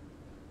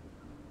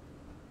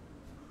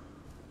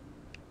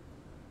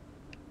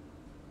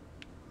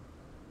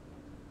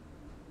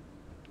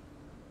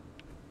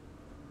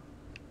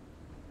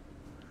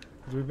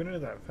 We've been into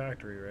that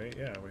factory, right?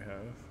 Yeah, we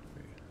have.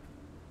 We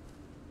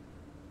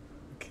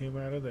came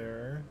out of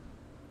there,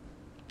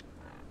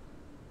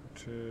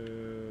 which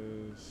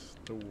is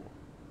the...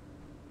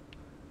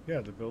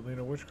 Yeah, the building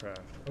of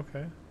witchcraft.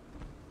 Okay.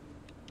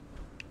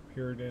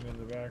 Puritan in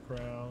the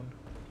background.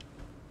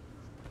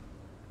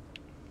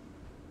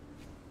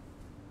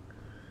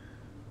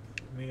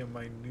 Me and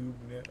my noob...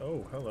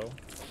 Oh, hello.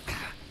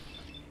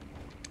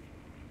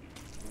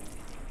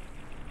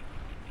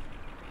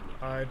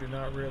 I did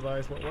not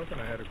realize what weapon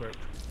I had equipped.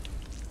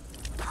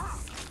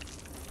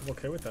 I'm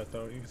okay with that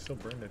though, you can still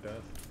burn to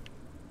death.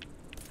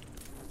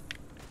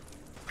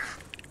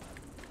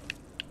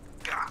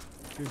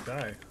 Dude,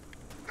 die.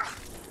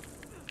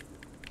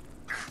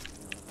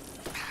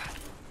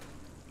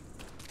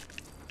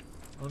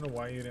 I don't know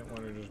why you didn't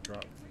want to just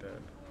drop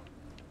dead.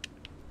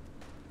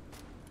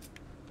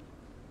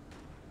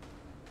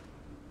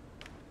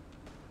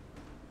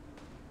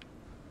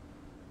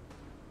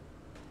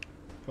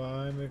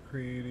 Bye,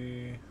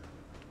 McCready.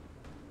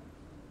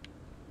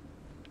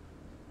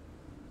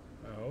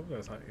 I hope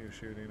that's not you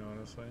shooting,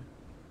 honestly.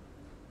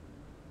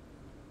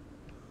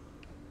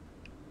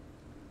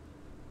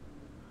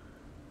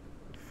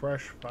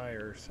 Fresh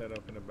fire set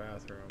up in a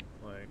bathroom.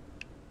 Like,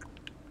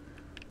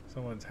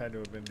 someone's had to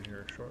have been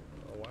here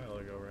a while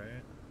ago,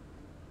 right?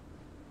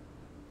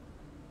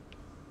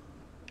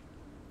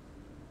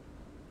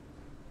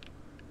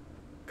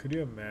 Could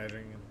you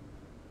imagine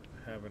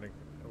having a...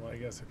 Well, I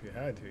guess if you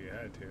had to, you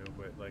had to,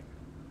 but like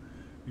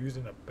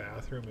using a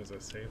bathroom as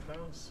a safe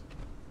house?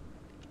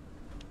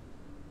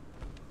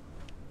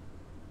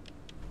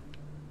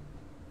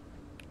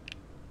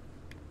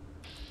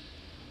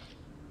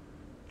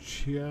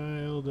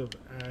 Child of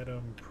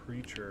Adam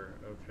Preacher.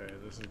 Okay,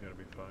 this is gonna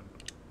be fun.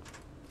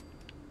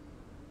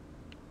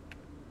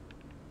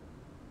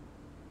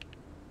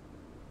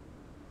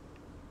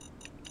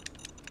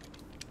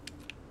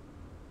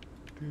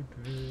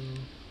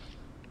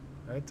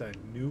 That's a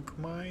nuke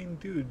mine?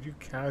 Dude, you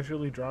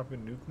casually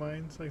dropping nuke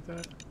mines like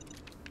that?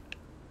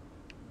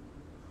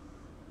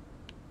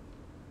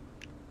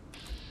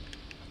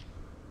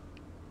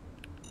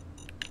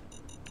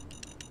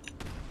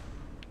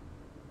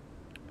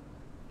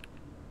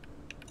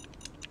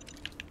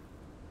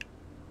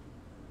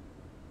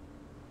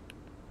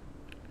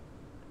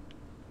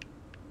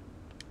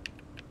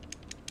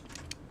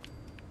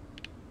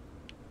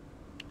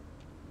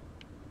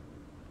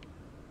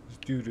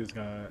 dude has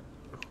got...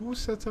 Who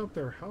sets up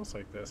their house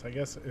like this? I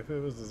guess if it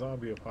was a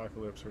zombie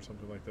apocalypse or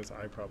something like this,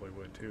 I probably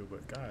would too,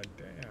 but god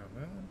damn,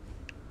 man.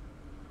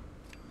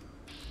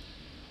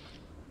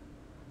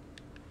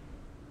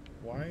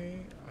 Why?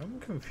 I'm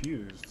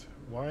confused.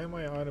 Why am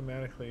I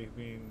automatically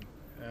being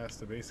asked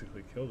to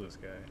basically kill this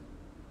guy?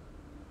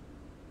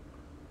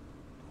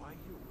 Do I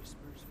hear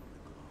whispers from the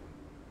glow?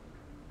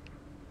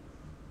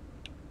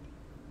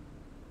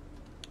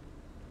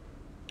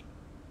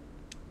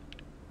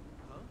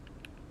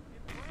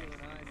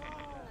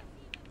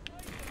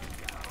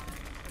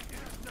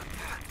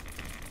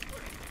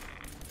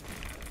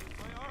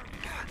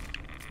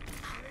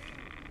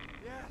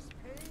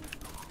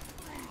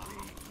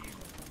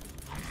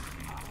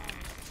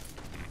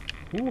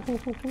 Ooh, hoo,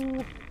 hoo,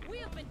 hoo. We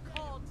have been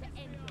called to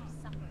end your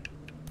suffering.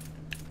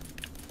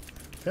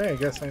 Okay, I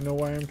guess I know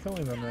why I'm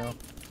killing them now.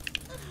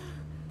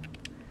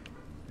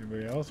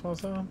 Anybody else want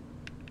some?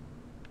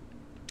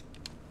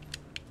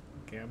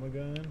 Gamma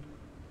gun.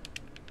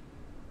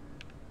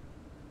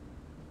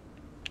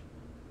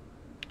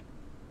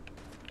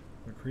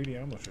 McCready,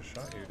 I almost just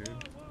shot you, dude.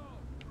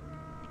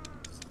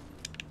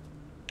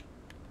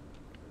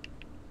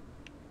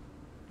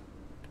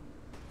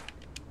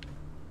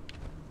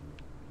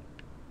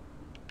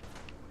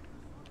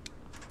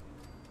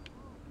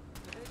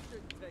 It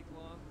shouldn't take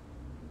long.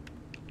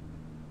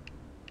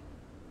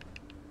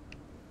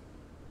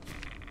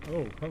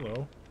 Oh,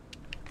 hello.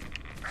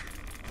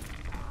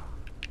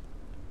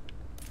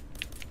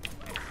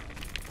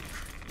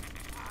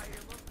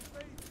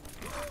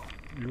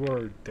 You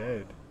are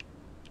dead.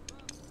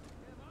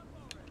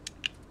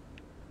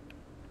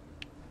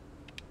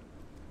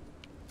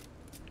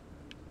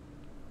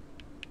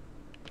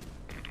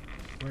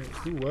 Wait,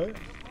 who, what?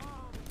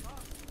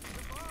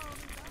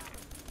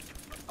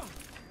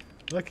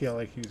 Lucky I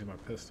like using my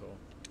pistol.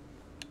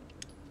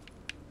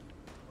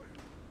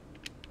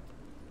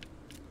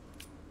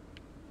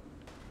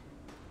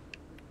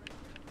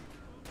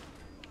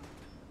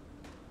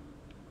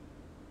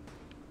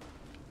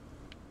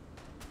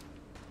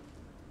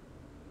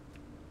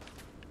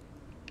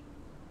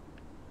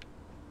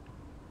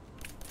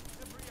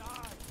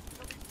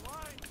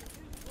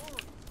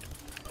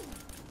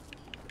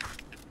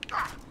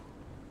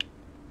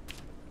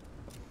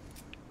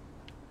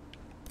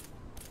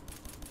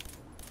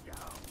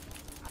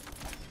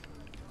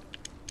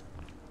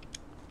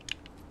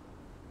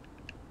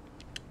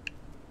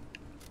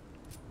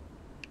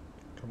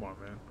 Come on,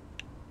 man.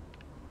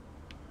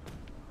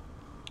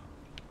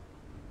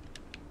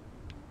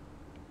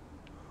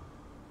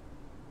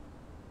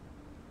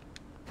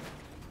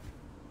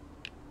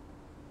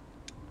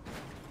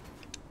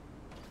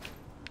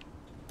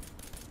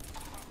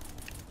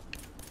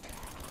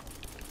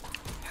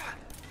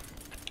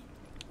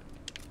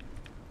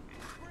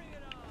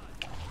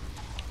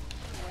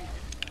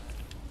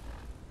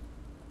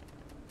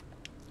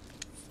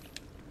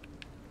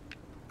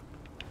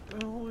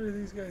 What are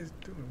these guys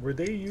doing? Were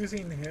they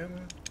using him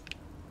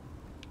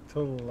to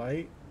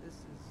light? This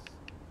is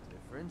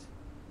different.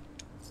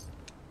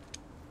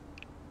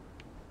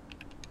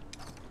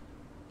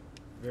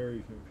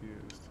 Very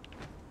confused.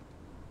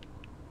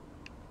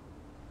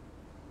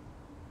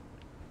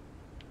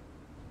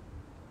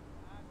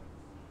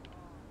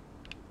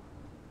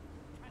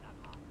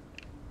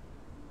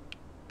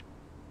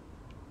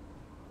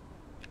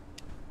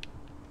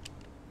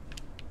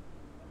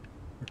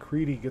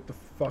 McCready, get the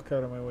fuck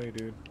out of my way,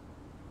 dude.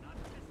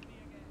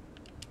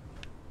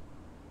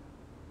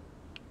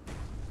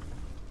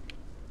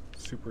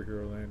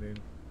 Superhero landing.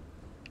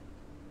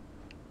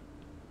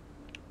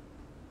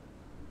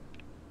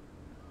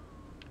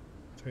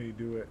 That's how you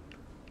do it.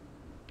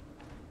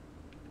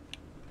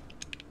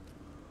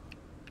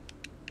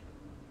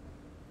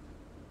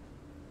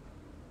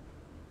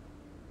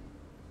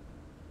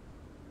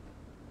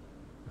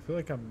 I feel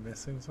like I'm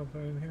missing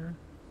something in here.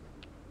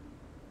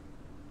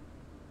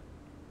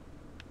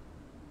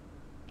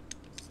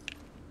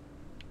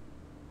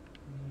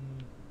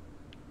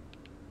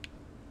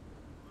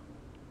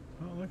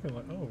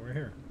 Oh, we're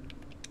here.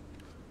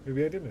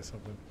 Maybe I did miss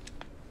something.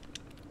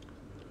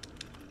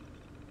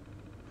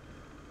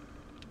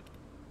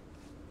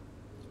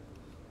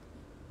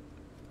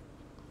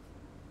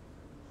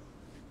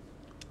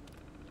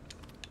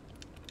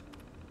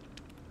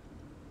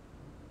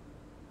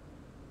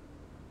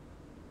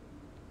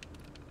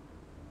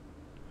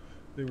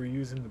 They were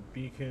using the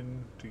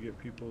beacon to get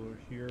people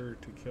here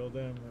to kill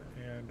them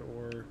and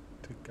or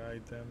to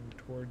guide them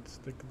towards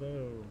the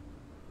glow.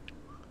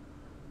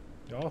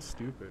 Y'all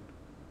stupid.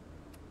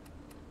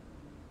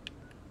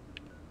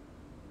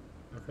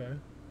 Okay.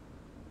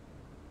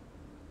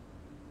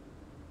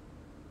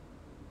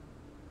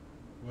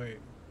 Wait.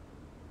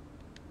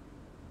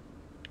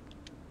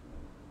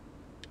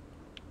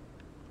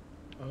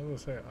 I was gonna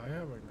say, I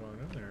haven't gone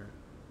in there.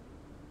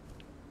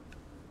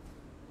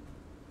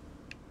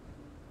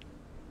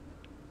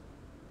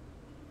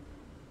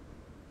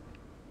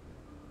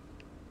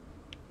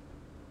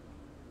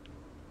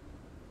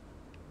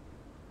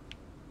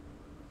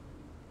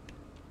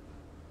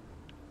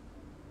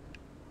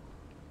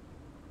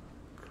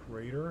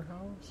 Raider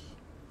house?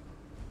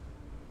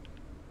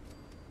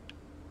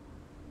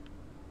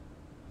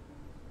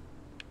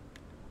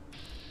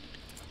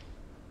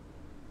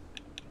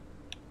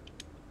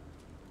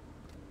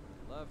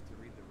 Love to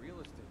read the real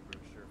estate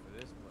brochure for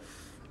this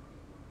place.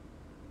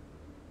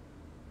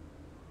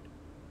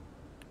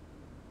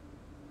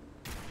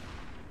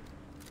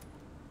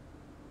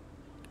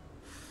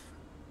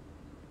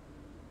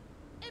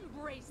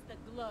 Embrace the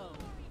glow.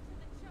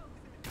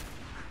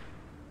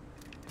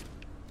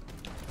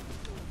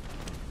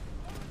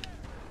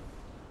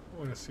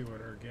 I want to see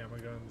what our gamma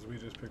guns we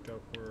just picked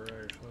up were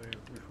actually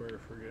before I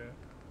forget.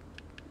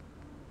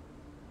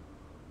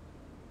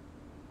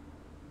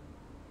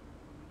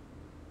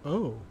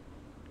 Oh.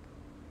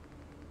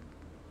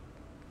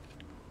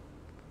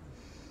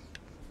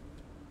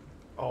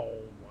 Oh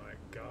my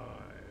god.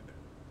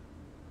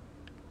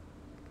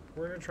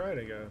 We're gonna try it,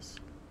 I guess.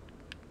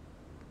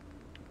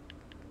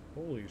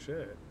 Holy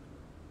shit.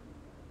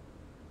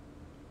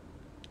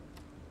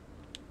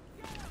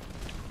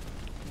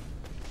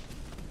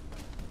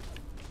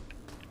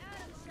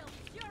 Adam shall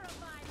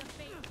purify the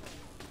faithful,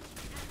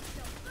 and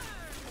shall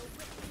burn the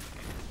wicked.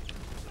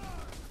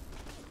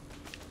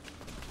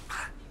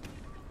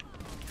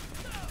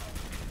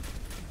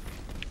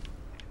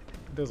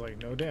 It does like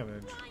no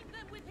damage. Blind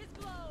them with his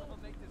glow. I'll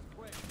make this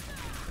quick.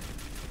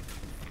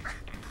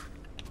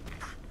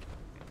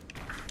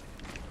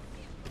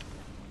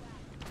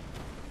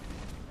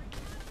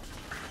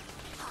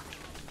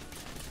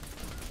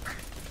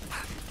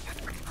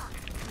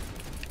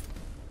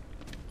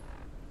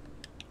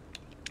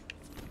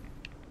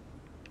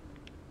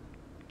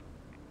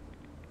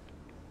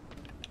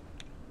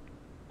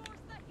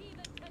 Force the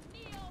heathen to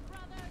kneel,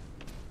 brothers.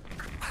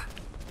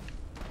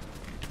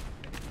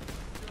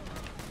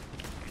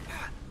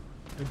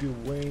 I do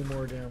way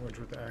more damage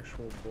with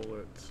actual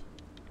bullets.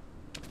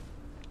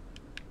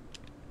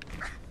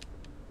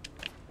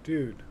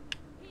 Dude.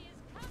 He is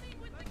coming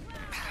with the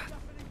cloud.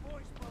 Deafening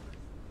voice, brothers.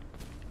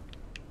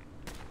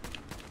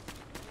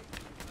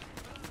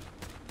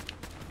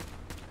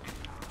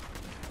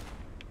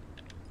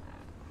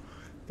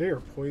 They are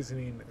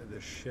poisoning the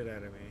shit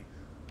out of me.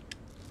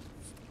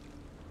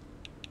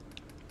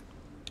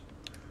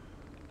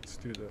 Let's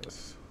do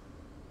this.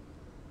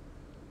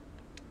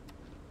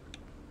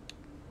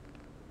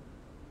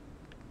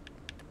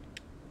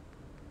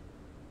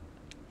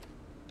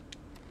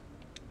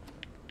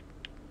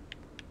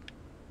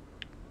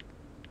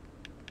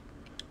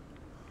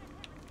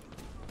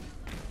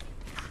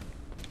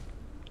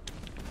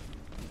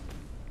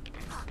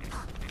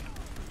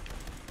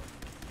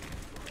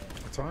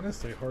 It's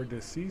honestly hard to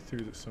see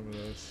through some of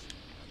this.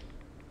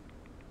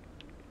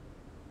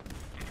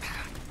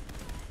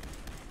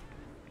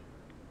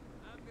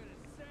 I'm gonna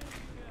send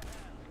you to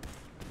hell.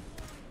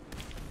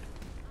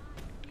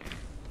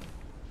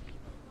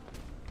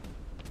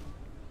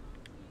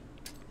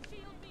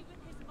 Shield me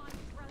with his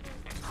might,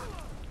 brothers.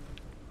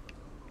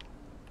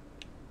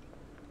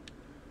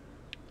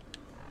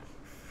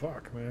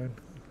 Fuck, man.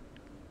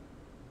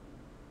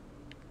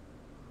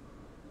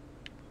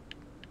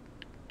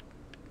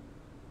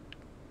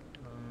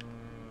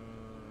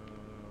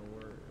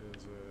 Where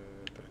is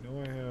it? I know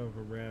I have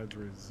a Rad's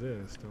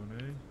Resist, don't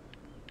I?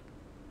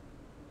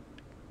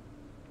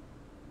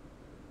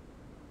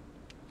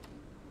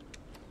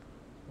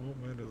 Well,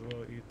 might as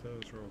well eat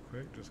those real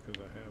quick just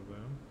because I have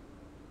them.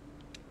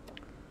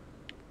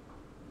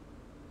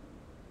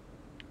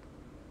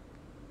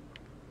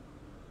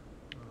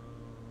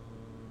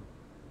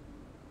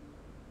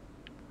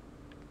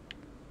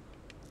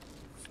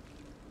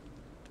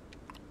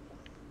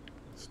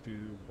 Let's do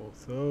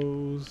both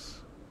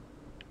those.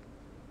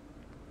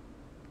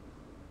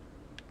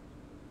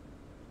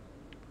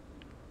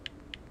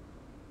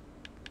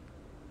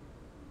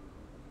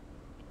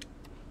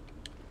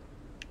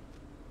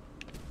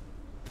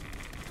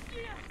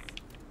 Yes!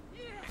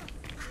 Yes!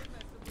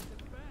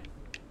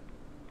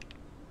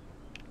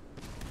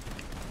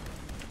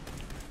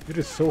 It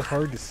is so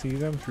hard to see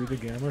them through the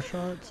gamma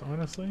shots,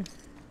 honestly.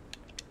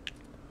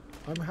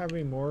 I'm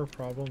having more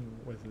problem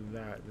with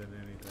that than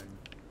anything.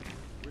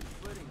 We're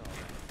splitting all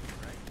that,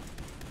 right?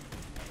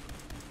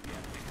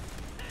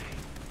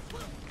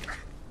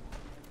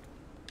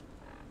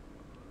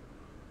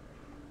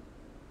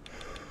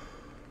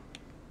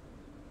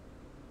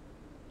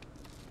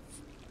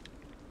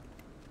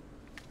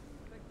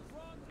 Picked the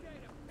wrong day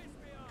to piss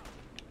me off.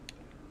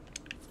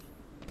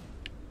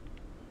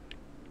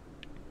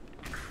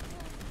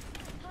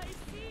 I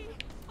see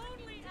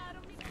only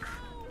Adam's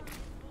glow.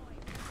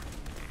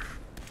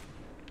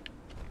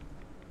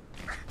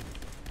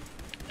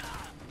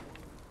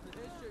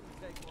 This shouldn't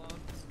take long.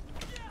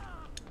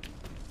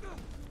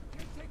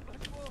 Can't take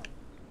much more.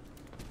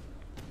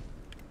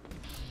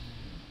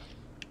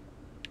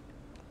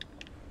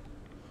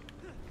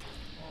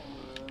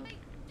 I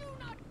do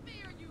not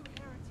fear you,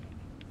 heretic.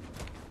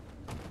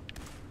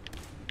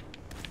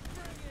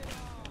 Bring it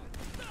on.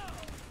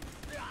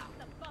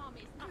 The bomb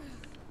is us.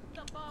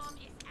 The bomb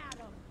is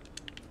Adam.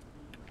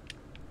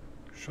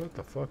 Shut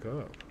the fuck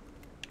up.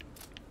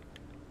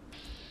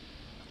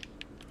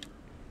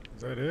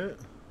 Is that it?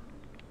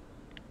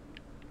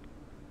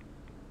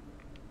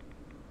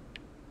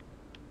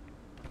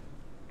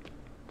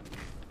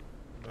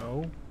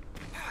 No.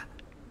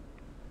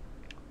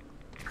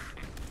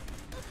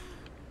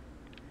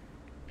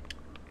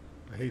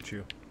 I hate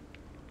you.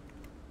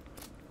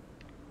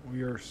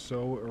 We are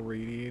so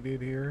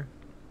irradiated here.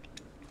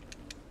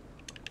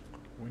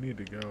 We need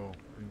to go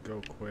and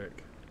go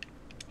quick.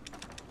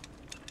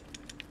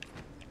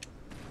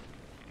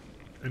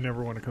 I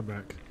never want to come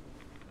back.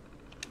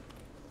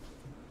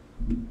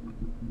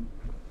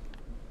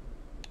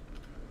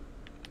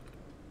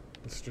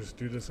 Let's just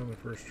do this on the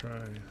first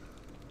try.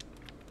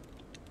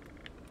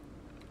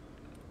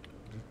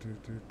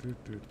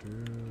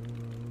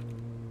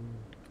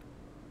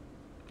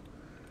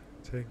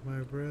 Take my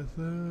breath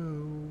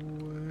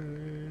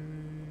away.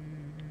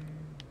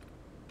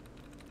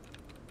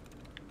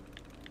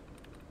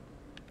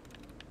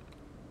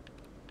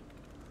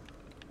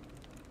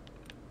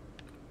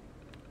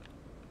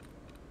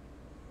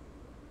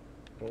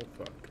 Oh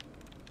fuck.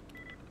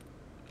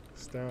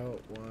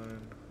 Stout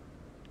one.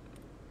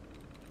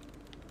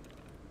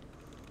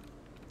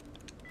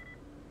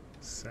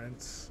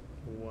 Sense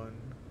one.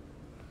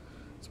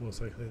 It's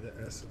most likely the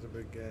S at the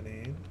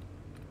beginning.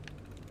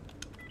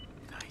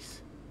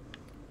 Nice.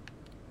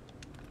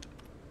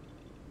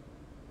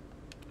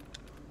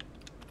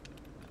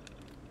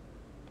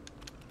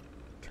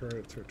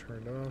 Turrets are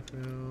turned off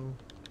now.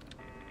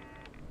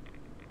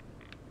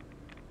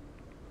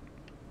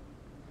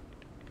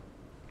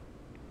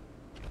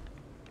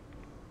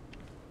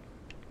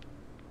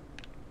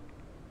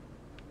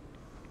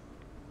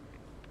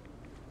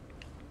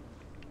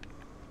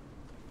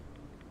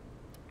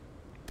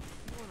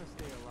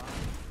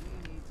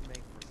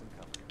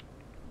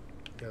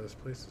 Yeah, this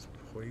place is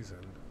poison.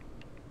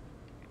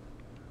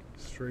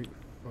 Straight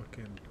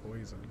fucking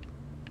poison.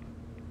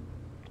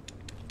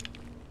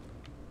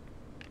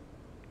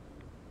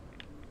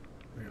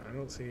 Yeah, I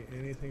don't see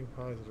anything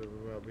positive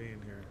about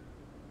being here.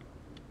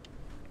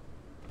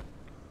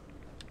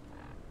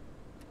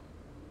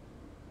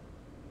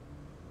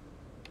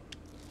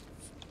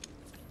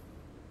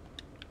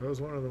 That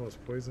was one of the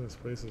most poisonous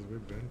places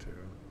we've been to.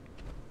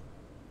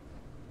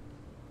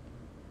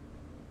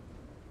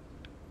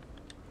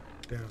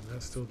 Damn,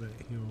 that still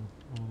didn't heal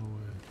all the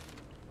way.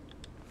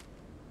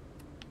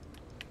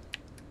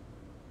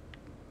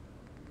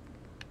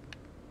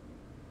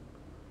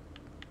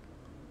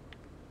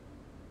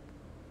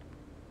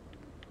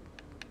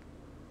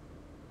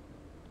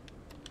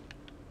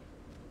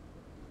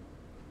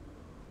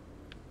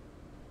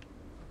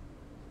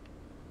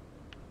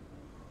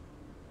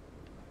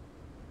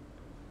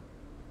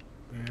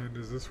 And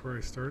is this where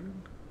I started?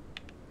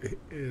 It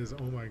is,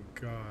 oh my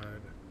god.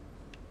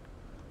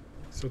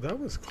 So that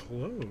was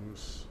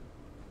close.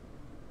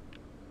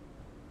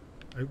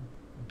 I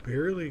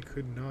barely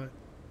could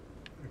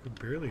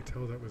barely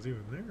tell that was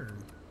even there.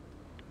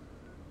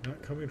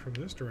 Not coming from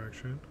this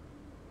direction.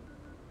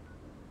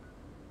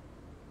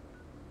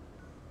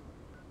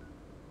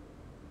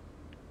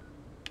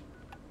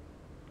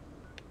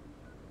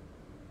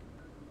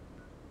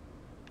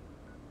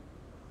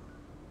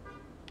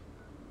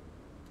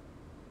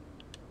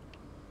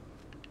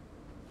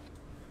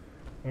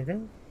 Okay.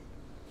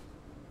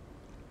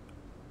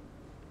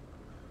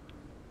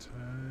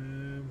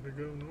 Time to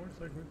go north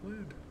like we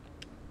planned.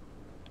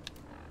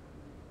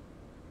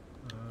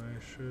 I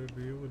should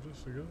be able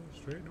just to go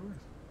straight north.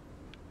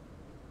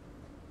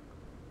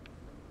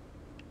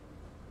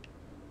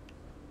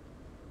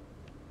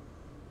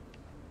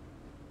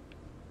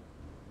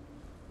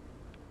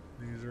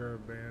 These are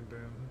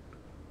abandoned.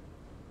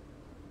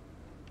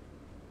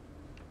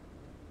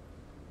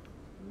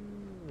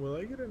 Will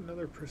I get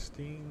another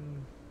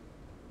pristine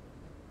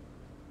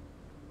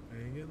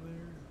egg in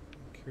there?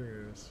 I'm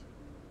curious.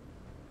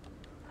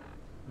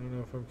 I don't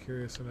know if I'm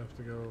curious enough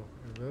to go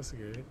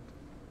investigate.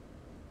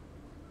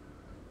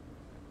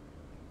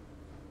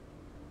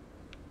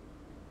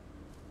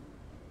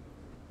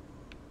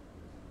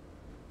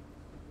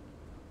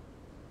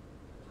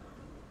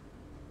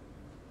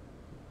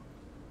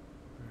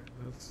 Alright,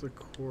 that's the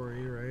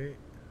quarry, right?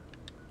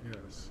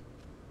 Yes.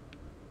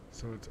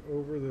 So it's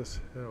over this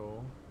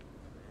hill.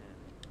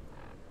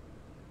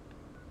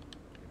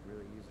 Could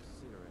really use a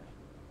cigarette.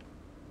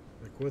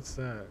 Like, what's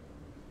that?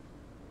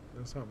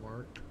 That's not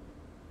marked.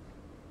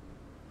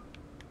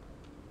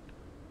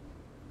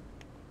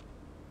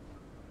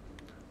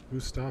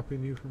 Who's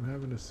stopping you from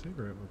having a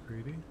cigarette,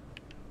 McCready?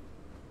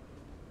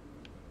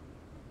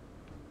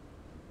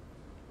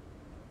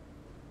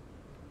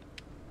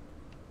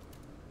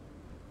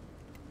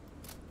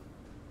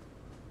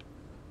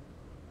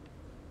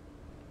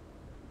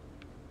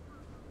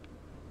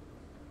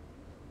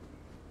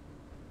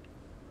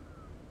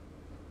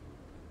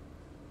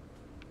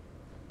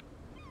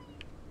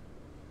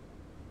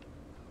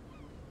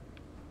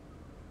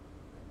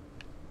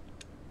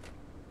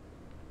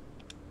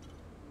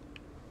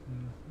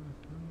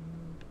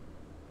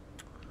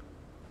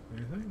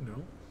 Anything?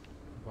 No.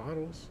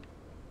 Bottles.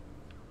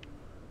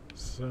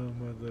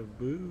 Some of the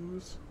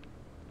booze.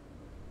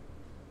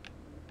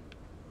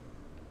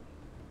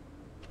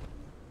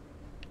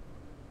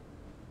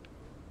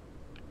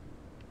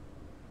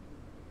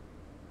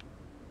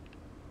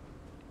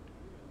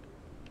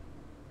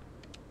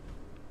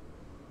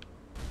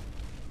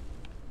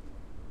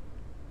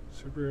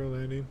 Superhero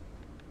landing.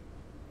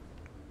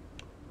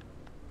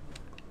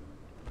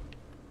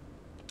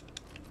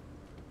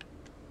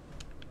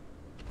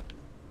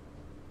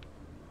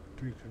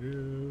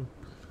 Do.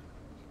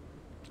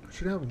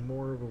 Should have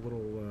more of a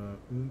little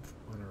oomph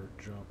on our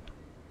jump.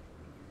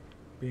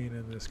 Being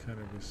in this kind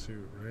of a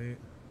suit, right?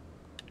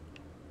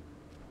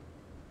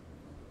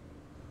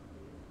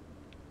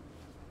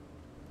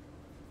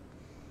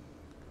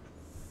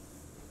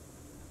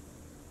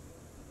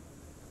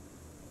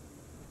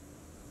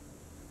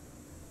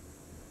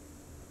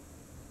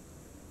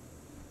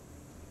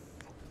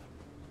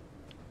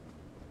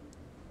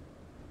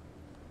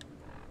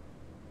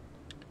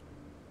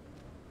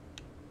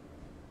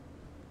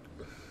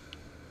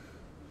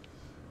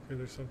 Okay,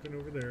 there's something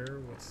over there.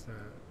 What's that?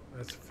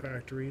 That's a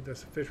factory.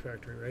 That's a fish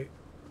factory, right?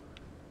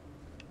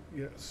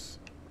 Yes.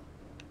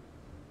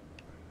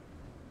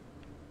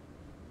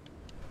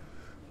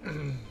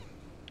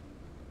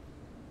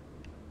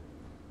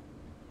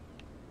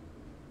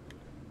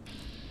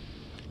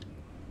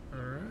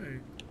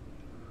 Alright.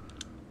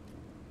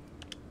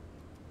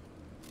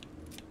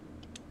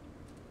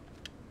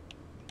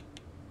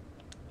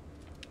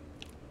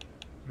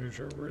 Make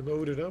sure we're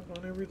loaded up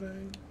on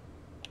everything.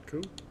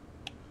 Cool.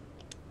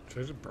 Should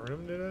I just burn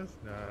him to death?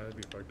 Nah, that'd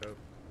be fucked up.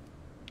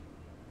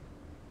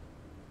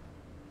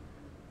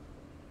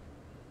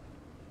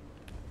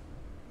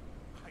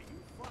 Are you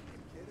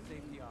fucking kidding me?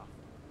 Safety off.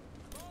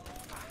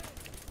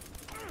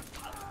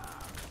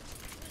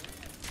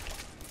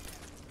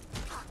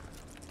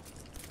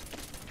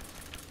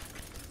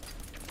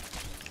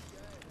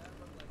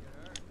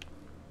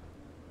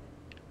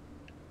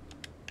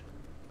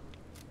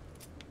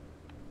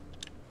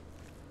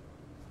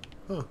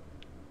 Huh.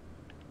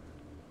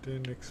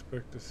 Didn't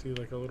expect to see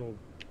like a little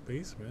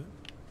basement.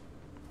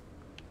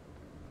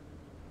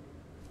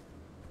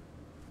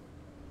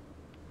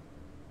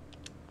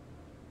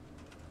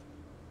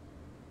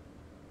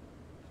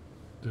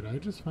 Did I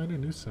just find a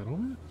new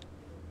settlement?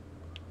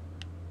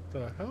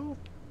 The hell?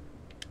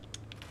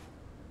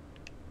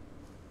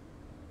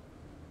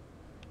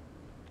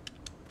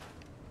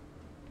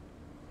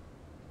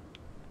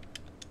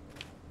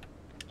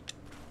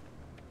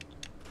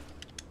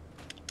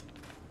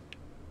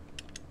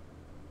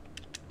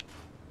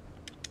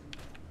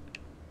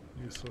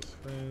 Useless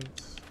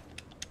fence.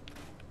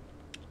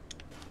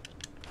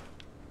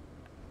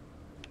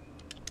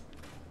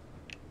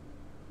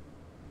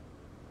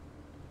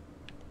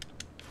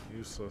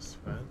 Useless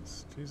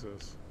fence.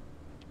 Jesus.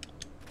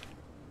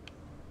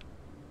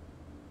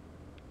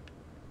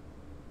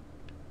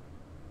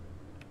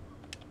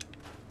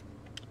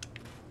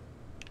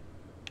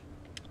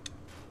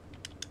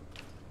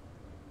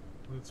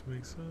 Let's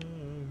make some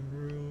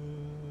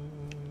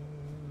room.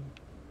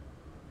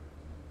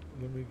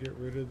 Let me get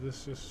rid of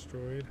this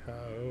destroyed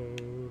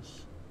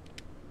house.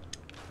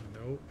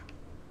 Nope.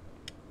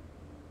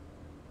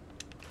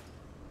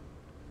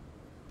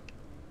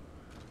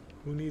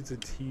 Who needs a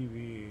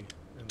TV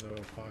in the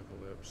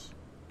apocalypse?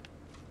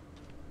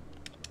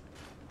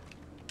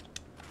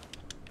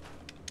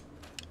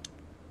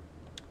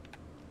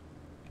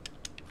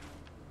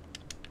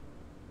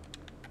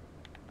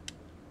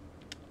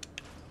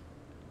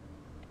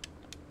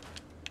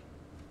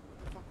 What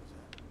the fuck was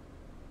that?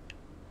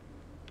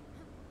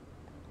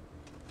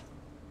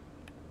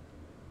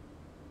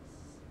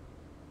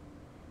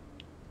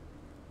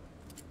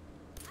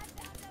 I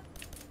found him.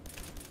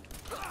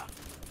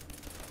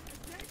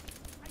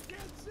 I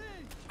can't see!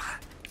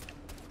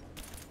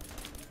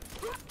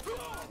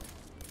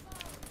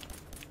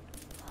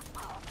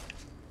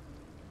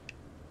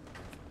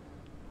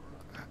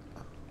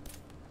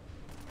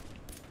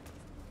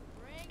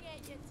 Bring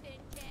it, you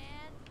tin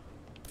can.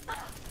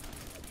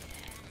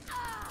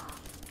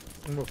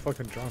 I'm a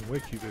fucking John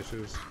Wick, you bitches. Do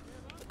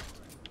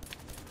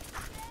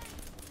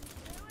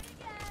it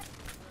again.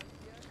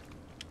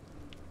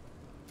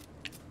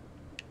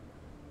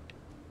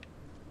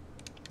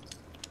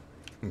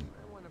 I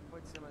want to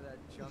put some of that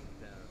junk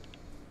down.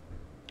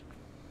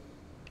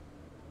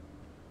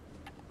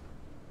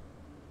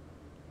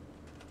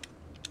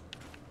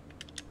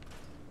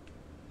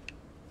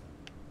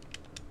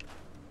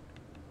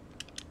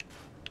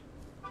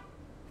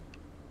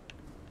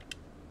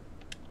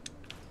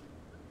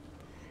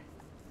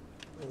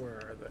 Where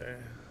are they?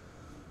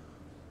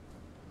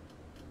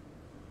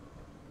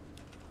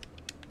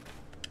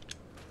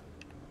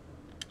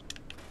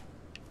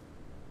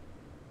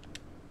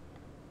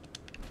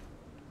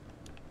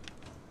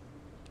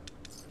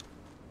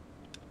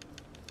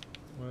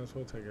 Might as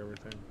well take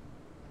everything.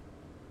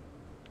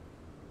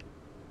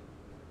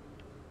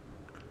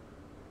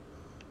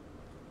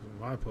 This is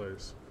my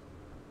place.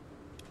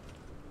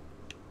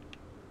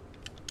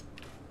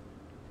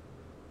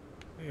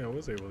 Yeah, I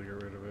was able to get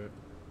rid of it.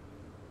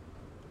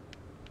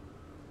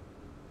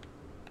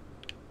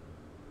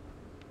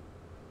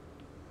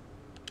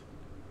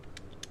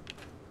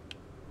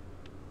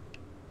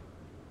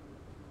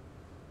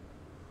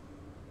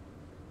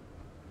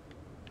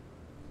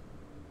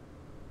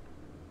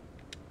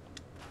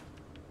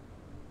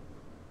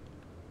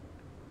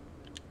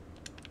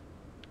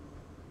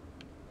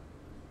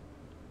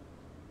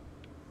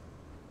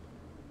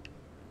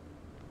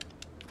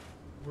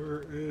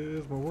 Where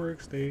is my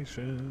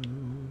workstation?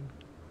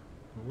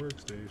 My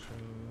workstation.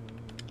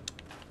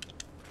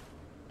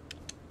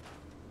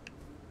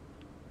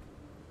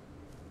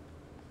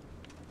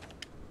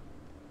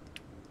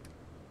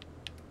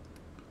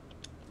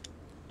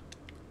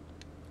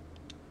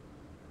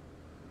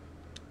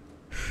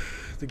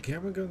 The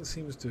gamma gun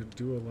seems to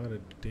do a lot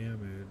of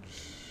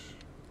damage,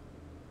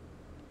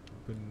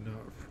 but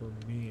not for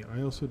me.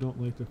 I also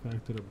don't like the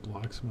fact that it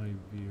blocks my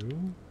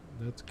view.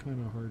 That's kind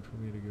of hard for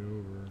me to get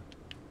over.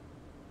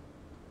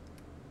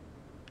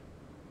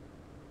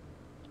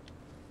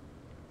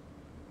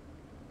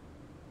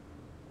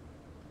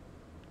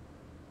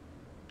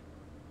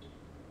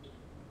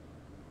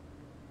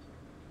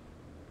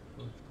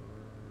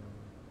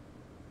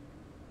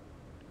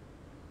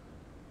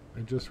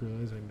 I just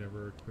realized I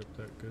never equipped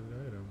that good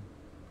item.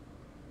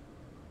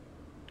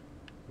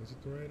 Was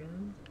it the right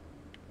arm?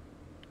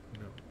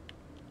 No.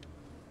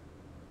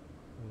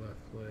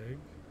 Left leg.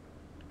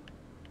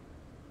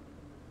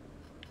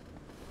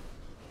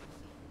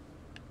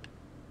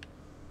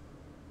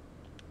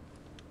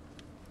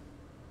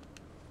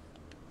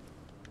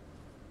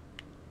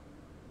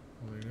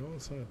 Well, I know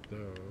it's not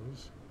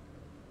those.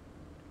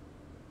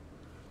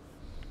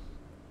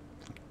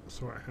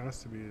 So it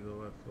has to be the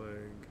left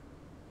leg.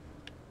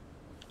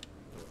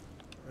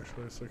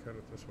 Actually, let's look at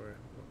it this way.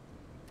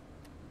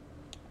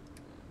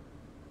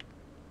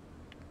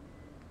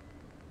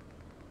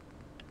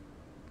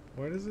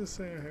 Why does this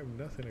say I have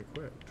nothing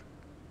equipped?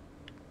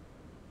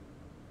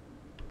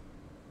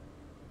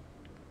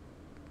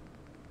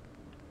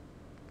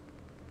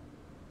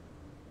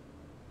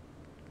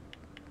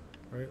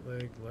 Right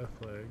leg,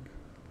 left leg,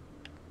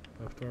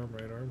 left arm,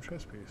 right arm,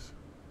 chest piece.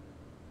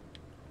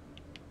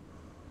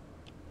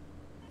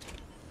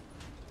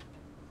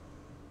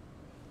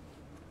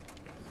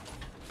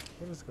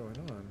 What is going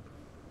on?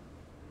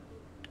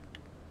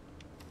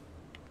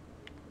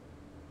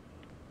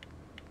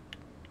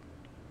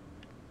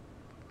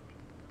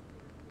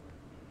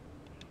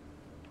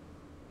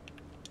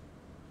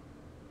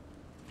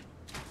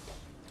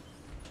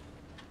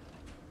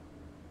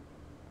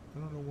 I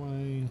don't know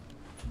why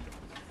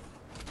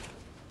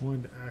I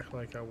wanted to act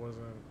like I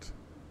wasn't.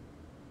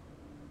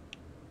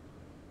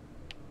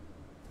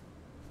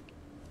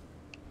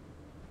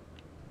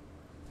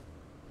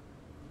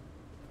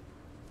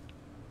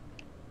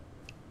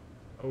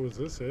 Oh, is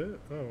this it?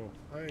 Oh,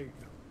 I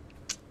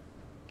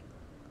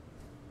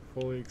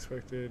fully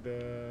expected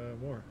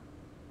more.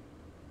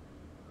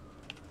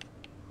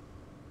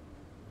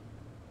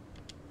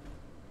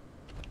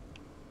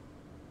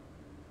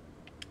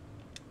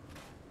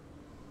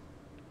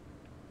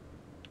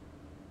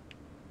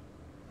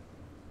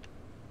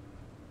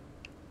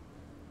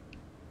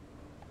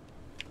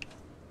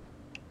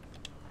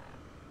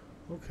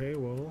 Okay,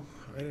 well,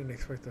 I didn't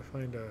expect to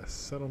find a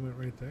settlement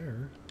right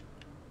there.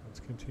 Let's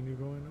continue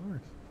going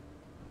north.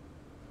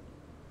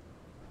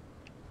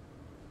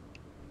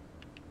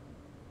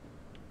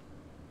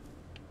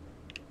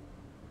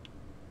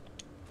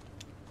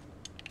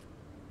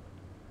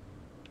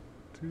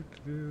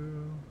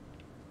 Doo-doo-doo.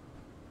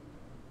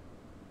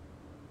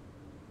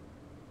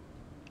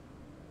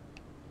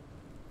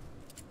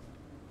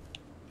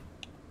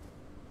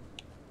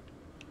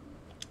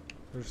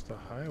 There's the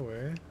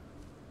highway.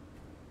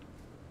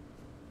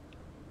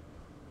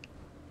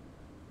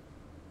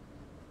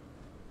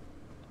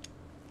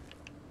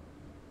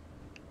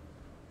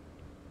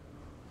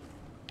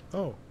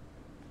 Oh.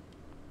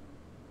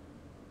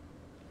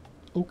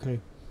 Okay.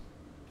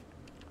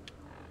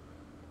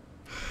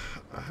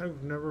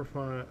 I've never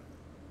fought.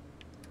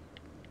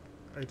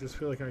 I just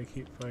feel like I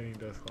keep fighting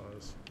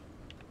Deathclaws.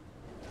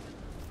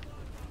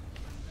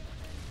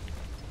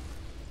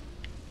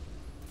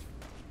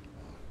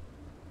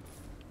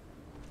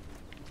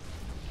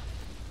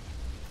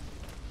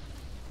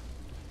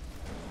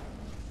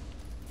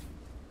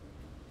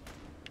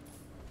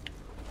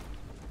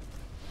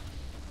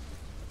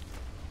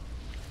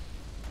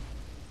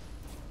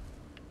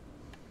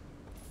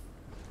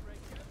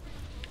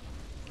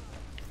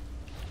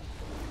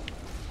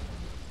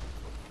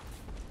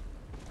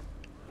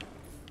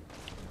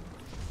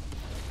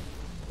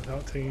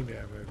 Without taking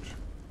damage.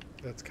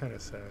 That's kind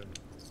of sad.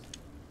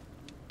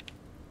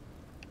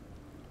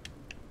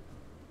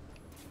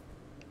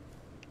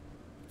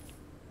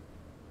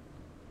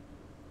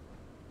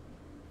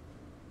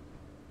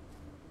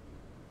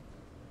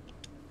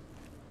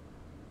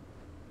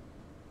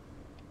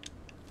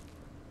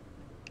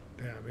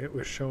 Damn, it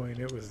was showing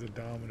it was the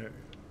dominant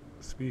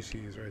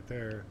species right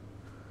there.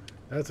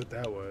 That's what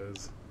that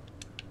was.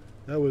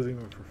 That wasn't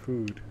even for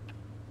food.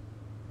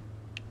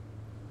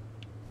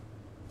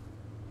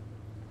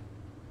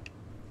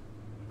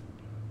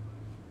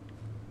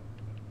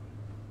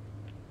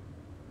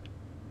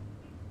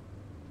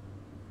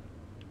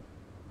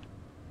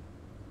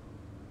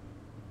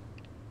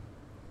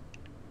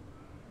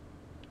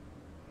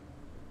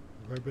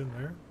 Have I been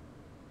there?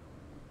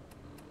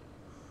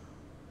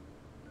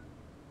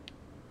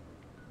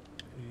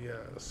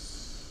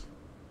 Yes.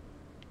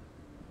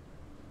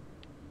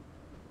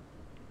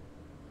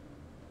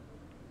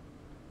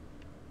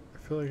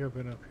 feel like I've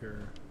been up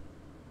here.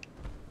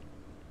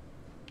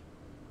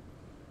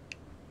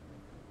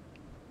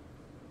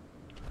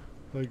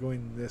 Like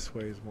going this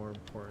way is more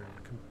important.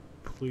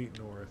 Complete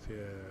north, yeah,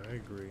 I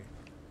agree.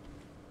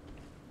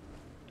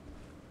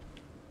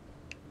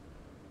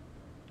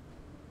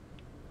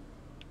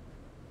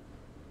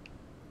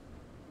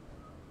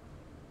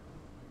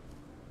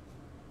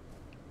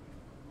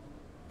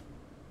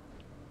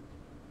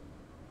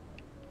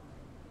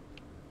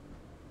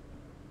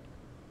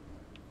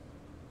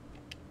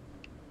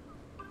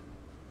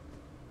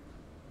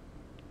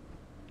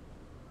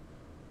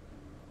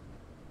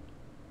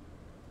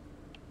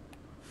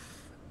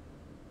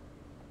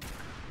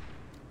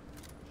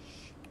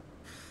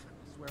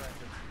 Swear I did.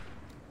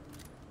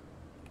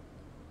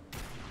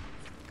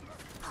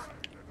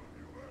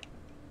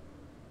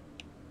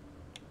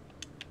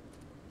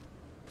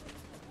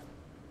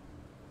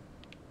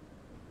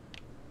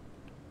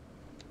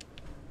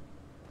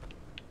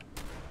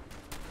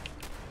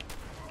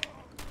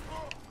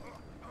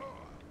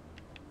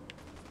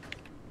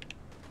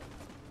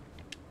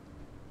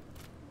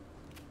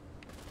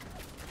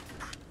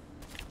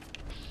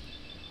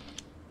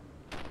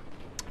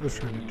 I was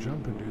trying to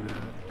jump and do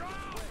that.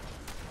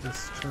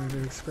 Just trying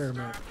to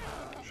experiment.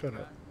 Shut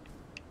up.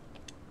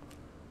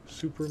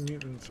 Super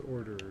Mutants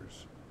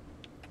Orders.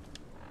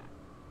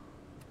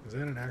 Is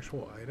that an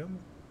actual item?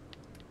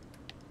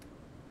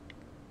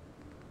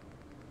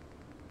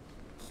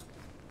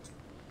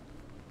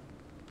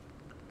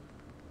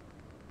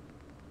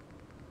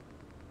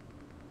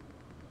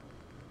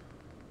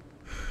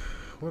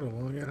 What a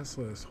long ass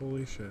list.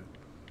 Holy shit.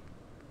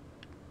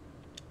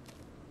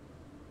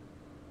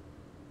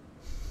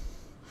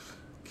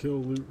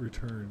 Kill, loot,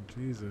 return.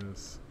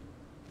 Jesus.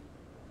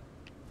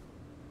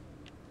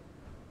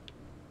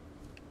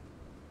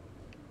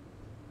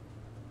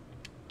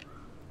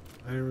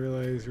 I didn't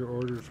realize your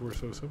orders were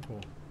so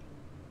simple.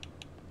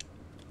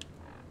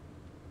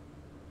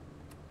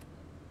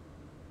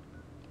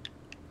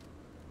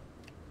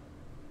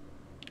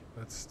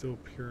 That's still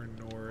pure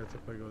north.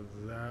 If I go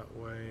that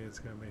way, it's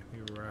going to make me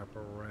wrap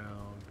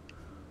around.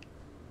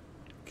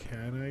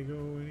 Can I go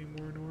any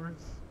more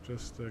north?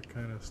 Just to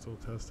kind of still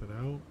test it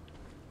out?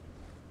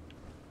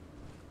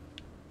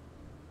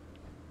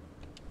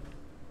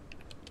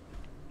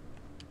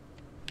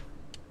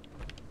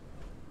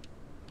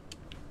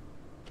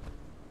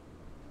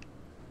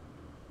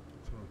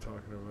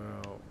 Talking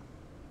about.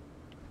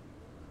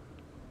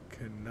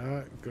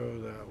 Cannot go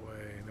that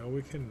way. No,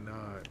 we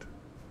cannot.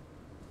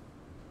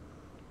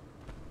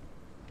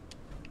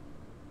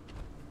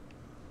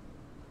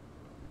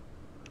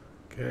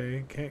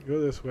 Okay, can't go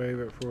this way,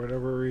 but for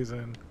whatever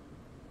reason,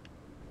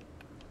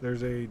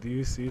 there's a. Do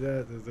you see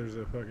that? There's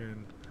a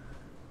fucking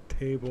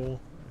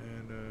table,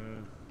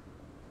 and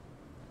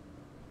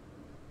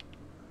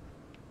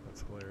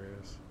that's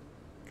hilarious.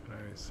 Can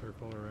I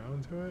circle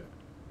around to it?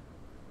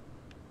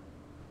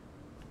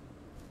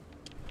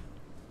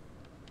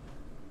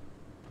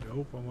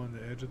 Nope, I'm on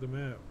the edge of the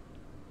map.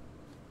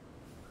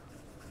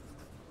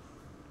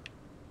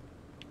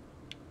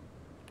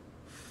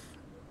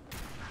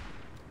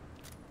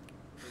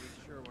 Pretty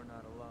sure we're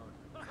not alone.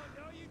 Oh,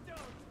 no, you don't.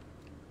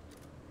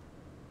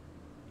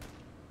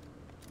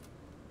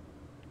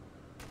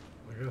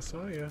 Like I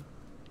saw ya.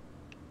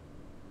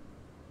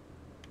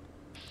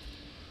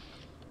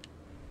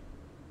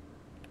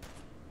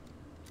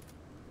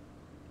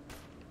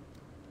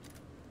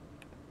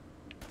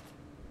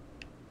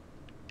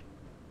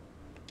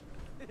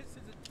 This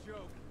is a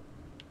joke.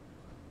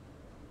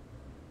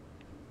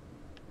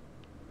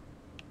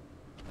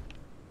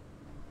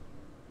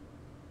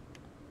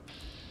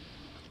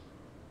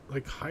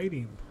 Like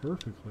hiding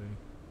perfectly.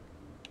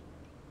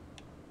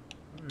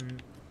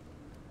 Alright.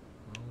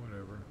 Well,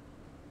 whatever.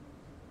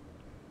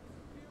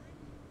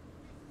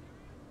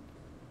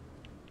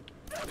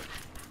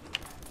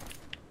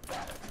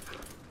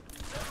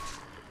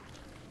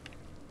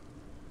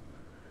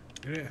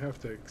 You didn't have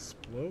to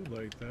explode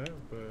like that,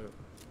 but...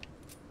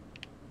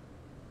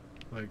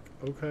 Like,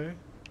 okay.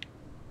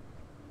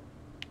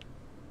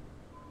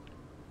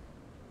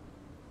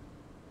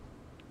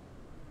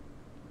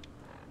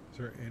 Is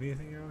there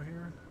anything out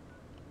here?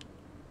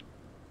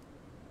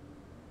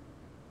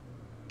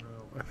 No.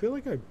 I feel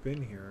like I've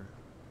been here.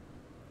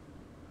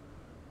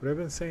 But I've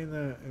been saying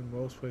that in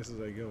most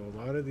places I go. A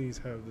lot of these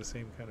have the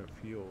same kind of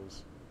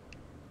feels.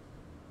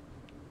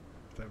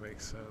 If that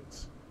makes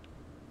sense.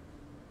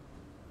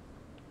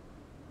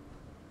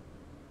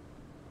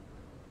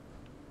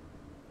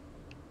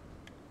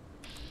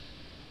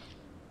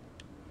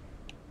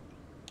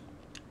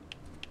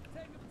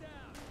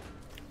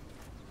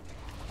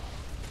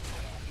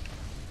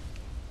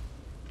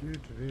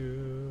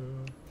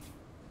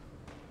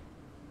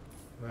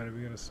 Right, are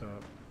we gonna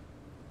stop?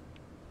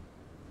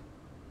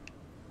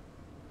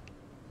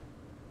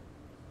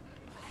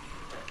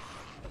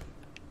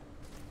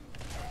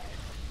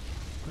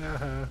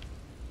 Haha.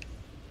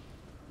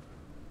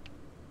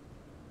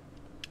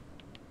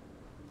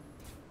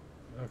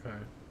 Okay.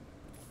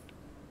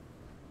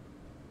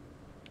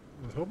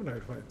 I was hoping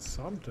I'd find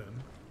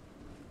something.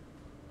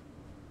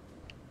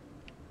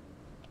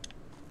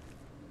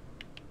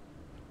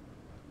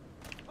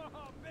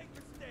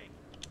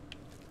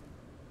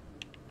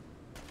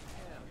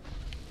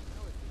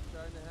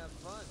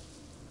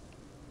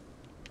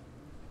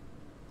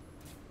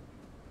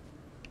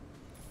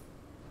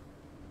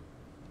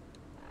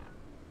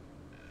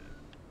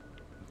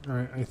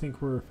 Alright, I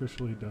think we're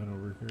officially done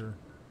over here.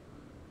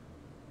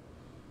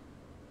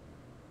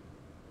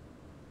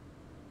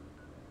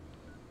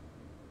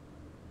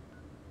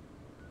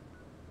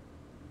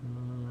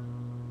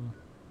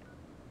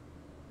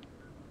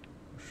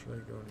 Where should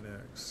I go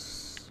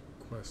next?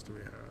 Quest do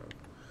we have?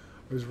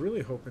 I was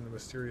really hoping the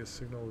mysterious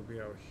signal would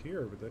be out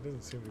here, but that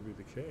doesn't seem to be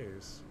the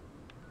case.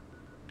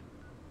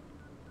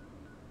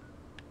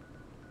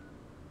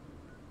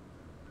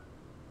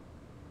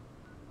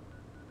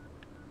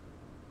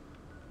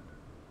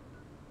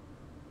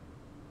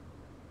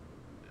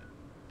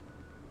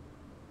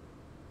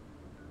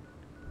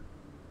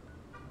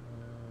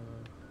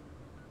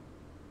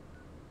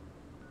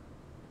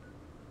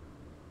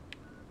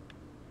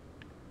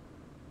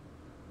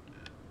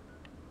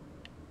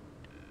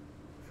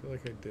 I feel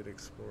like I did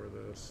explore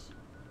this.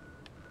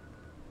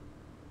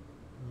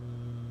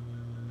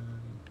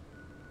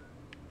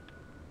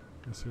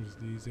 Guess there's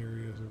these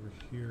areas over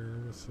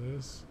here. What's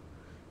this?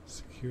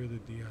 Secure the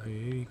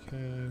DIA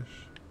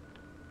cache.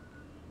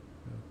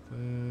 Got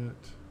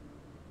that.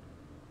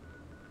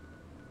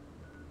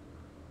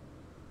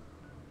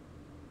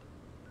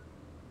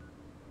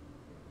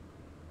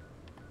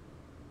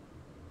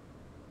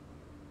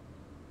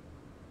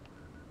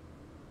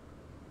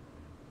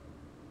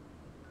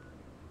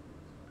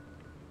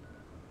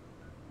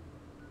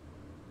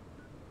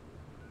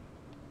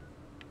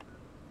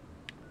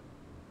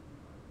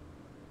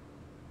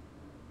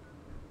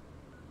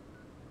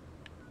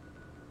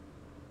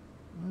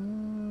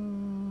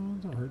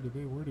 It's a hard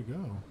debate where to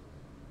go.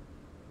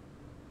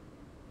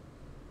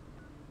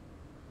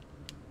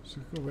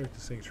 So go back to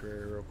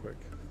Sanctuary real quick.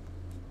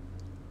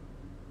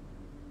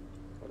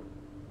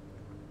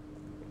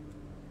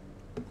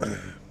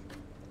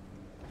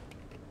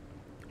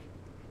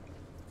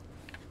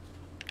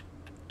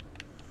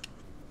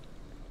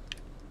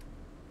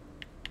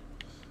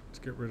 Let's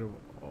get rid of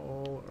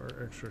all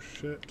our extra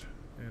shit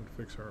and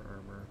fix our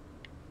armor.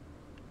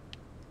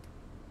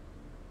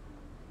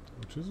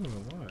 Which isn't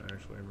a lot,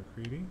 actually.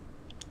 McCready.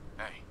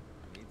 Hey.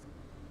 Need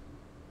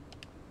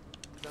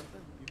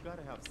something? You've got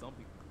to have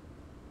something.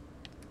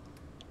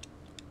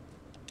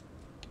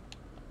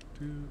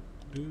 Do.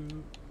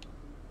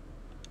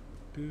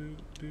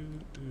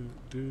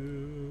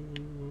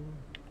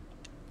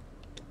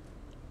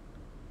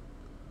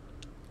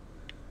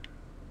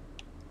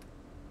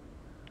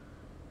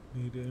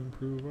 Need to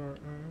improve our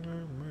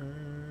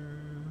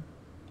armor.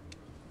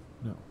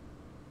 No.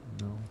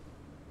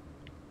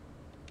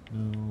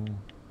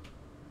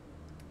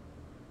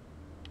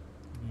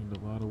 Need a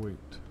lot of weight.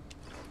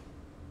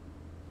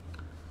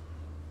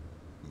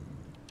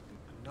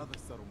 Another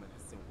settlement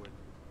has sent word.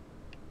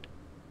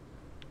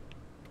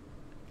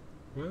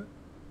 What?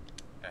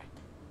 Hey.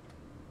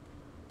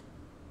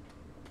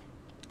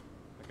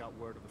 I got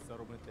word of a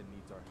settlement that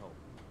needs our help.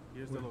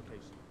 Here's the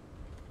location.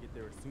 Get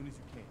there as soon as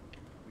you can.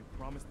 We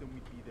promised them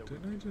we'd be there. I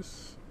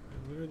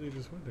literally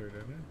just went there,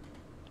 didn't I?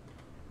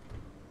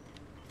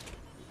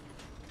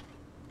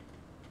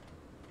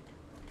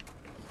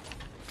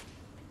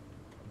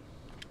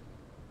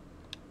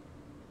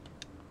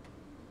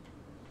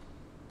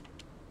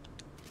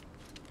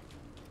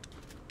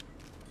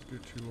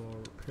 Get you all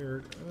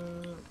repaired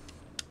up.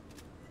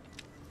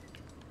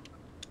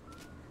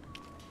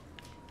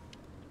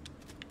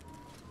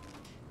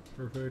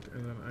 Perfect,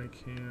 and then I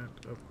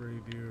can't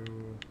upgrade you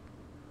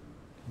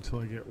until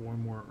I get one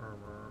more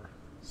armor.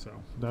 So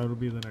that'll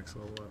be the next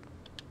level up.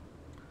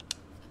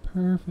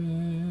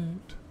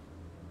 Perfect.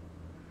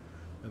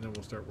 And then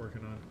we'll start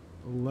working on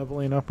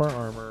leveling up our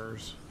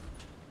armors.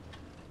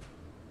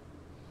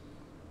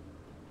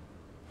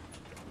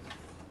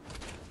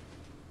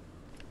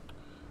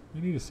 I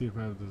need to see if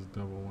I have this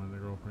double one the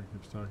girlfriend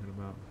keeps talking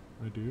about.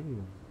 I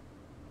do.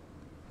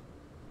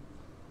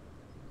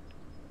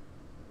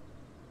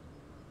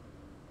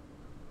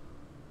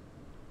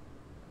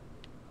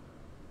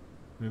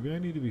 Maybe I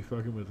need to be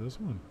fucking with this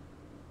one.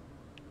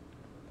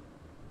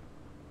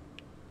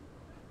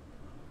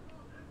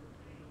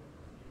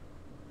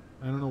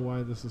 I don't know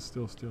why this is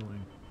still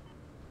stealing.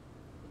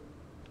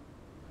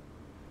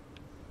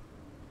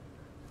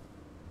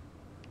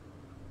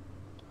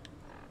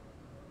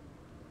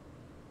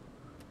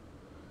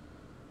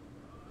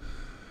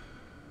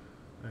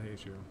 I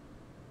hate you.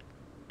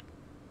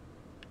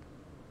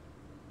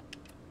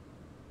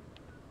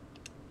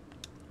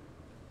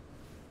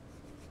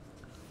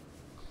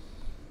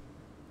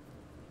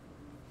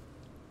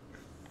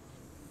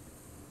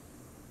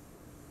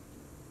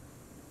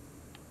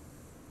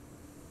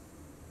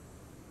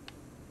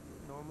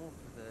 Normal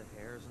for the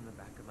hairs on the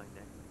back of my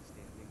neck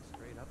standing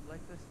straight up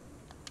like this?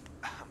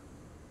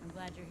 I'm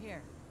glad you're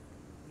here.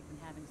 We've been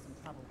having some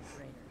trouble with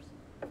raiders.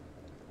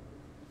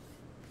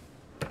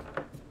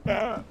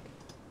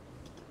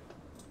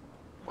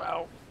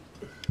 Wow.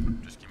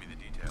 Just give me the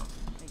details.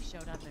 They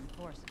showed up in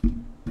force.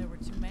 There were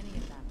too many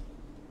of them.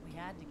 We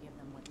had to give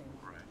them what they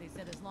wanted. Right. They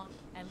said as long,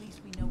 at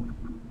least we know.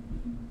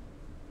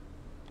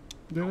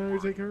 Didn't I already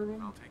take care of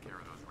them? I'll take care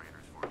of those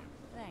raiders for you.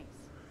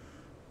 Thanks.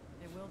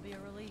 There will be a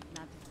relief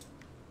not to.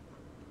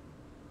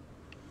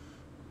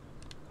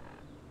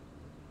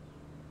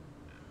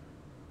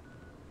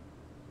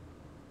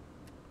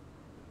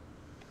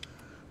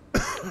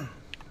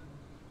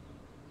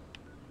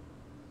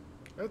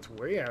 That's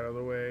way out of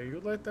the way. You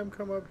let them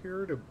come up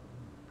here to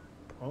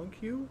punk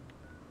you?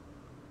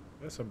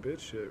 That's some bitch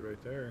shit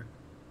right there.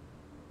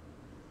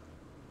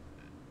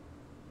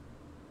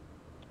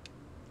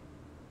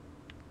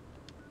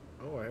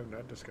 Oh, I have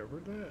not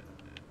discovered that?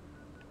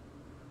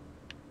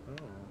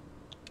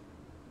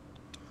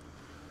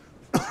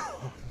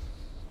 Oh.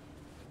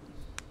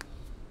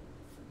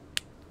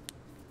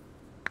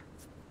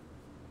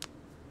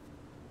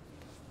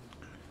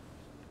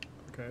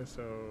 Okay,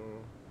 so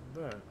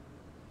that.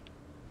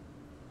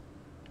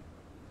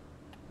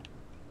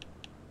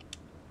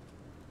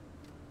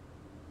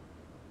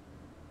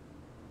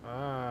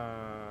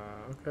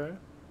 Ah, okay.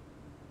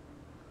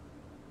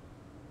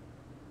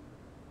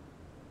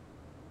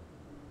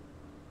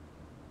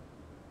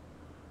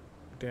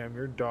 Damn,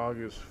 your dog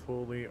is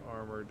fully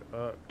armored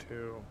up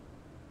too.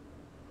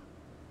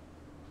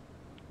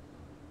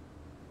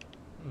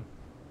 Hmm.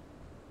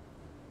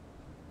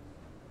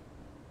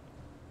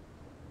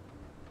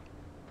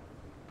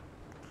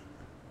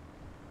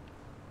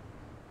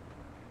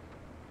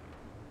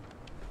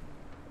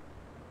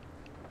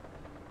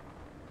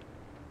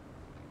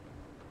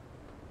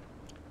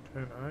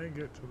 Can I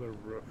get to the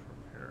roof from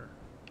here?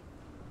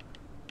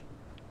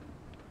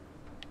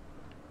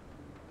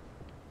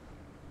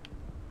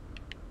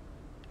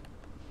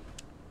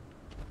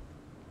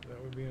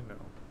 That would be a no.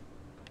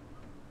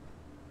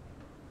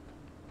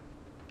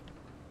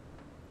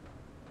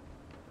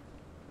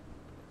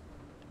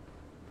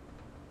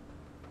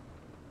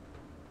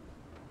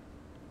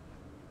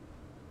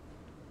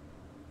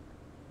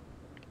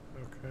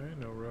 Okay,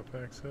 no roof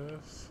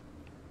access.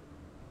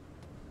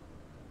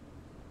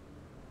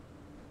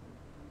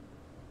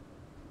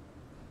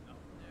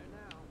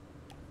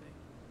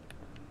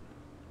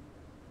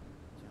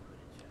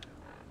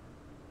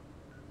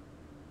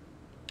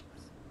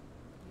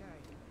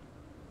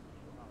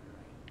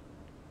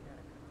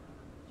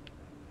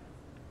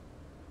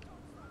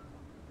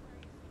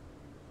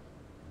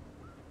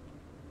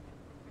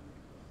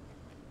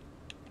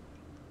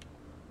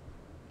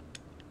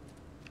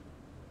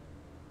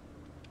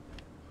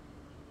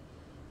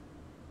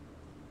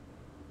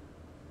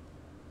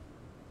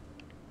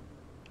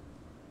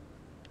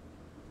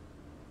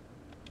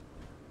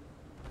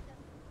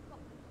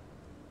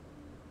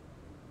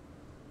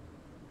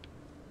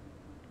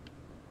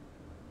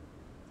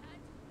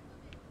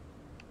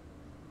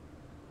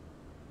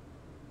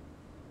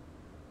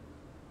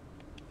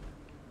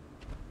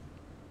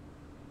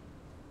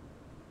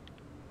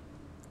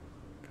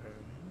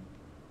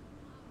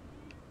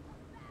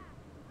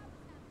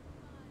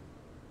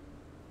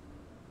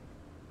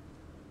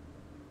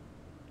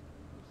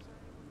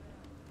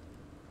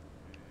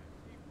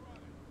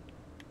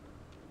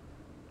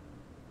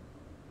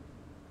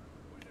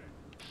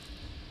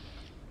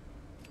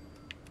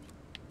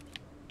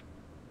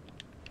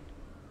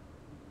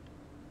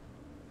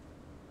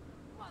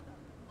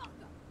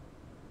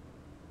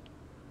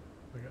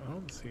 Like, I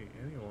don't see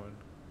anyone.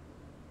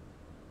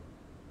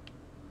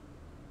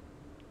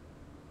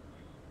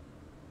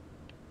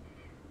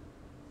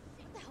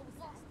 What the hell was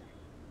that?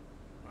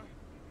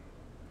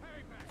 I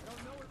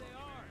don't know where they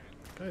are.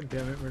 God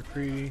damn it,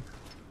 McCready.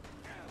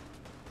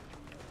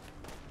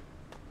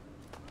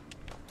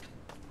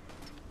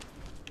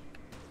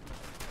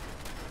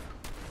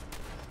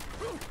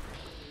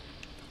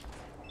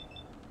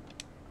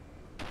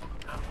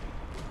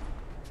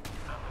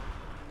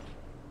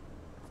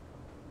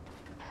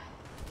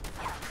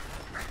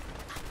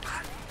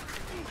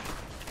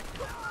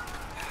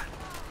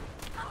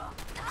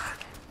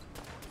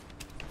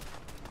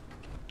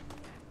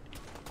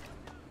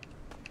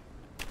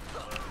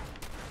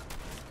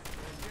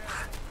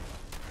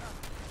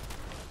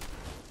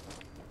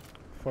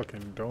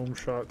 Fucking dome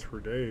shots for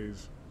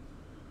days.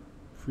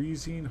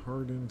 Freezing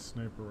hardened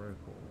sniper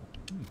rifle.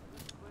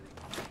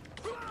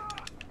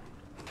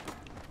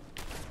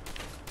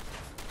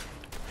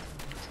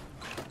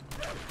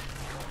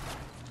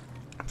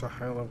 It's a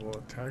high level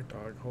attack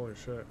dog, holy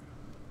shit.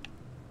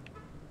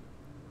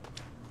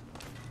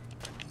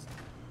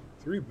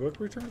 3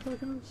 book return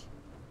tokens?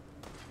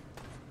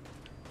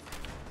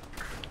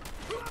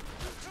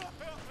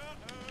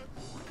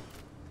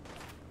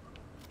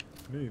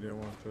 I knew you didn't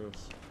want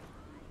this.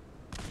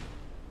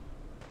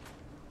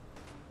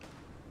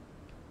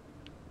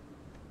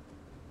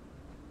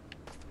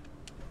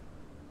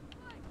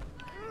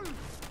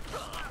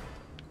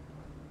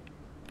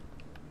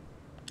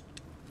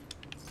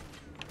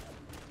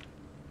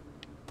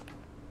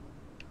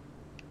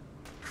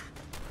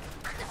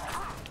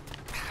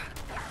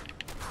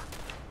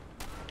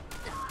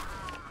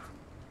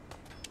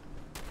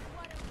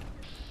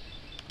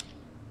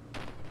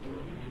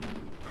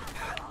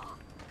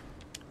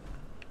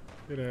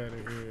 Get out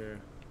of here.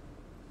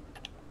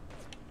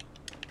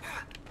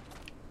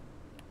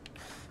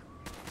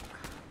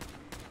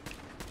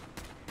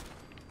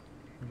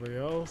 Anybody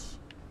else?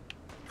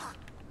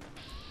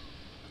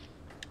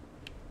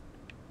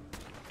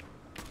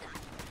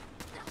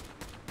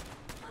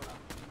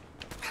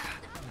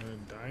 Gonna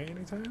die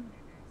anytime?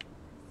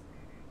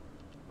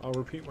 I'll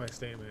repeat my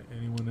statement.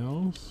 Anyone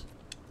else?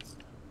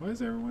 Why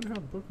does everyone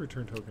have book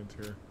return tokens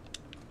here?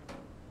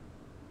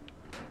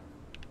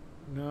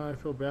 No, I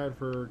feel bad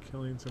for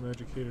killing some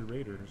educated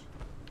raiders.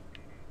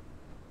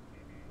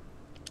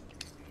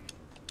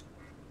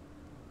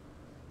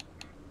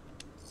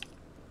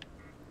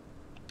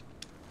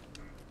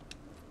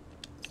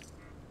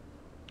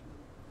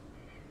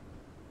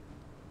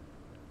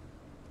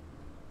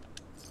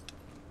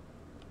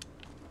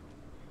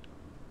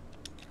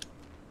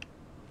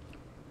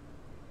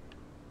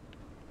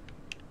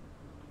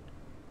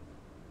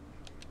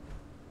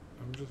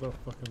 I'm just a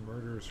fucking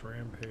murderous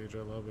rampage. I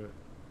love it.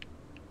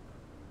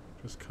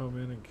 Just come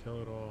in and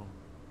kill it all.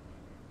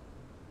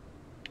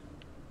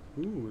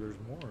 Ooh, there's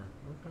more.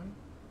 Okay.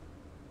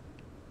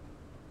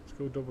 Let's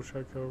go double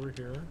check over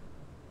here.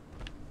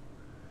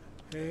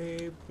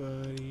 Hey,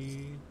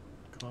 buddy.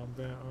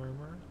 Combat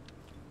armor.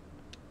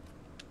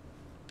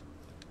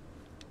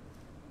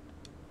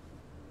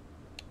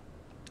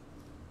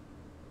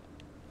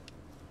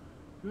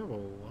 You have a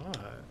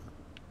lot.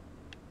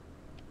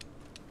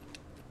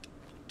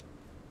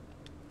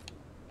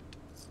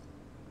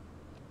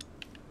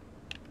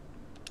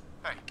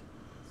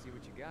 See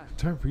what you got.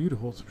 Time for you to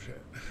hold some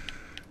shit.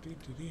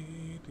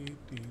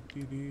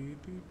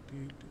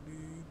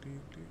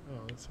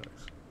 Oh, that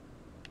sucks.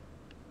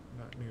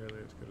 Not nearly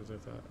as good as I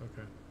thought.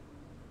 Okay.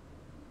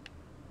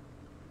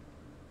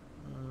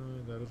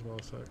 That as well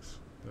sucks.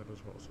 That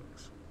as well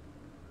sucks.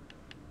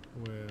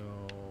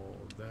 Well,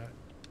 that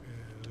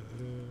is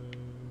the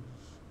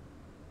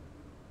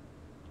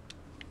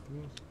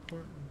most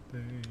important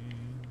thing.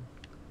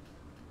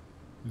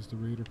 Is the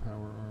Raider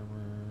power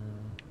armor.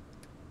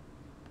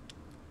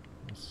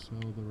 I'll sell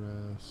the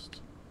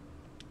rest.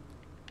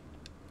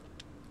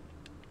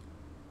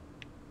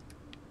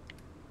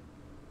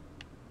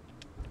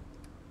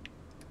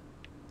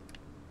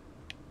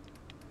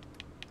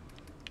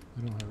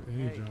 I don't have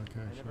any Hey, junk I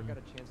never actually. got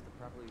a chance to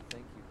properly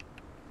thank you.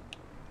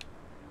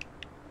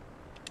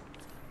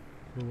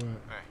 For what?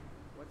 Hey.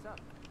 What's up?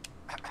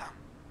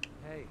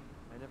 Hey,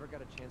 I never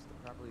got a chance to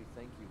properly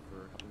thank you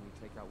for helping me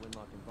take out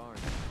Winlock and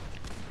Barnes.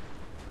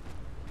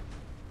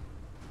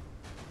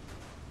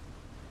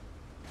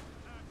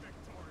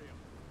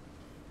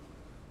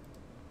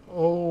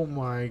 Oh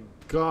my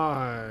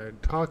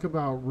god. Talk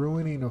about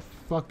ruining a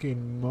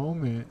fucking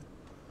moment.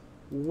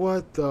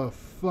 What the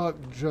fuck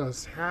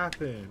just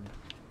happened?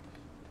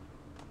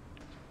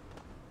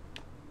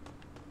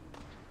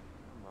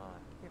 Come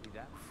on, can't be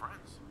that. We're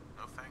friends.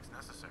 No thanks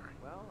necessary.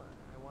 Well,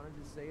 I wanted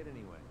to say it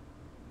anyway.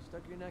 You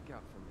stuck your neck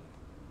out for me.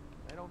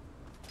 I don't...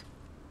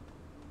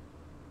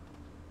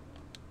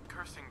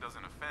 Cursing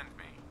doesn't offend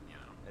me, you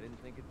know. I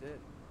didn't think it did.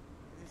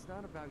 It's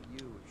not about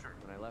you. Sure.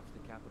 When I left the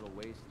Capital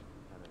Waste,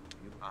 kind of,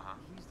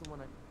 he's the one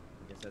I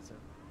guess that's it.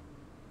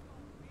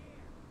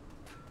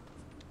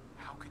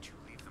 How could you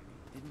leave them?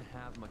 Didn't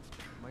have much.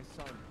 My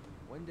son.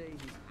 One day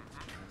he's the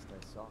best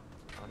I saw.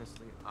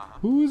 Honestly,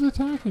 Who is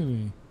attacking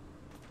me?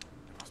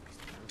 There must be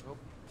I hope.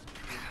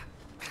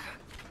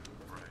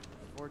 right.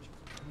 Fortune.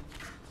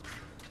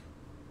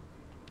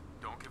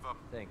 Don't give up.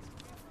 Thanks.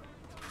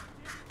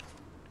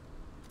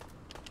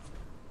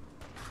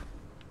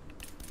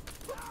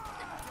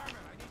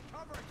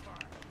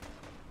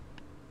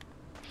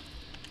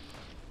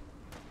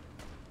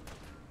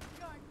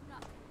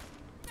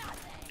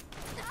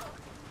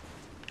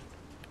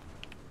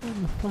 What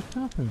the fuck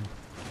happened?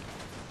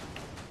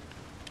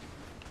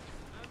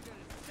 I'm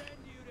gonna send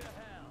you to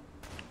hell.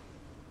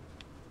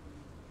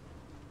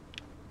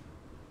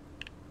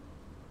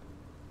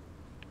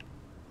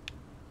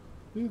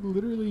 They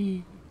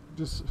literally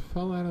just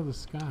fell out of the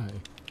sky.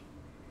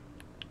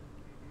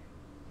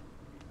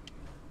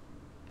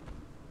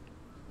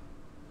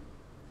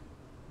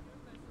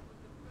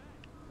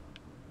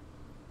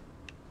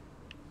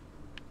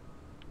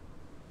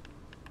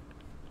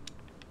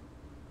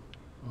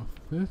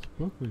 A 5th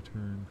book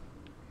return.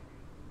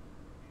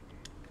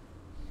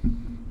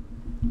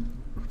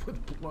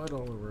 Put blood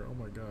all over it. Oh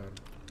my god.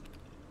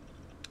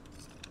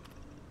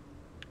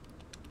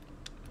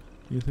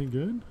 Anything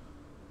good?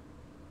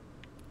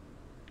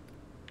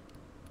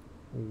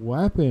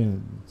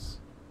 Weapons.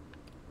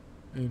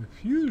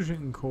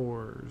 Infusion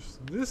cores.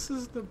 This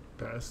is the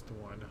best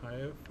one I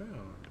have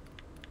found.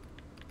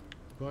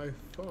 By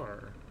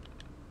far.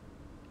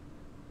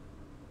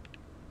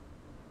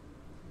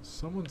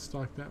 Someone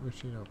stocked that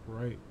machine up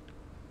right.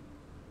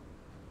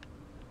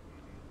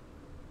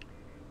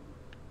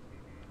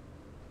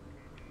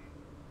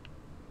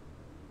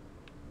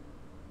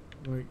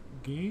 Like,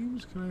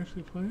 games? Can I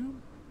actually play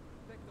them?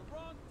 Picked the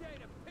wrong day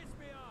to piss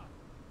me off.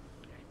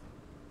 Shit.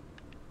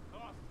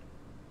 Awesome.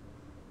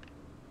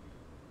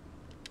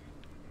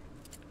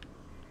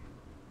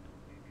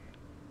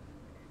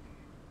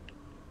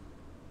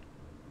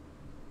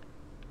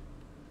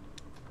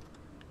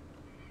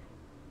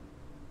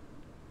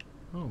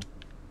 Oh.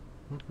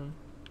 Okay.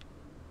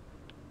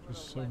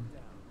 Just some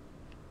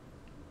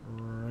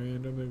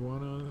random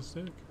iguana on a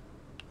stick.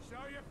 Show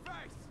your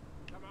face.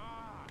 Come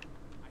on.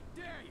 I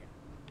dare you.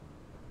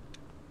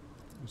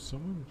 Is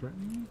someone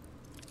threatening me?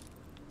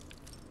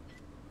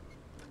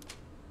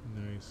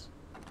 Nice.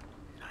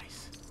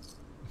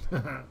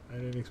 I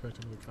didn't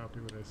expect him to copy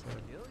what I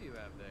said. Kill you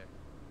have there.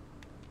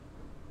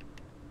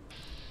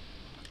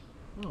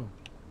 Oh.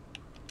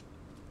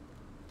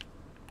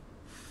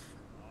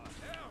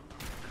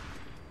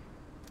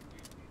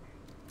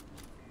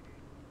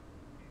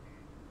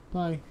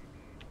 Bye.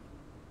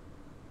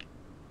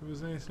 It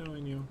was nice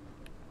knowing you.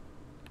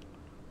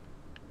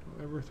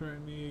 Don't ever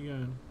threaten me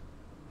again.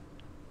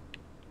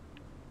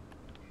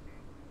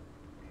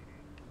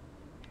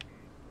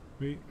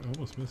 Wait, I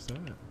almost missed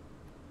that.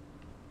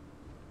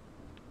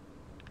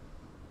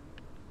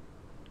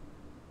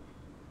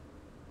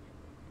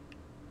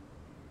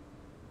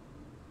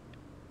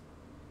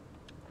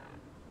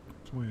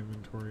 What's my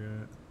inventory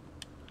at?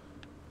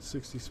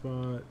 60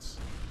 spots.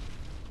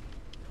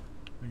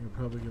 I can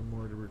probably get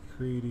more to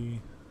McCready.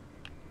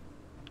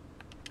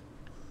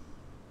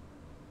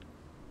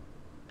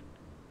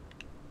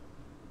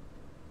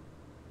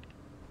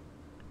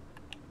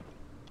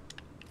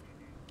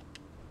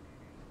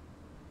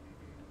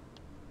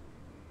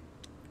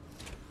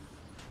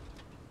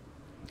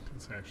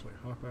 Let's actually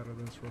hop out of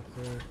this real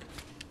quick.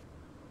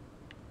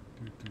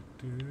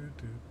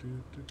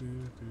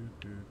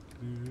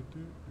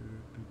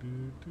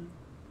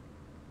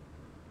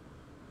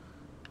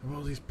 Of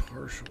all these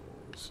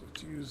partials,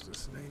 let's use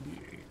this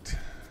 98.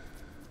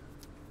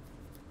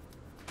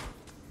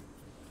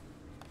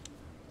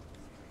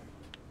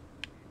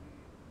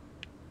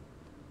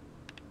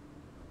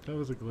 That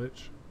was a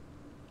glitch.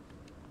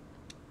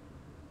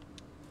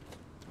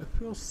 I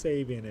feel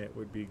saving it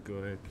would be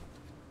good.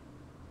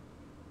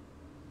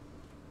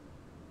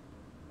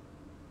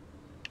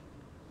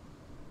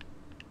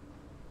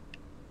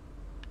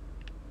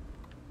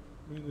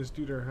 Me and this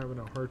dude are having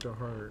a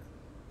heart-to-heart.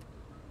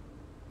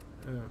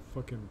 And that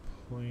fucking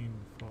plane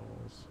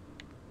falls.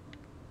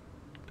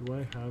 Do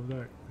I have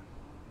that?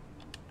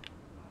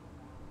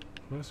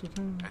 Mess with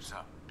him? Heads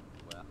up.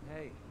 Well,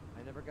 hey,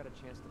 I never got a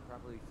chance to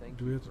properly thank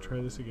Do you we have to for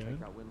try this helping me again?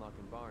 Take out Winlock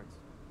and Barnes.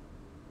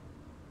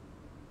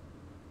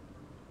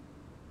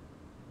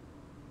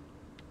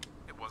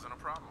 It wasn't a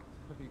problem.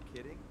 Are you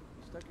kidding?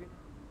 You stuck in...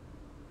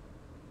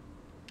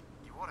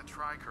 You ought to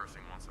try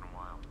cursing once in a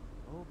while.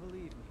 Oh,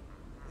 believe me.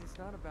 It's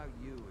not about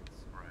you.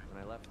 It's Right.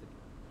 when I left the...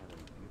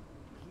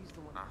 He's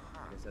the one...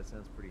 Uh-huh. I guess that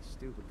sounds pretty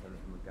stupid coming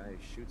from a guy who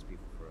shoots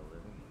people for a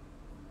living.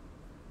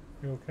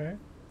 You okay?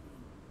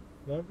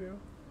 Love you.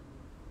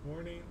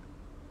 Morning.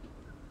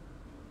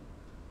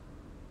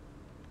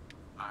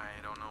 I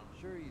don't know.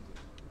 Sure you do.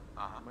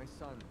 Uh-huh. My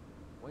son,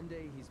 one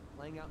day he's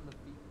playing out in the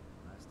field.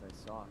 Last I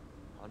saw,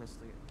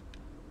 honestly...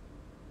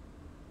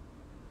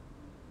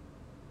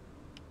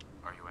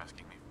 Are you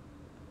asking me?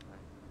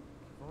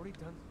 I've already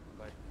done,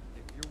 but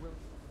if you're willing...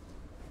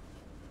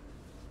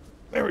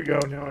 There we go.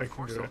 Now I Of can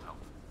course do I'll it. help.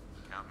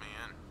 Count me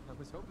in. I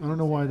was hoping I don't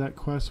know you'd why say that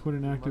quest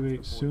wouldn't 2 months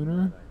activate before sooner. you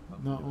died, I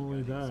bumped Not into a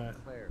only guy named that,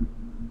 Sinclair.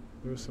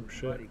 there was some His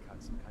shit. buddy caught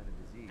some kind of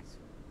disease.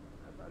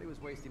 I thought he was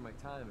wasting my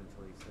time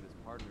until he said his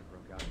partner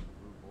broke out in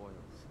blue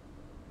boils.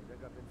 He dug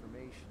up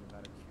information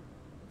about a cure.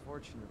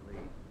 Unfortunately,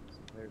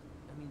 Sinclair's...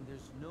 I mean,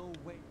 there's no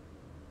way...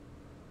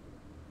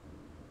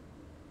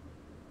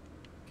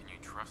 Can you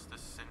trust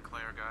this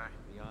Sinclair guy?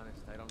 To be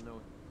honest, I don't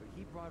know. But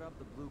he brought up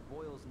the blue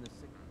boils and the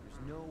sick...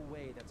 There's no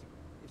way that's...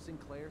 If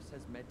Sinclair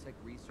says MedTech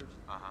research...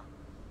 Uh-huh.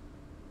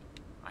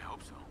 I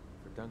hope so.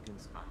 For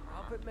Duncan's... Uh-huh.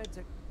 I'll put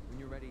MedTech... When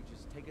you're ready,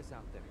 just take us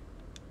out there.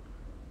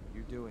 What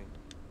you're doing.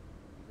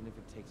 Even if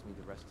it takes me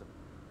the rest of...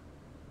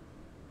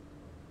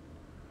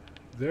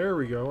 There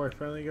we go. I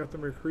finally got the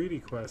McCready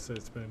quest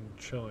that's been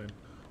chilling.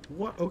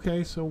 What?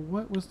 Okay, so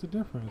what was the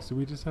difference? Do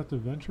we just have to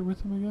venture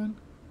with him again?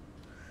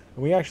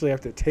 And we actually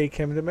have to take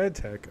him to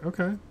MedTech.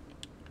 Okay.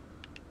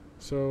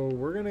 So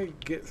we're going to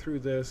get through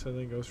this and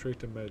then go straight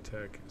to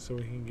MedTech so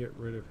we can get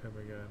rid of him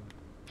again.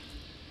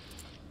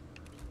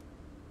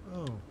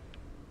 Oh.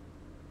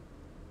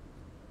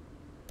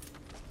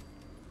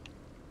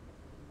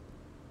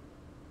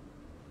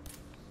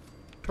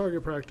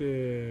 Target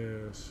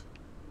practice.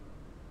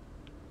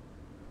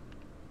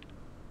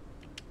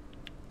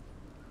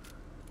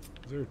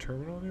 Is there a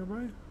terminal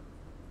nearby?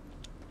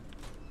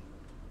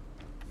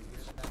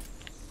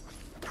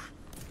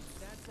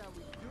 That's how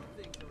we do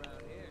things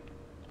around here.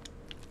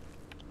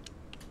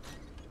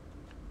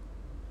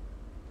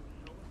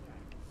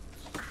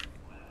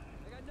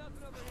 I got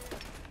nothing over here.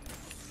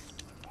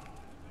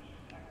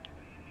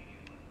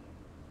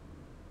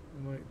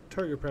 I'm like,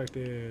 target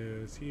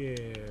practice, yeah.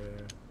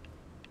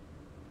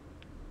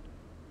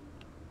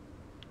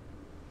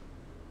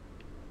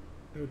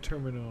 No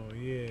terminal,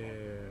 yeah.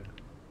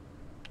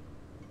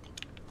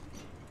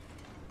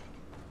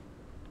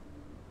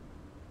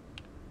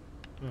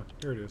 Oh,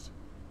 here it is.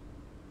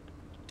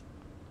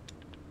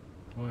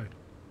 Why?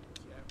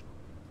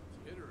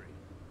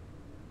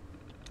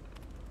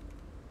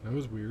 That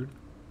was weird.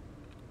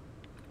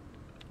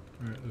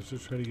 Alright, let's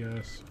just try to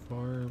guess.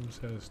 Farms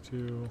has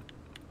 2.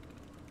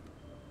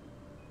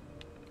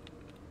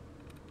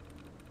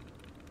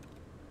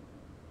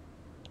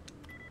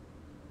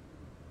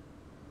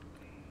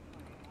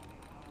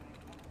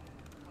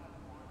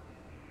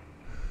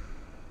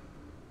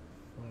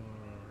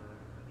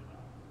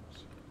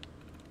 Farms.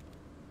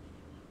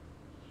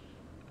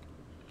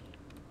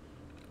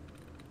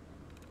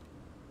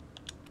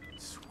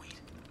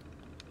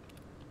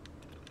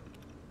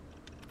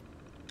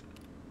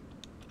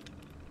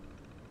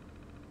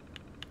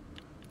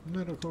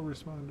 Medical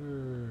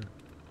responder.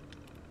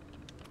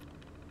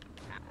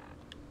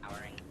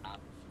 Powering up.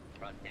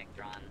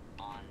 Protectron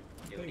on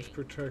duty. Thanks,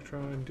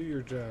 Protectron. Do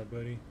your job,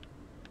 buddy.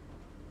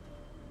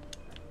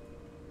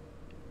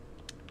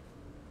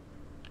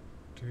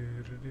 Do.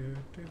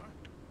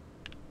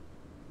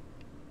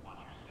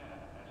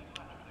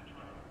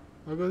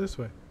 I'll go this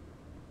way.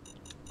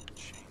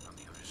 Chain on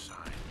the other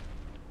side.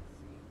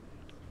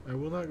 I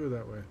will not go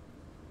that way.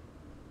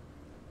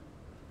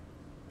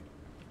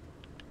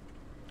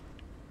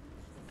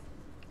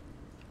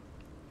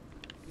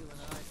 Feeling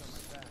eyes on my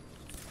back.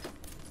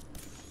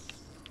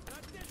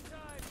 Not this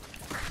time.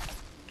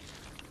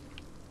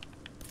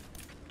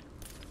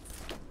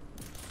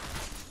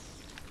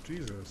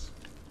 Jesus.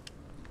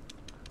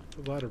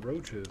 A lot of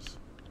roaches.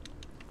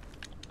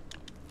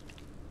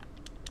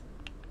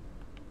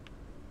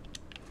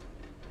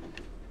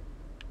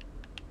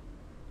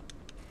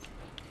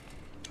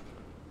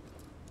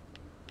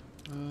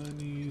 I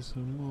need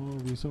some more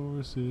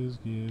resources.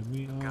 Give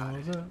me all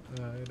the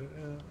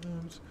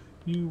items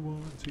you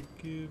want to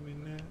give me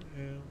now.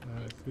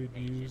 I could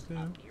use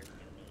them.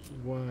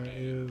 Why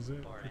is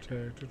it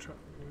protector?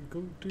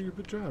 Go do your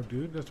job,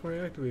 dude. That's why I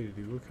activated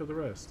you. Go kill the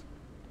rest.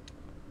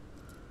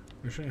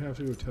 I shouldn't have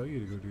to go tell you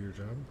to go do your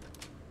job.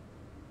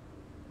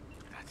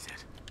 That's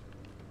it.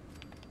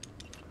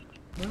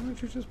 Why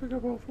don't you just pick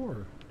up all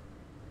four?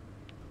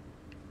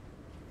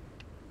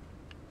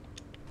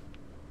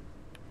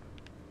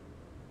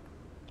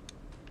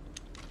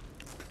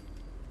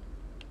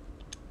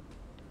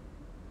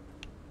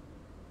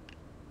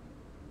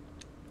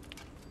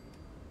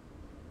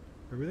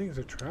 Everything's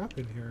a trap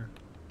in here.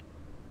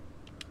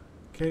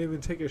 Can't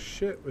even take a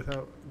shit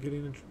without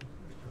getting a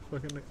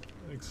fucking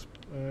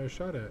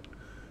shot at.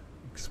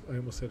 I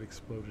almost said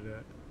exploded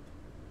at.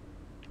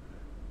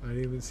 I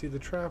didn't even see the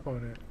trap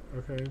on it.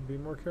 Okay, be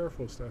more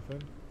careful,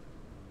 Stefan.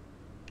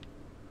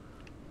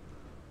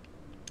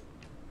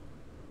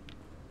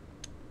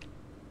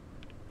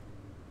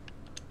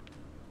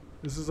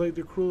 This is like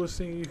the cruelest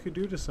thing you could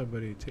do to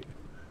somebody.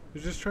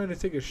 They're just trying to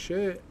take a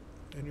shit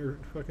and you're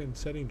fucking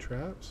setting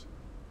traps.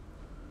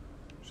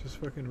 It's just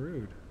fucking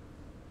rude.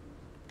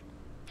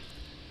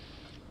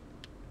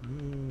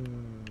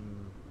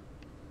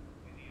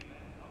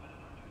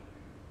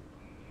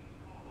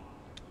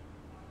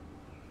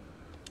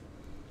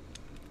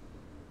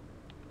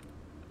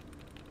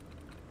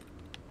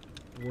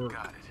 Work.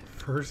 Got it.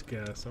 First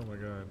gas. Oh my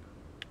god.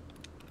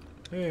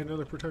 Hey,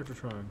 another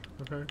Protectron.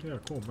 Okay, yeah,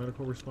 cool.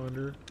 Medical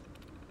responder.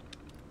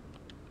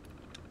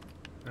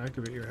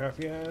 Activate your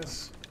happy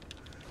ass.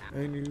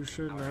 And you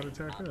should not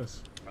attack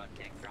us.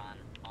 Protectron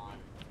on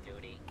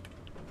duty.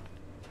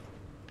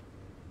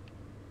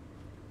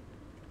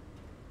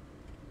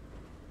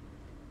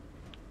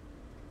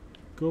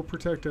 Go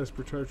protect us,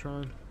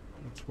 Protectron.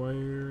 That's why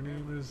your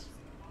name is...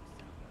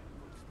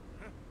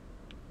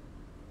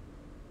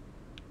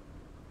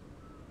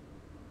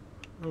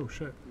 Oh,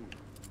 shit.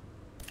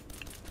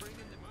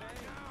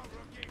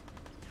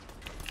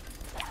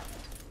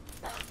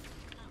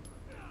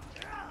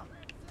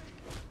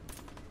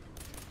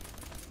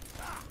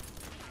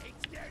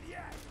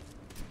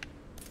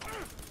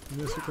 You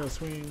missed with that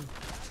swing.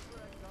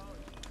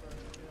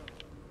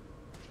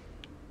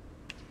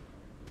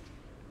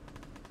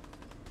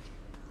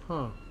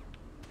 Huh.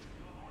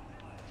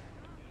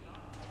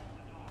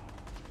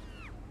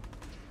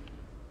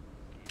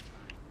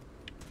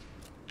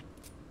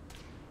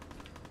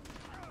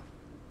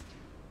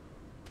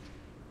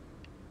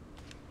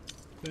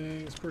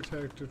 Thanks,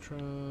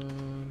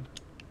 Protectron.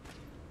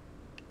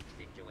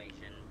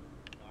 Situation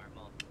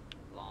normal.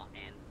 Law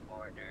and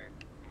order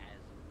has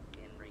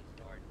been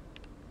restored.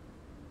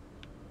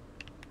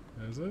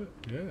 Has it?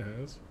 Yeah, it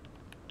has.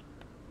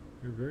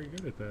 You're very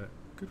good at that.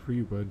 Good for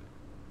you, bud.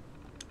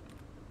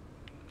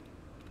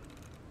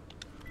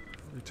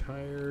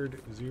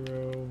 Retired,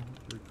 0.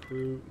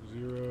 Recruit,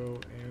 0.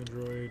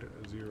 Android,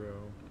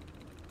 0.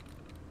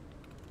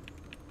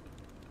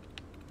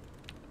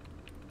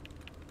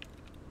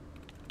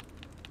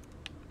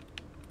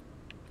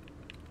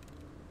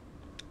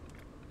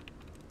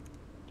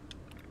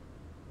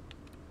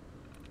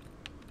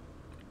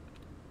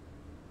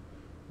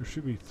 There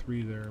should be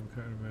 3 there. I'm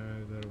kind of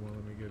mad that it won't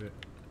let me get it.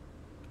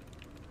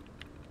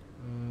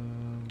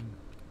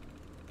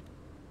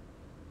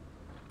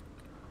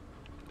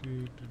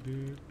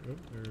 Oh,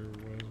 there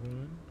was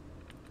one.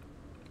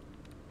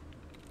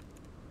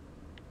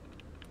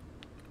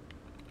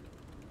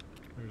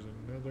 There's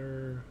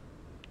another.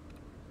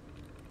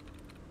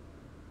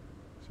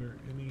 Is there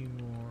any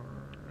more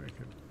I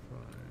can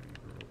find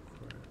real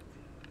quick?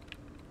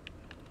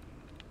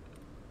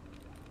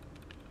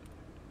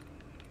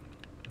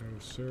 No,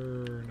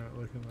 sir, not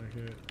looking like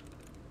it.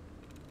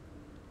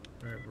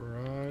 Alright,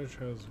 barrage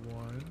has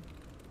 1.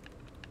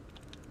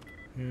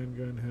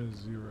 Handgun has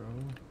 0.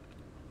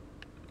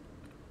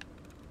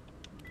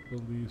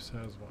 Beliefs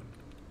has 1.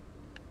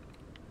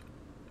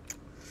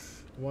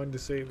 1 to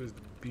save is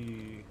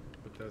B,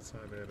 but that's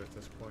not it at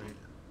this point.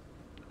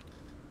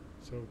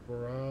 So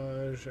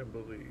barrage and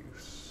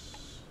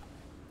beliefs.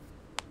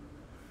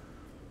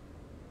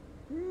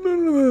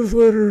 those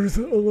letters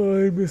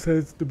align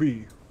besides the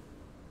B.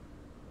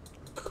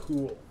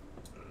 Cool.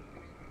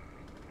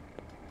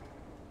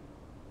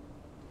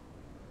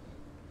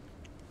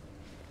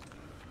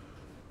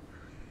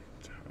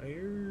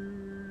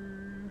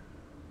 Tire.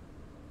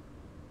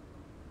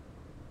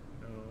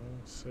 No.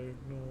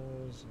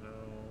 Signals, no.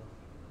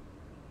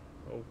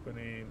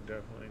 Opening,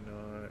 definitely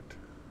not.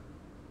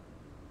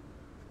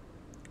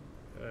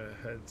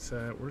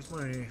 Headset. Where's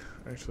my...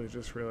 Actually,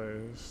 just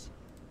realized.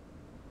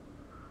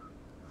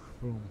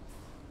 Boom.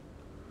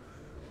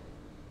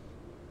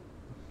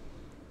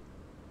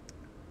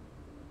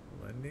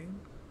 Lending?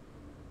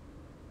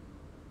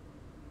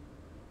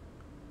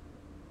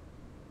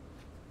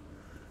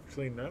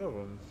 Actually, none of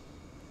them.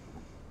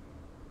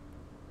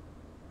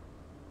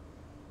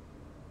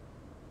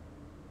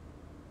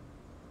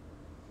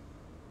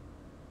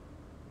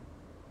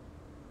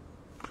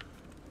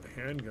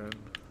 Handgun.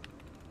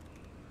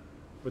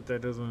 But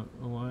that doesn't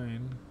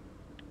align.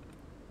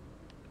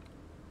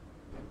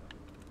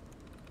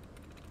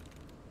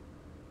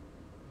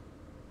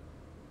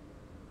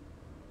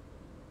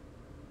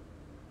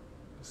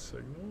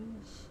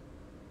 Signals?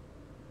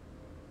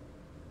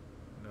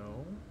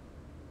 No.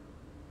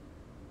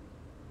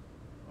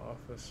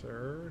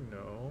 Officer?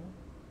 No.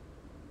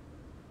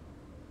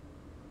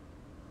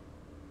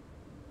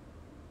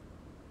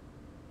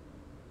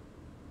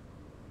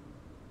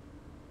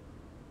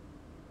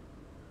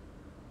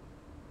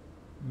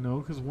 No,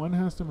 because one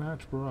has to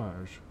match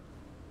barrage.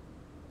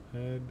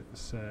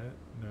 Headset?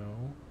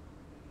 No.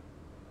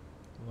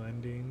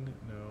 Lending?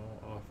 No.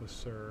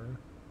 Officer?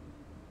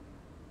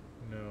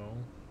 No.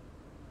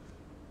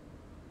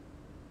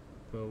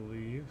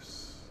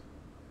 Beliefs?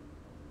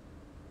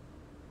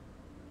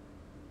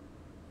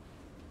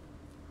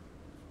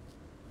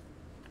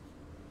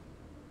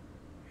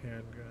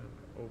 Handgun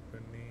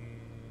opening.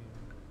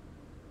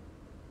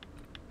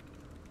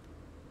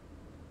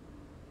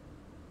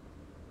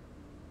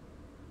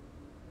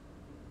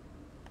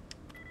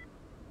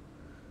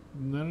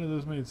 None of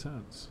those made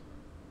sense.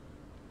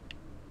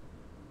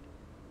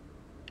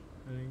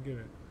 I didn't get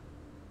it.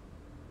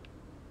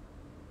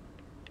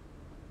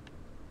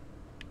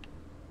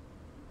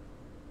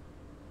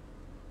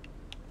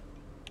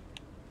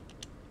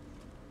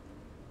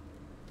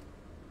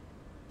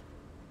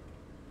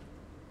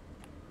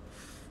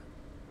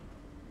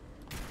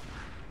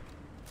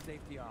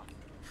 Safety off. I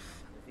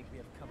think we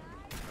have company.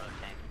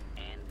 Protect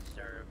and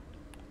serve.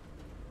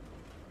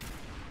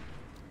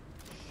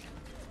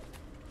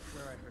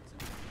 Where I heard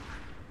something.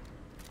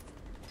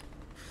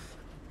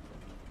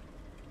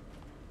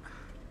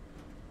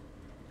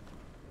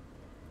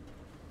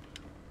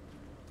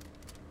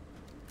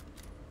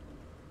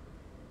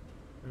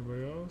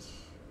 Anybody else?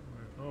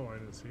 Oh, I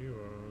didn't see you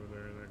over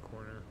there in that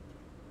corner.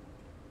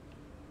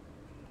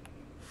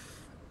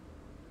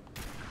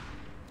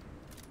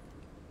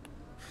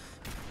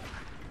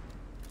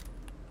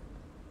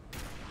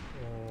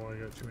 Oh, I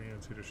got too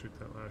antsy to shoot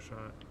that last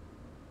shot.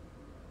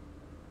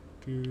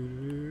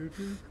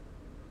 Doo-doo-doo.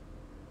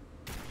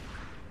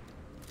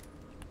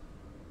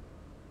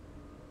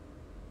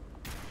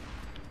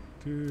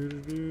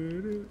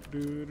 Doo-doo-doo-doo,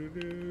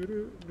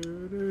 doo-doo-doo-doo,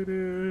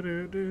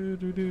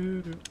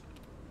 doo-doo-doo-doo-doo-doo-doo.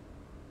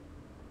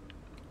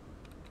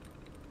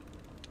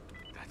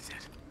 That's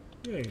it.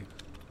 Yay. Find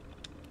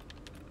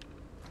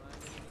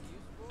anything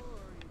useful, or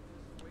are you just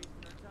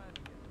wasting our time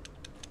again?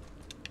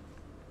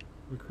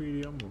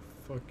 McCready, I'm gonna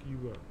fuck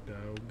you up,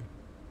 dog.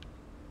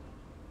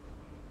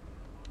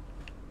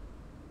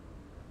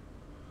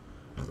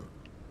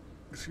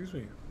 Excuse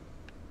me.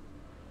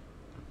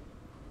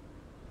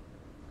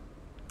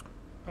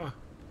 Ah,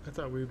 I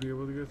thought we'd be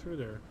able to go through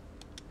there.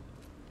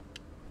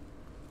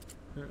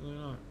 Apparently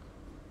not.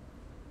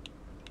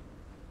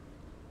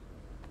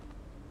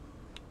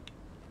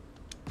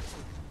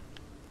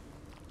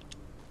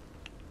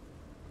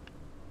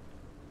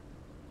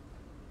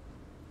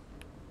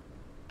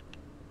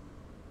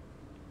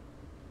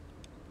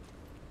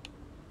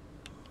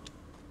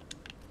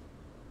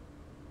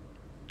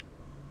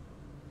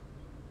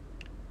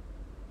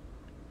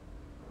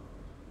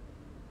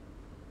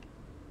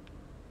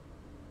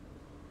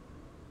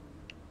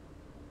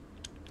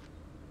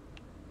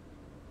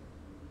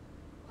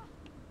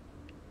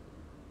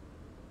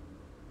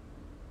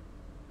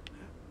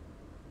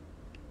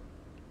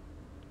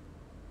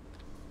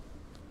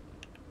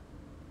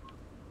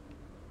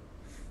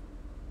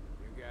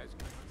 You guys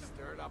can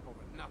stir it up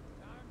over nothing.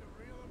 Time to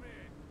reel them in.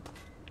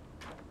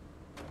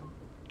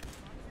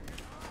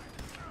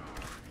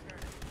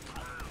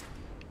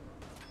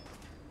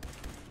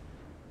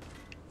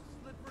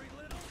 Slippery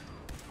little.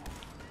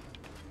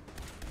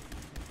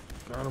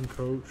 Got him,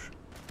 coach.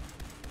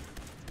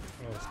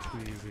 That was too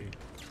easy.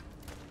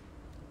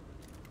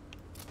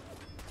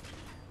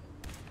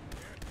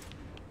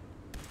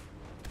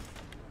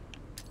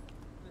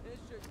 This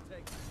shouldn't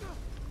take.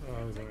 Oh,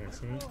 that was an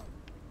accident.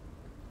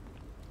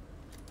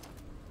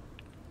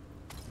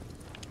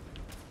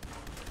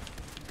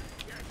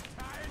 Getting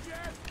tired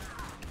yet?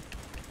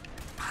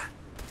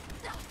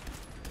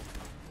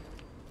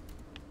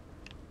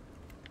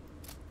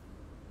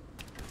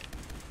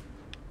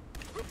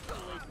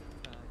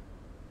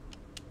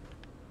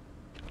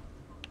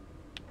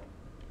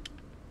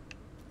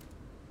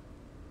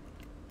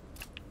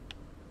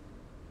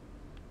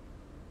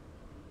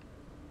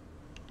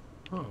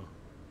 Huh.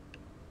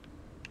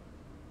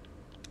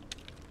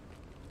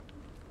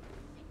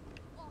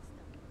 Lost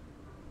them.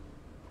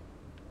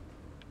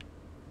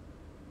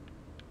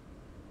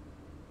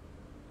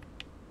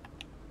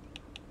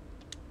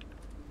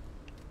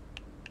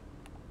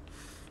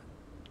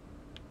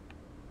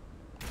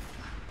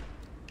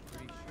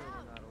 Pretty sure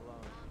we're not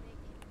alone. I'll make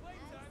it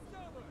Playtime's nice and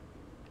over. quick.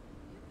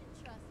 You can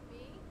trust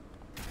me.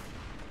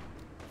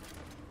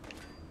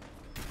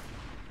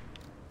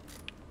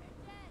 They're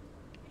dead.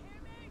 You hear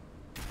me?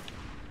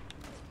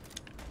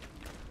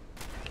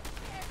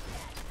 They're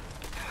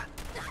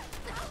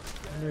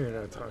dead. You're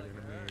not talking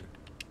to me.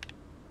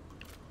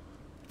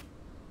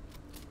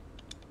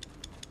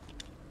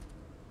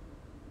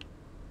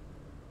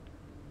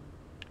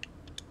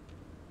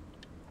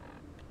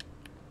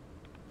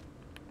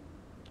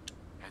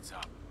 Heads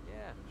up.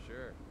 Yeah,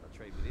 sure. I'll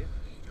trade with you. You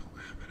don't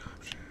have an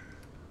option.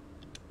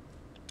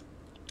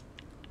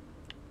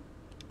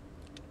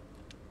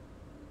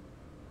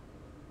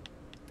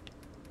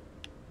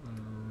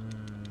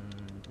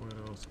 Alright, what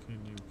else can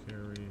you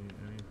carry?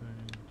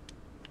 Anything?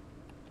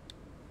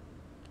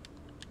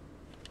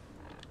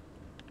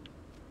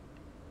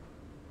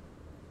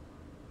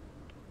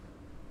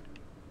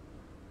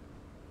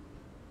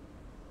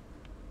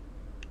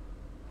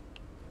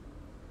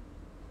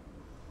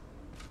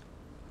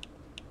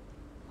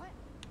 What?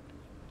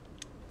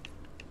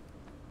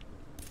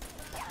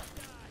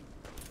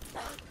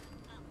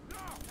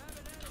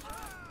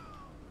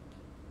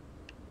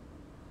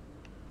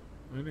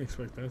 I didn't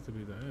expect that to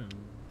be the end,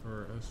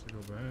 or us to go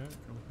back.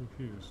 I'm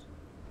confused.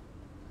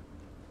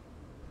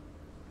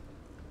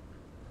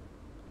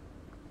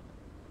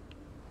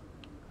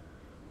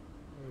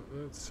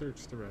 Let's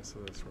search the rest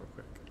of this real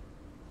quick.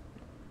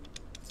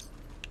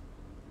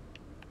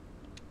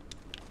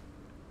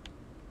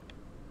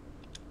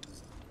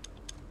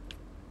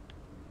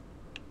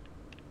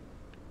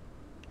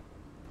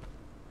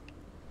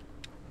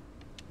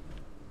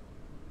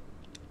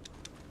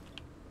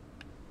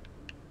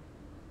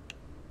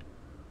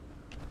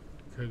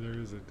 Okay, there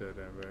is a dead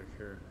end back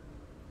here.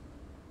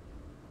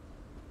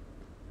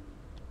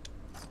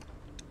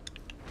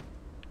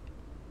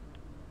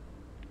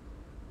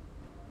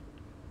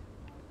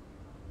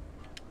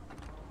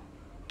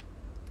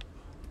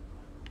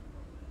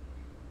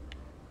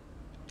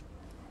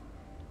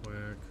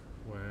 Whack,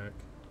 whack,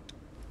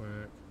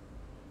 whack.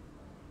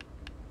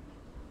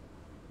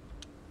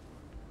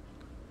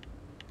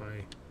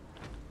 Bye.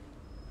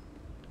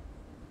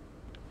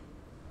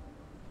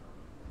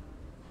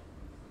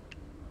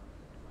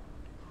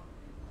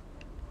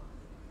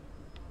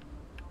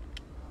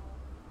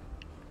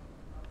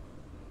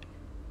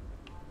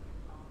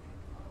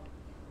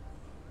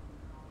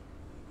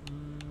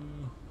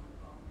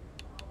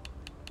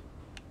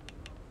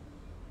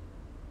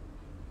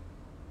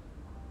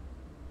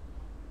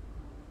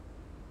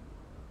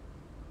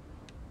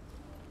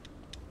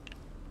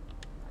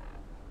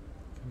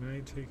 Can I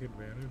take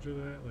advantage of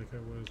that like I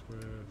was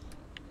with...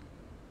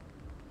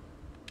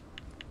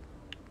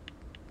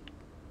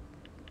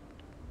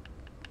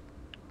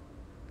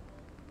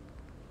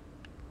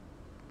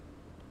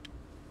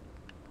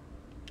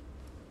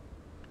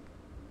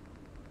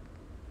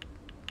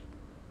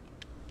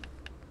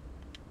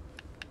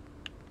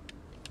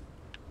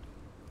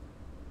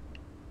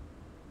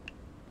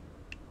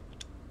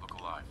 Look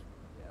alive.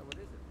 Yeah, what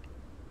is it?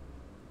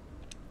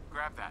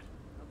 Grab that.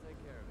 I'll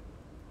take care of it.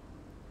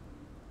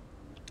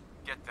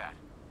 Get that.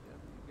 Yep,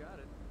 you got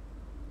it.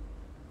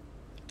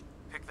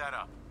 Pick that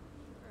up.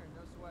 Sure,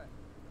 no sweat.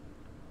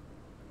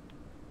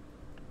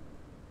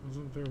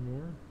 Wasn't there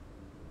more?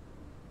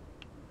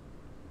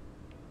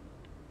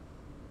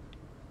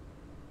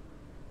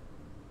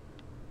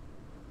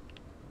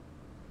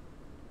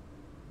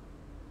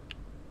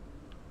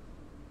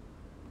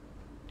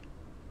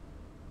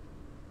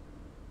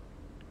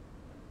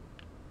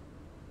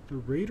 The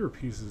Raider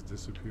pieces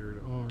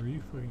disappeared. Oh, are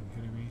you fucking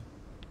kidding me?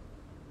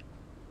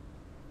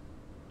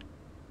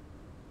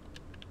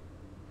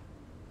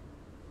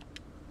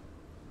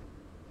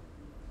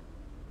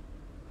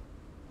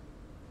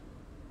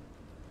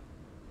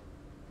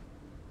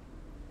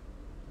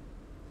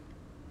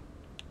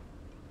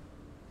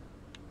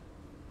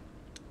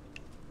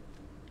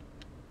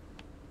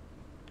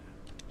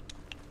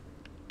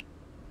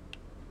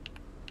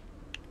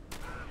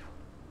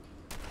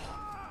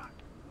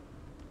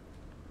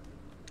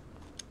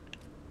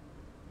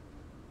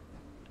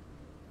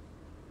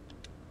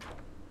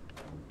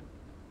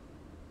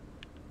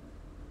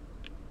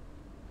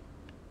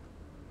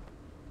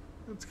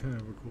 That's kind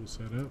of a cool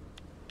setup.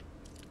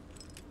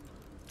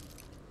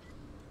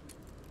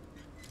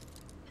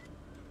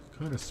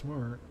 Kind of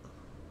smart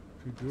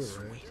if you do it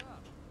right. Yeah,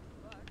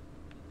 but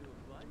you do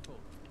it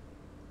blindfolded.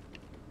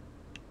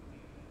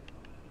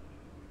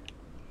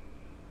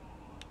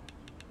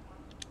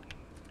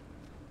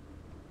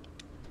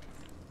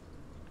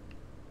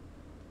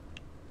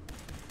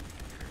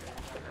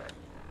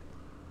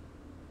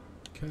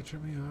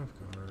 Catching me off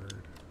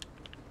guard.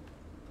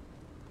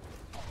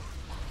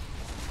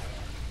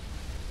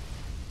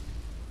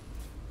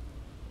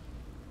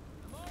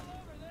 I'm all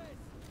over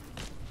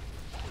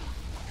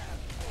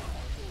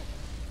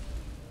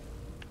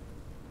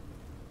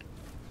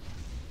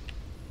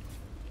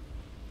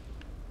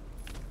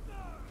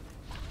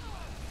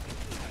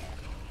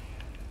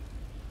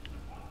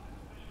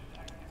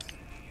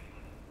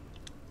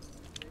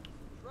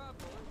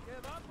careful.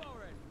 Give up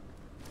already.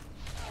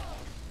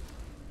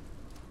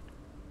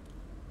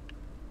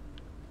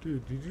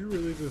 Dude, did you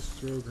really just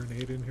throw a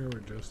grenade in here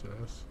with just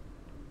us?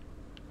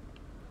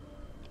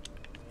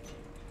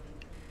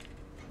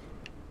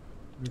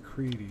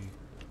 McCready.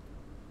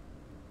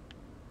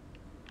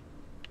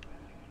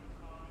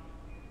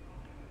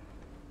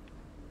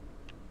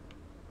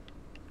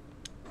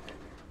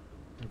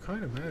 I'm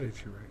kind of mad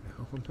at you right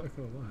now, I'm not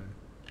gonna lie.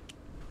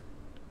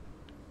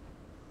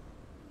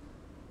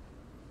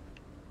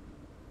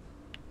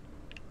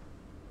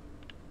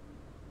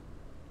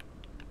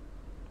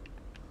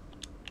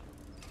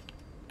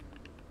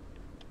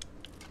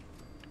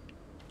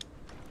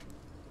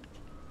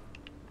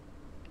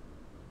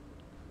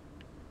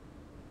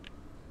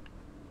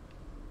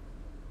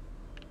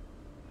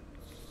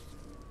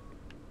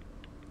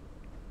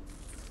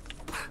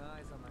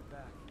 Eyes on my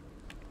back.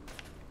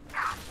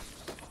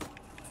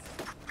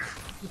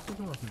 What's the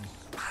talking?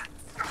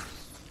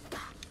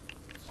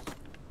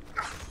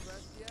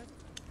 Rest yet?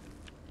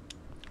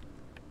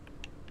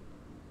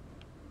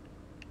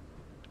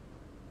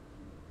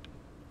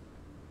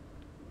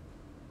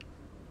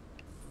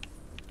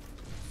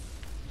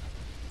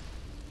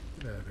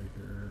 Get out of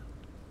here.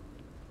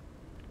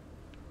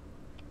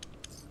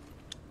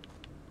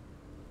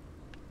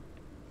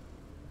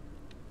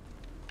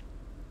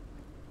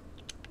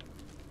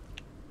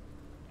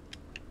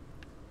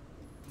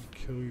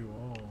 Kill you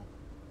all.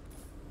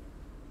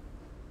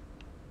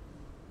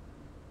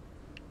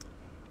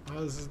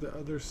 Oh, this is the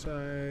other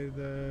side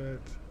that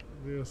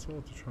the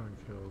assaultatron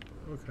killed.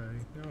 Okay,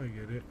 now I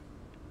get it.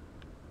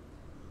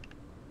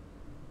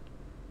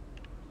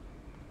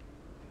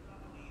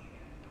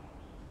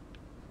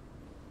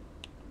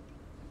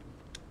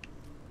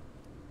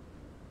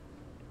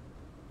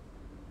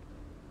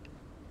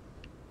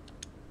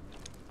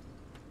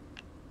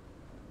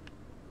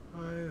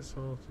 Hi,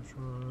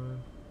 assaultatron.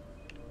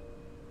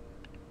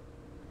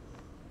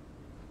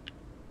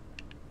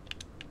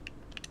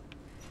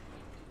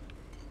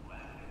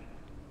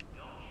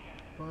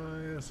 Bye,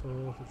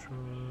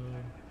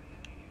 assaultatron.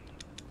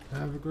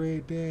 Have a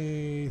great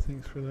day.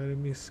 Thanks for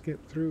letting me skip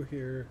through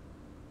here.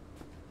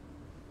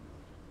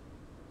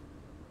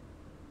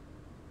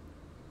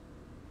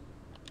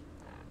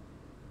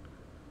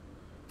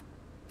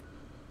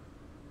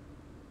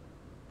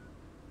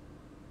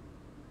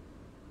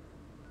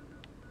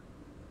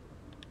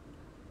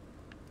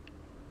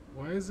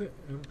 Why is it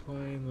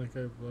implying like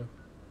I've left?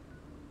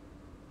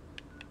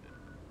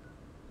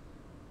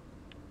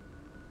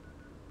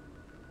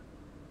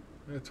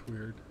 That's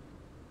weird.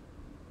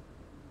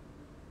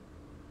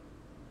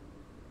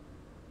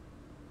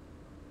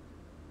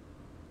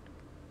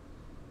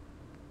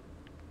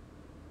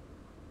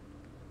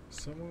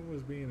 Someone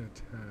was being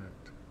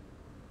attacked.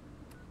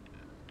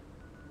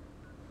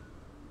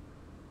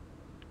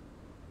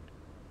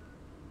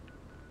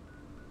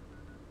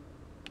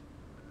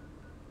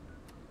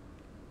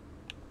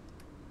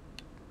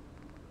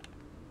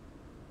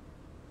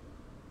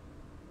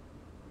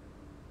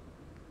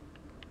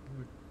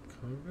 The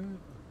Covenant?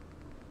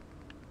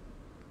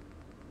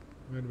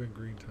 Might have been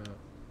Green Top.